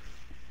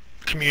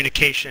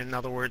communication. In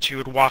other words, you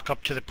would walk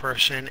up to the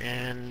person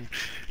and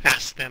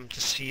ask them to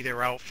see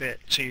their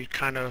outfit. So you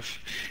kind of,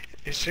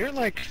 is there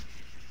like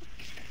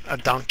a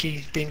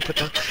donkey being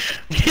put on?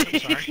 I'm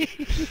sorry.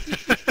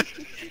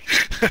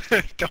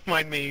 Don't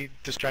mind me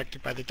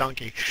distracted by the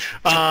donkey.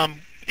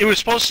 It was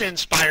supposed to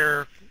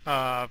inspire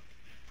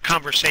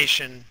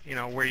conversation,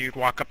 where you'd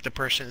walk up to the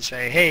person and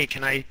say, "Hey,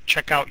 can I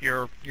check out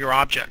your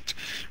object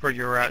or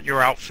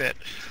your outfit?"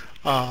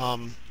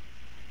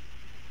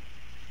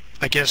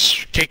 I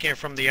guess taking it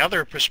from the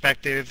other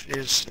perspective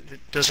is,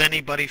 does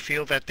anybody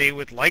feel that they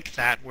would like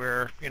that,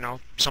 where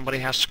somebody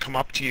has to come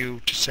up to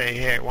you to say,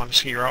 "Hey, I want to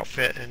see your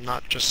outfit," and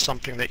not just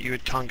something that you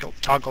would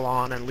toggle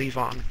on and leave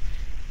on?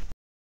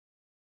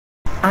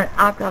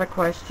 I've got a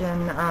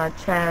question,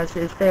 Chaz.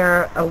 Is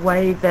there a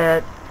way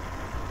that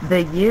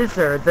the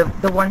user,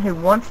 the one who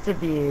wants to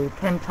view,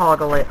 can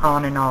toggle it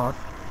on and off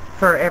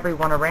for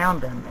everyone around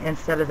them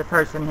instead of the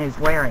person who's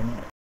wearing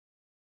it?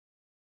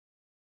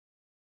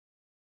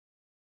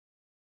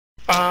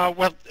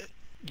 Well,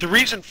 the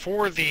reason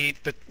for the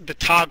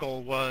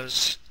toggle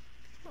was,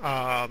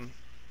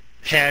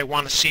 hey, I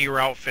want to see your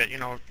outfit.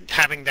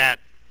 Having that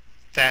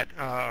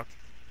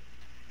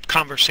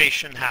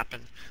conversation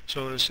happen.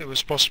 So it was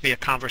supposed to be a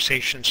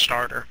conversation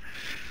starter.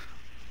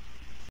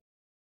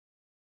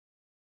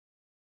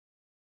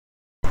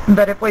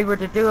 But if we were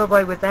to do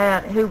away with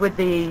that, who would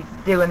be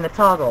doing the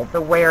toggle?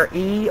 The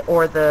wearee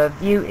or the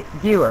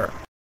viewer?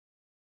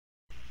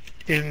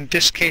 In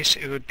this case,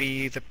 it would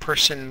be the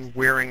person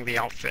wearing the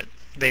outfit.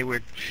 They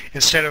would,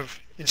 instead of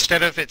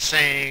it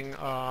saying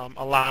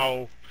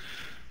allow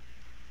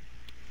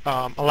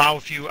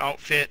view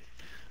outfit,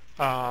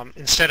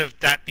 instead of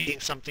that being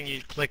something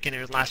you'd click and it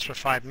would last for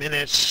 5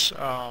 minutes,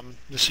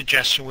 the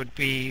suggestion would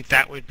be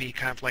that would be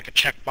kind of like a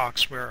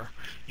checkbox where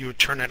you would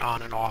turn it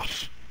on and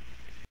off.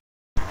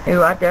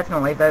 Ooh, I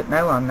definitely vote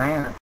no on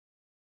that.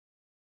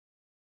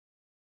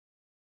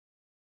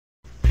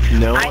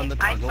 No on the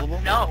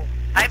toggleable? No.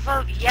 I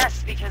vote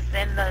yes because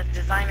then the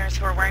designers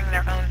who are wearing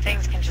their own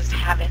things can just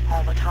have it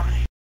all the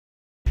time.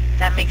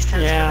 That makes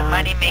sense from the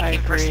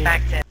money-making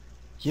perspective.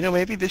 You know,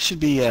 maybe this should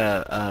be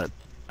a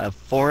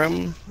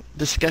forum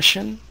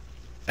discussion.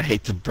 I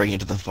hate to bring it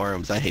to the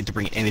forums. I hate to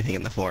bring anything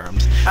in the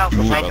forums. Oh,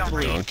 I don't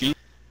read.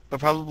 But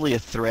probably a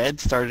thread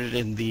started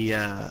in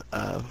the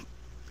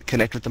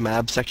Connect with the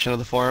MAB section of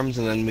the forums,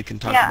 and then we can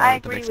talk about it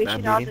at the next MAB meeting. Yeah, I agree.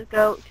 We should all just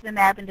go to the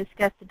MAB and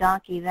discuss the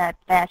donkey that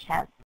Bash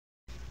has.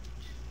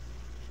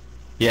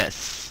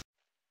 Yes.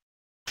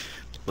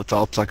 Let's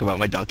all talk about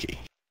my donkey.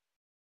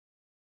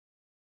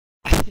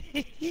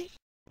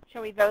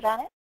 Shall we vote on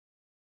it?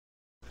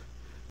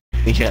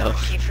 Yeah.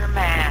 Donkey for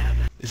MAB.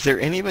 Is there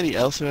anybody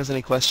else who has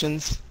any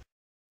questions?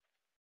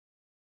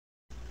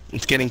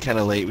 It's getting kind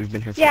of late. We've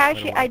been here for Yeah, quite a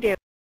actually, while. I do.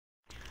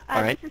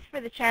 All right. This is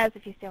for the Chaz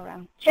if you're still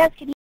around. Chaz,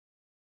 can you?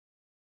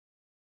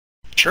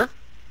 Sure.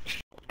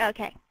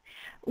 Okay.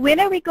 When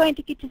are we going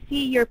to get to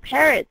see your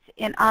parrots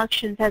in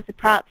auctions as a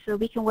prop so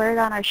we can wear it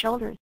on our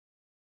shoulders?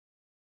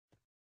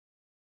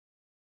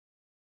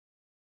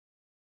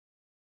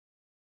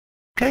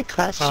 Good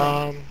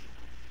question.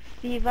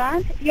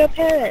 Yvonne, your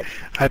parrots.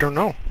 I don't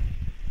know.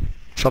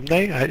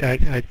 Someday,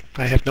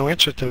 I have no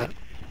answer to that.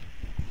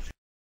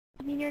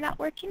 I mean, you're not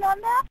working on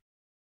that?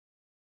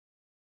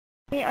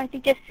 Aren't they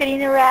just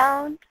sitting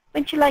around?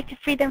 Wouldn't you like to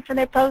free them from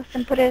their posts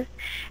and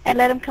and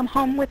let them come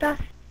home with us?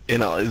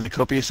 In all the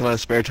copious amount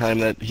of spare time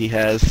that he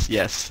has,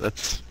 yes,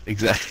 that's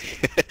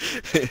exactly.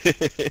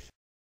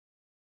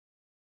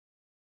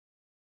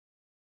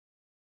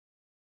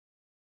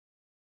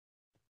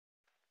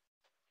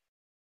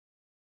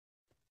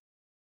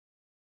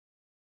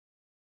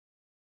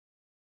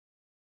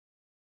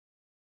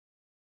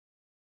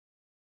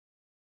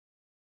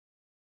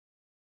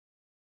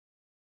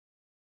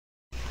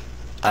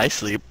 I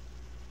sleep.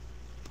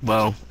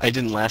 Well, I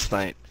didn't last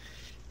night,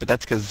 but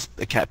that's because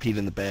the cat peed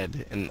in the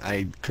bed, and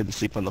I couldn't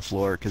sleep on the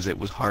floor because it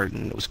was hard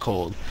and it was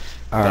cold.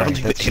 I don't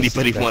think that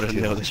anybody wanted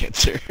to know the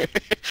answer.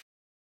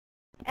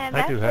 And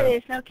that's why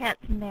there's no cats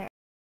in there.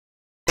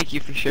 Thank you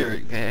for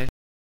sharing, man.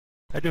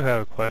 I do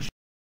have a question.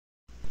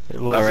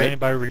 Was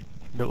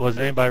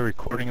anybody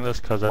recording this?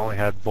 Because I only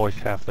had voice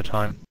half the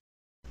time.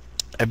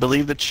 I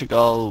believe that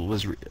Chagall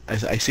was...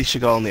 I see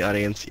Chagall in the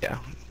audience, yeah.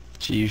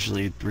 She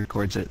usually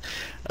records it.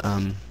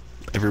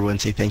 Everyone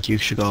say thank you,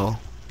 Chagall,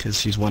 because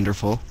she's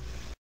wonderful.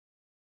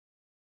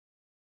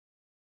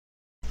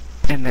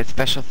 And that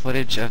special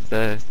footage of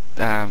the...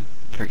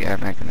 forget,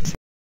 I'm not going to say.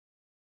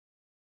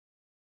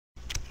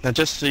 Now,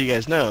 just so you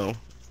guys know,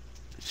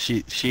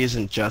 she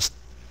isn't just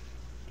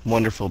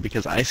wonderful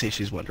because I say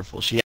she's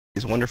wonderful. She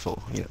is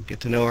wonderful. You know,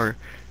 get to know her.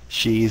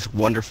 She's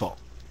wonderful.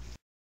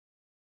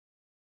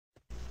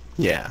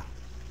 Yeah,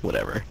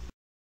 whatever.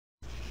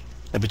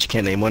 I bet you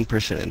can't name one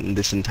person in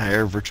this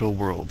entire virtual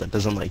world that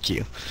doesn't like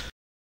you.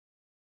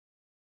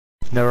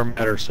 Never met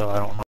her, so I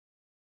don't know.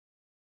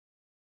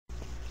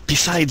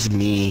 Besides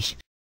me.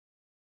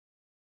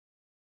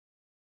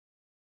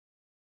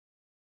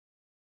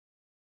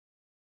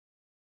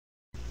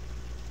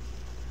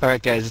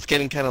 Alright guys, it's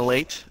getting kind of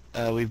late.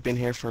 We've been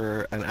here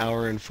for an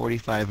hour and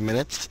 45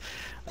 minutes.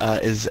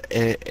 Is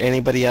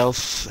anybody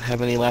else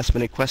have any last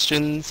minute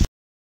questions?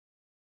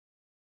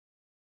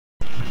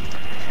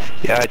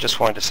 Yeah, I just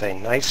wanted to say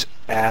nice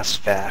ass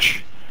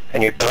Vash.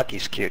 And your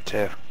donkey's cute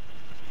too.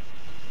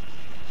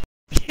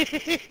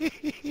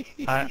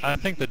 I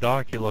think the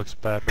donkey looks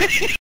better.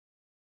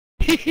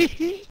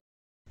 I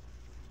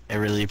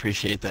really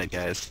appreciate that,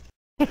 guys.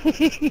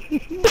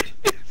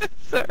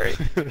 Sorry.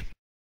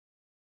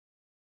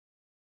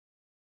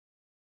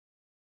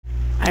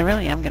 I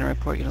really am going to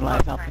report you to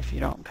live help if you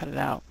don't cut it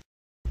out.